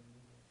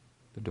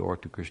the door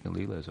to Krishna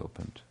Leela is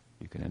opened.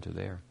 You can enter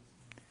there.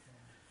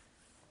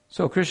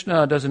 So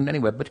Krishna doesn't,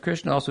 anyway, but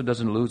Krishna also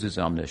doesn't lose his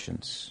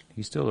omniscience.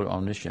 He's still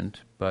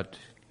omniscient, but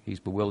he's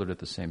bewildered at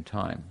the same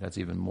time. That's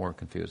even more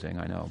confusing,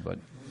 I know, but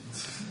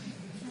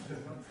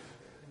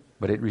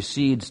it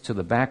recedes to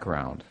the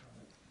background.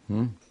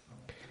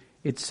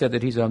 It's said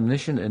that he's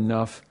omniscient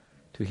enough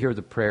to hear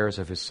the prayers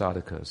of his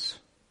sadhakas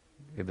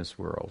in this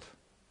world.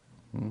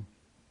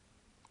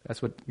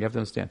 That's what you have to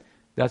understand.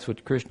 That's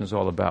what Krishna is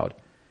all about.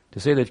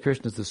 To say that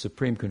Krishna is the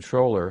supreme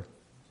controller,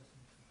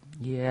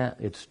 yeah,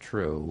 it's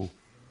true,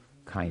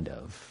 kind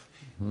of.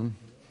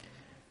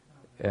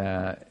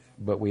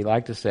 But we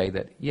like to say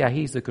that, yeah,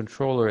 he's the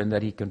controller in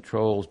that he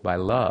controls by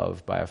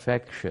love, by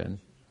affection,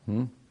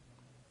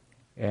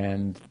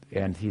 and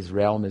his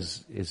realm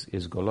is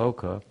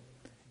Goloka,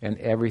 and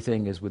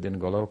everything is within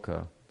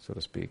Goloka, so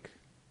to speak.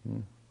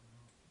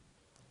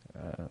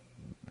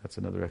 That's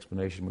another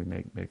explanation we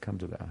may come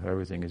to that. How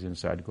everything is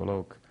inside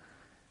Golok.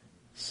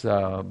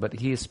 So, but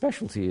his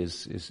specialty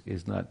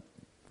is not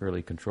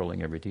really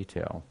controlling every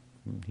detail.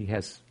 He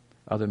has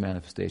other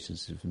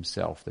manifestations of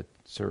himself that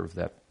serve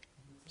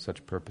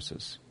such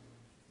purposes.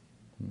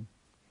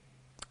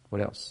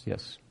 What else?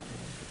 Yes.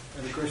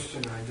 And the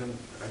question, I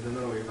don't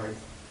know if I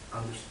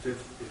understood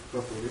it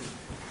properly.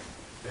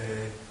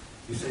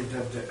 You say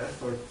that the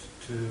effort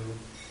to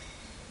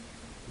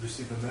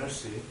receive a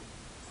mercy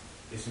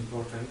is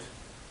important,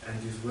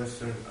 and this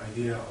Western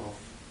idea of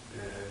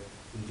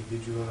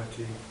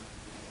individuality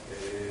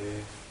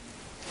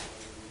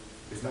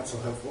is not so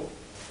helpful,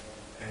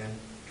 and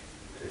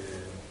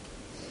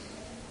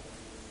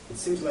it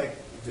seems like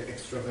the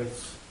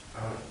extroverts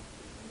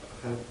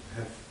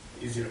have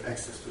easier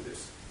access to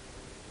this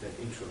than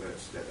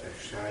introverts that are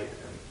shy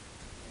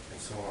and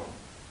so on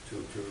to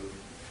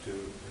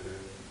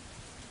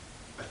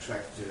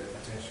attract the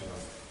attention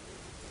of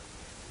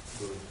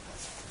Guru.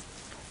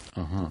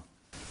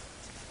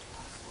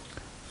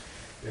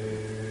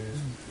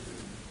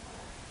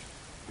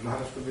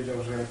 Maharaj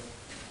powiedział, że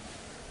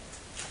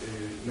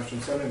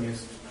naszym celem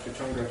jest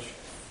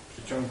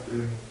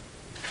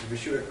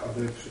wysiłek,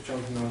 aby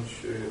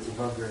przyciągnąć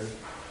uwagę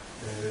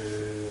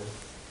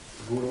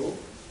guru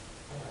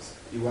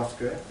i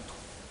łaskę.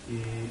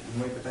 I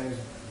moje pytanie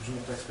brzmi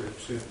tak,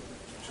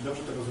 czy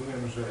dobrze to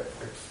rozumiem, że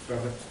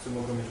ekstrawertycy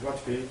mogą mieć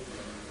łatwiej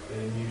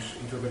niż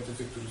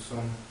introwertycy, którzy są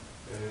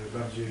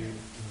bardziej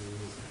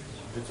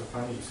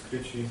wycofani i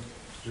skryci,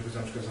 żeby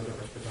na przykład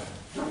zadawać pytania?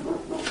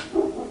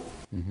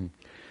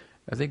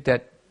 I think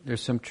that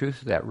there's some truth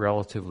to that,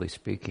 relatively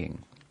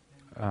speaking.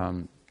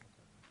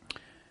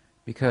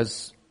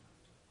 Because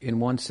in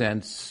one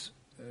sense,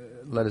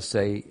 let us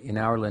say, in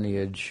our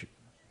lineage,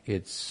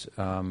 it's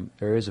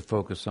there is a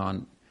focus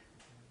on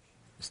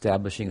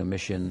establishing a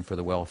mission for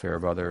the welfare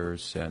of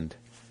others, and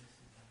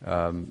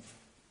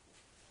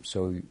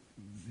so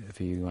if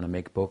you want to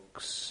make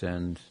books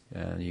and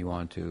you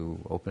want to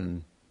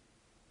open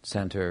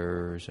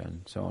centers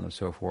and so on and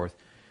so forth,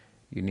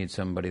 you need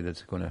somebody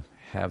that's going to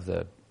have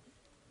the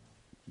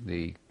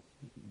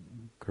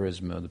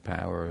charisma, the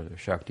power, the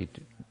Shakti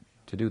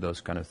to do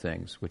those kind of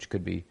things, which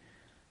could be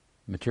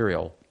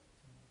material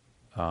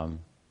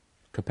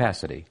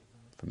capacity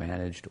to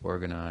manage, to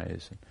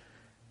organize,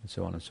 and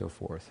so on and so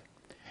forth.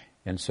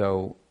 And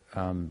so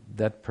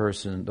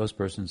those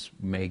persons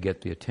may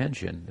get the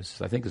attention,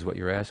 I think is what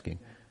you're asking,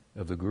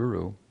 of the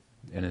guru,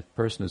 and a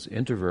person who's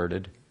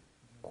introverted,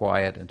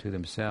 quiet and to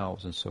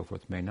themselves and so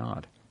forth may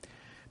not.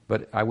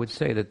 But I would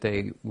say that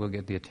they will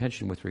get the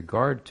attention with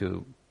regard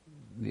to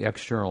the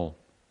external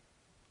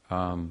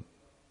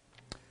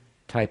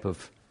type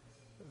of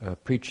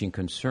preaching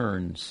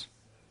concerns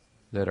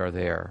that are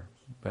there.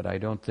 But I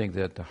don't think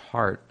that the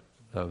heart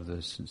of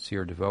the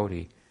sincere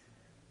devotee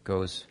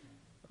goes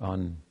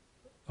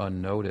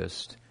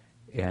unnoticed,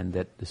 and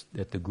that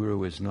the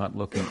guru is not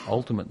looking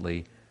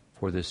ultimately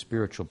for the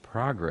spiritual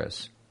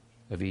progress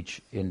of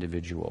each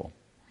individual.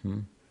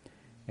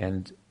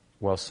 And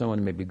while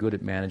someone may be good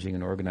at managing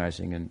and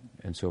organizing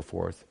and so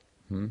forth,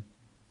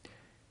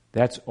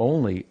 that's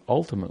only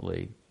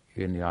ultimately,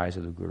 in the eyes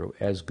of the guru,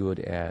 as good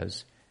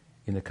as,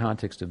 in the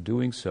context of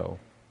doing so,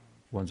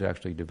 one's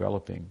actually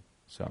developing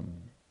some,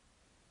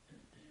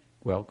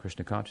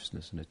 Krishna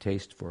consciousness and a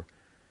taste for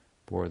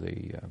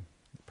the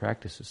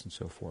practices and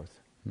so forth.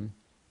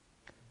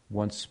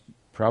 Once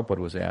Prabhupada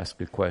was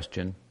asked a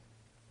question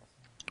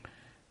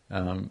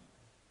by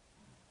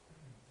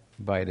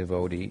a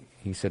devotee.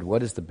 He said,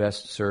 "What is the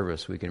best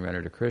service we can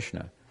render to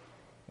Krishna?"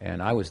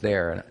 And I was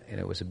there, and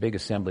it was a big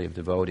assembly of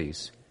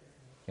devotees.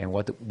 And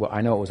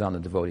I know it was on the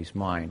devotee's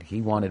mind.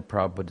 He wanted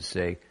Prabhupada to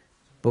say,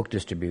 book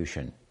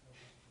distribution.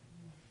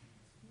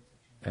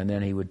 And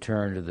then he would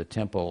turn to the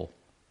temple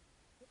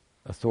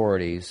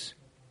authorities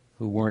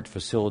who weren't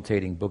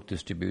facilitating book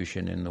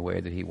distribution in the way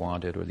that he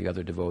wanted, or the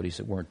other devotees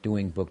that weren't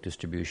doing book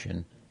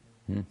distribution,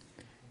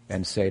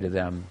 and say to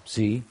them,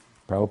 "See,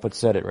 Prabhupada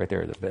said it right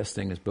there, the best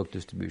thing is book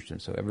distribution,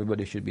 so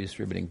everybody should be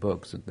distributing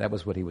books." And that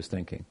was what he was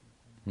thinking.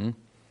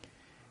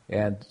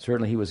 And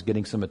certainly he was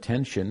getting some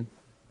attention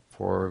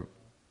for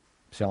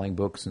selling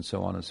books and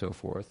so on and so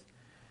forth.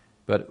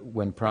 But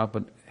when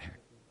Prabhupada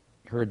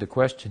heard the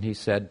question, he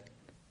said,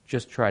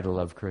 "Just try to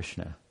love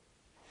Krishna."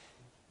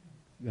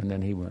 And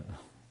then he went,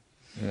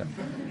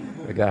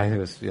 the guy who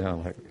was,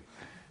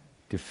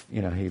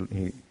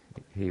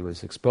 he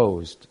was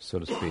exposed, so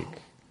to speak.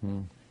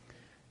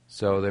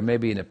 So there may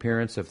be an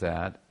appearance of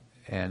that,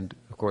 and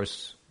of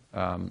course,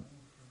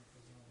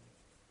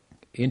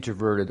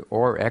 introverted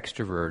or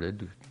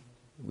extroverted,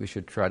 we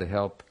should try to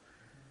help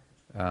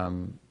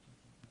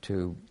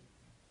to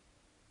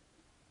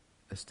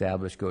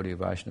establish Gaudiya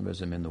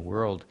Vaishnavism in the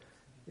world,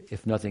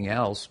 if nothing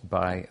else,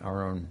 by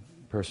our own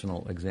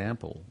personal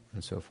example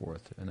and so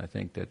forth. And I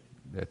think that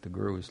the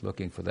Guru is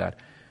looking for that,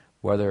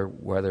 whether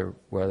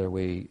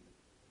we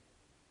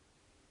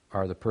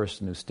are the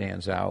person who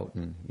stands out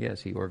and,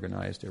 yes, he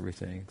organized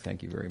everything,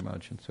 thank you very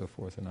much, and so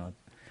forth, or not.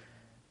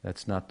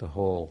 That's not the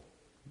whole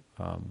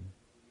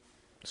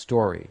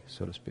story,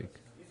 so to speak. It's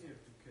easier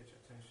to catch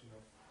attention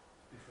of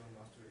spiritual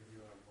master if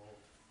you are bold.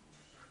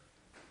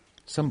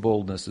 Some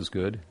boldness is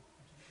good.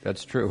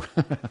 That's true.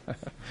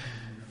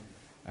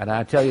 And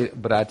I tell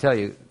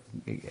you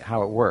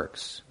how it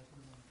works.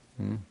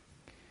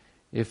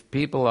 If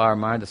people are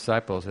my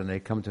disciples and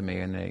they come to me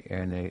and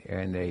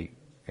they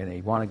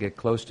want to get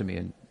close to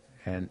me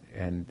and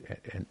then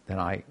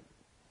I'm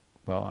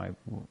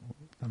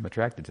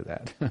attracted to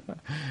that.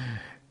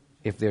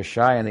 If they're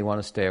shy and they want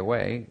to stay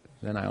away,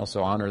 then I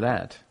also honor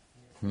that.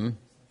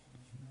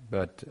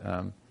 But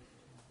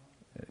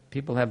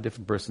people have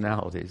different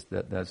personalities.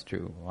 That's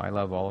true. I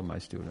love all of my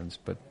students,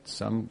 but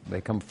some,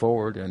 they come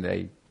forward and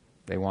they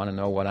want to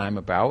know what I'm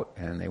about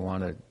and they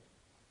want to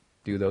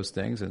do those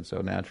things, and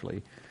so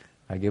naturally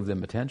I give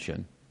them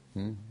attention.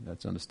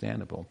 That's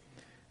understandable.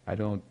 I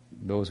don't.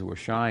 Those who are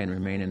shy and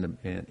remain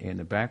in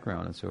the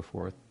background and so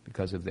forth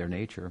because of their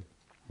nature.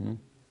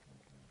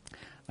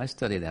 I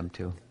study them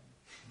too.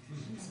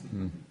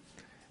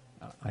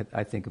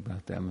 I think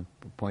about them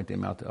and point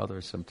them out to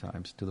others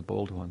sometimes, to the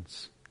bold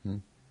ones,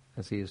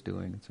 as he is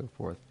doing and so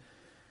forth.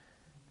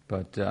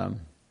 But I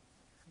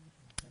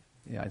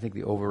think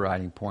the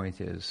overriding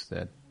point is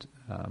that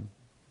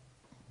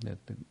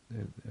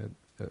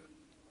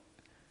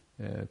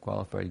the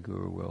qualified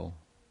guru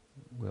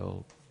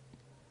will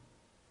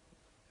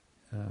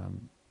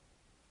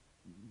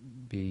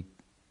be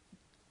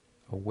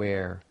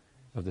aware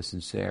of the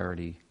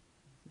sincerity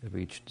of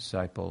each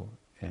disciple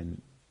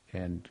and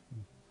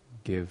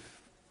give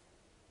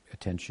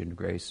attention,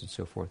 grace, and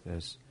so forth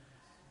as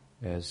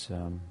is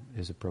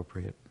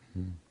appropriate.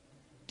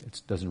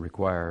 It doesn't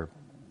require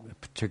a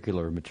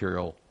particular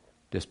material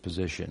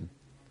disposition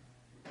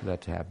for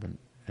that to happen,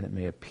 and it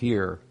may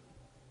appear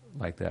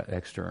like that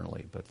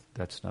externally, but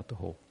that's not the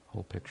whole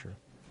picture.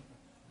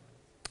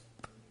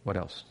 What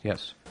else?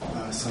 Yes?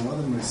 Some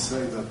other may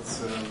say that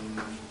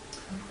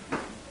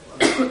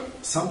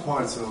some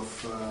parts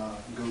of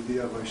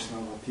Gaudiya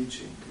Vaishnava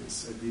teaching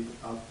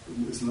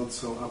is not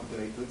so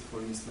updated.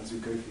 For instance, you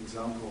gave the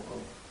example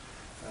of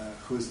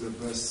who is the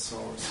best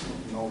source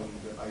of knowing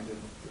the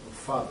identity of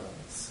father.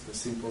 It's the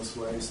simplest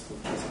way is to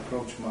just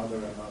approach mother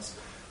and ask,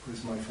 who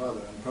is my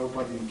father? And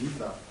Prabhupada in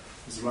Gita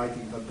is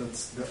writing that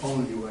that's the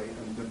only way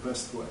and the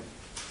best way.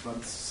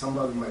 But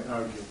somebody might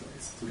argue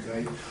that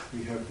today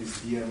we have this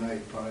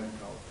DNA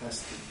parental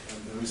testing,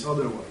 and there is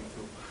other way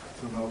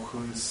to know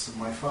who is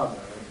my father.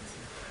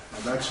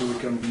 And actually we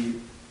can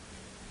be,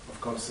 of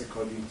course,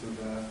 according to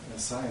the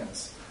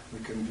science, we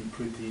can be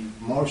pretty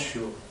more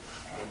sure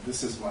that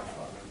this is my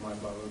father, my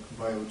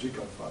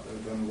biological father,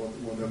 than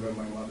whatever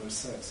my mother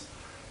says.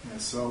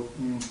 So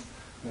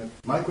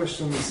my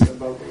question is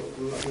about...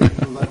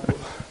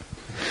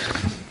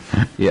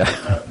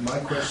 my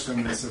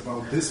question is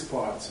about these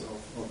parts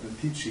of the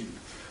teaching,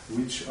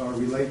 which are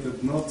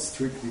related not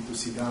strictly to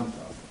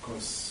Siddhanta,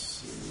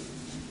 because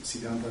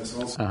Siddhanta is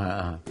also...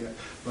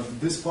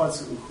 but these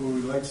parts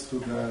who relates to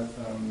the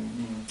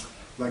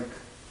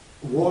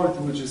world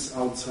which is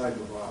outside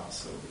of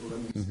us. So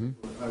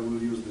I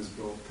will use this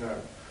broad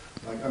term.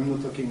 I'm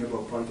not talking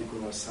about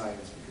particular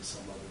science, because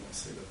somebody may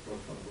say that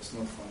Prabhupada was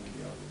not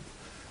familiar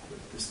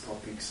with these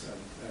topics,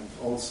 and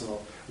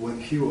also when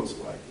he was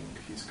writing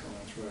his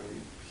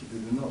commentary, he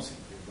didn't know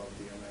simply about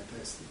DNA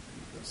testing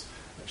because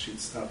actually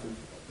it started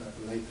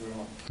later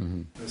on.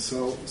 Mm-hmm.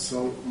 So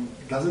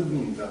does it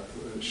mean that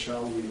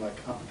shall we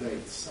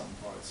update some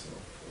parts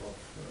of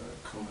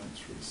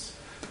commentaries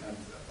and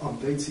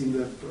updates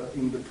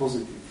in the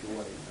positive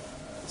way,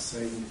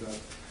 saying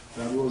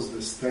that was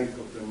the state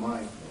of the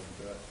mind of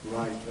the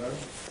writer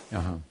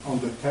on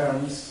the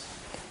terms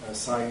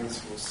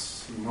science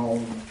was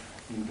known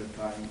in the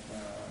time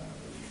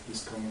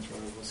this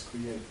commentary was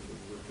created.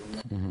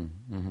 Mm-hmm.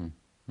 Mm-hmm.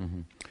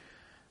 Mm-hmm.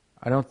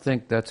 I don't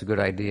think that's a good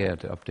idea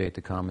to update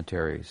the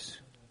commentaries.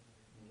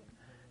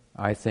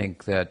 I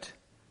think that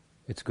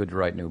it's good to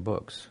write new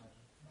books.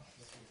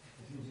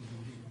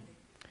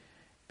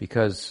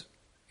 Because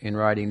in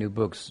writing new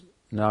books,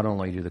 not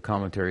only do the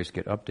commentaries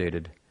get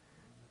updated,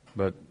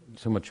 but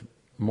so much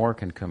more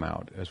can come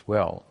out as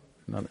well.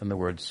 In other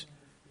words,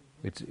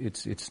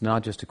 it's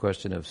not just a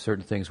question of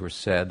certain things were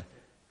said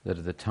that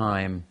at the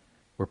time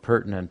were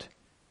pertinent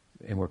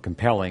and were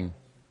compelling,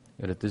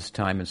 that at this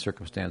time and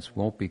circumstance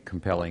won't be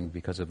compelling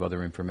because of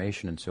other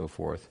information and so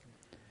forth.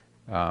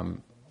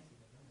 And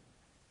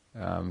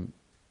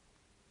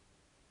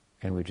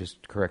we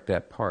just correct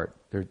that part.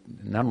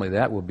 Not only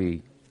that will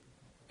be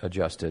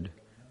adjusted,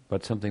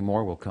 but something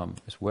more will come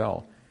as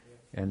well.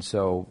 And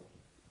so,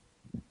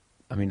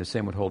 the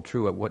same would hold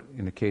true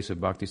in the case of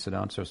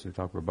Bhaktisiddhanta Saraswati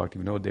Thakur Bhakti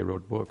Vinod. They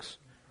wrote books.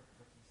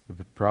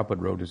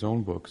 Prabhupada wrote his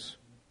own books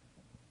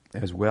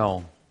as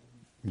well.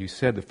 You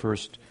said the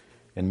first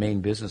and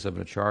main business of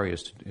an acharya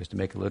is to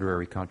make a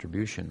literary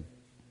contribution.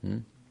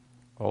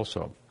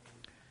 Also.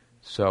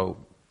 So,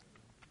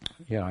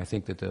 I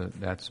think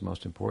that's the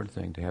most important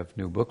thing, to have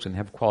new books and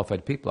have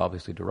qualified people,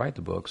 obviously, to write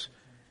the books.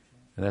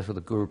 And that's what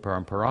the Guru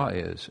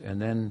Parampara is.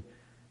 And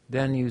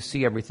then you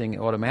see everything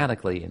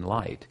automatically in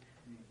light,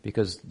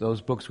 because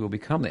those books will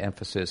become the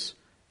emphasis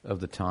of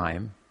the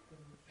time,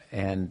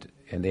 and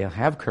they'll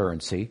have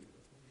currency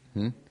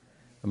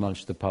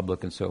amongst the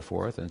public and so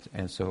forth,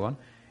 and so on.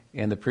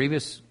 And the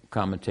previous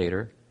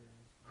commentator,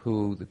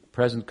 who the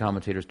present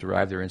commentators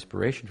derive their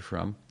inspiration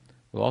from,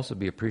 will also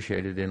be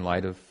appreciated in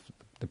light of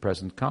the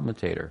present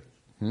commentator.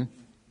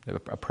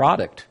 A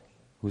product,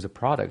 who's a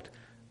product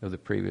of the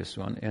previous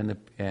one, and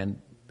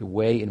the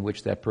way in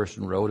which that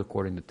person wrote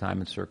according to time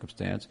and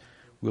circumstance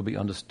will be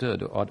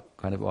understood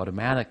kind of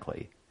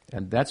automatically.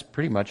 And that's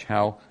pretty much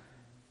how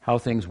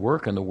things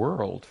work in the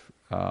world.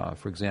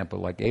 For example,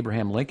 like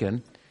Abraham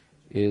Lincoln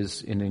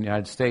is in the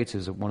United States,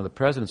 is one of the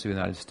presidents of the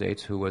United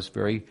States who was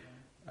very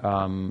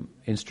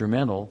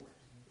instrumental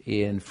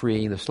in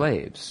freeing the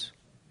slaves.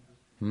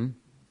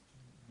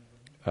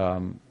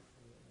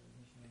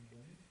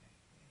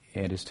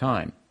 At his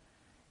time.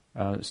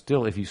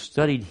 Still, if you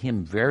studied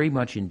him very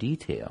much in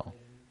detail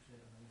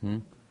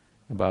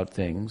about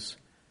things,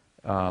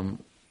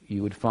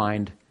 you would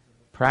find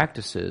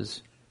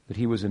practices that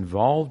he was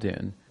involved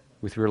in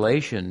with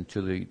relation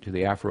to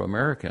the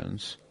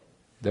Afro-Americans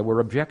that were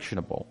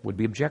objectionable, would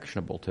be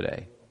objectionable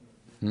today.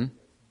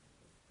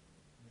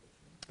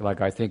 Like,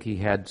 I think he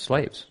had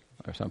slaves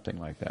or something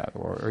like that,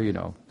 or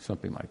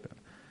something like that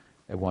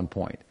at one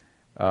point,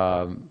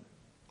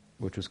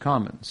 which was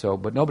common. So,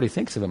 but nobody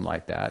thinks of him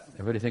like that.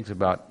 Everybody thinks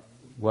about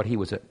what he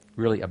was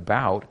really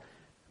about,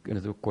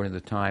 according to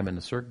the time and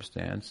the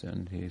circumstance,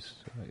 and he's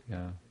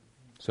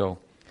so.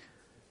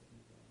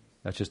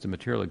 That's just a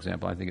material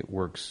example. I think it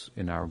works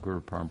in our Guru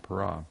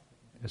Parampara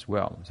as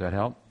well. Does that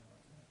help?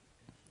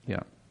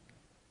 Yeah.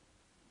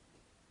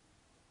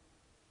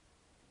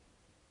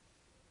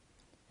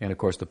 And of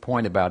course, the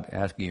point about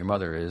asking your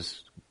mother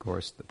is, of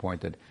course, the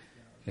point that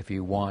if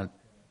you want,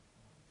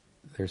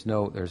 there's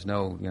no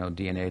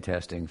DNA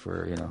testing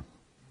for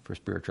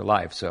spiritual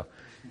life. So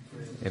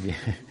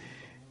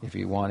if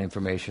you want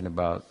information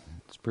about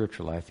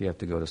spiritual life, you have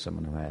to go to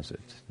someone who has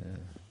it.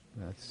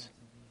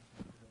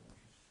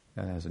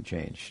 That hasn't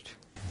changed.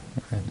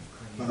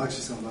 But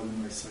actually somebody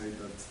may say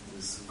that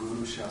this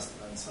Guru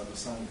Shastra and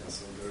Sadhusanga,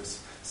 so there is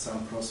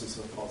some process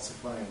of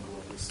falsifying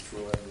what is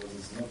true and what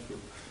is not true,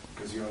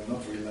 because you are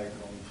not relying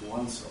only to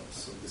one source.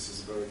 So this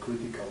is a very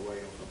critical way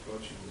of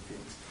approaching the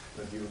things,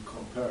 that you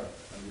compare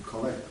and you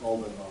collect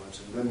all the knowledge,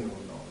 and then you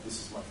will know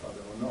this is my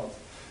father or not.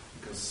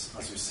 Because,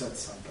 as you said,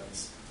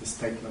 sometimes the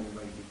statement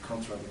may be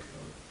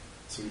contradictory.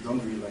 So you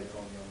don't rely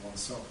only on one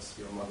source.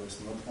 Your mother is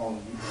not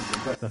only the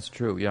best. That's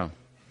true, yeah.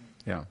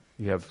 Yeah,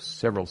 you have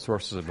several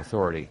sources of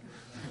authority.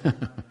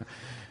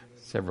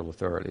 Several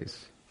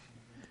authorities.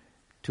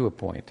 To a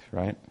point,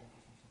 right?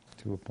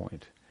 To a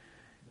point.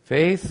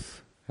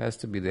 Faith has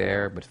to be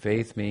there, but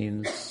faith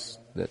means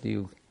that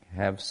you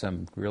have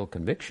some real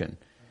conviction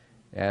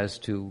as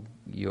to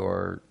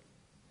your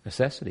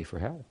necessity for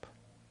help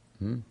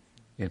in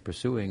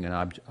pursuing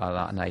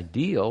an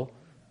ideal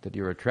that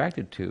you're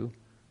attracted to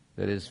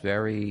that is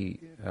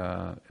very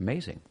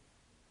amazing,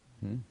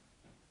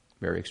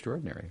 very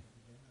extraordinary.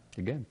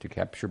 Again, to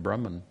capture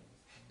Brahman,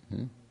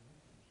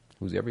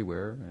 who's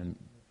everywhere, and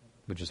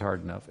which is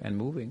hard enough, and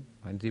moving,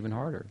 and it's even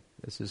harder.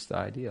 This is the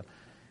idea.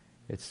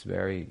 It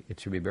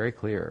should be very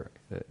clear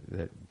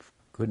that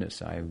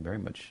goodness, I very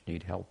much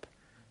need help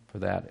for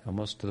that,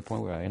 almost to the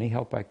point where any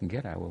help I can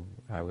get, I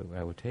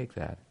would take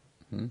that.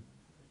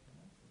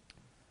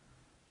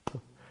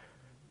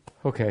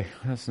 Okay,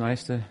 that's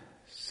nice to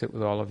sit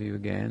with all of you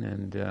again,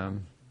 and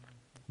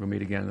we'll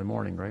meet again in the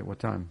morning, right? What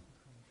time?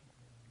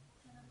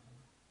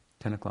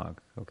 10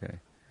 o'clock, okay.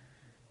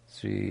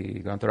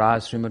 Sri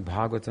Grantaraj Srimad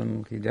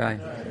Bhagavatam ki jai,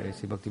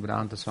 Sri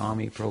Bhaktivedanta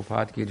Swami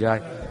Prabhupada ki jai,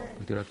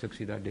 Bhakti Rakshak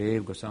Siddha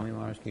Dev Goswami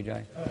Maharaj ki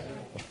jai,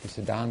 Bhakti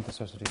Siddhanta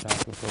Saraswati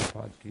Thakur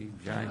Prabhupada ki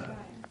jai,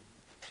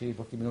 Sri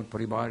Bhakti Vinod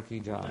Paribar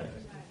ki jai,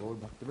 Gaur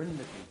Bhakti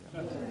Vrinda ki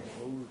jai,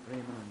 Gaur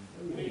Premanand.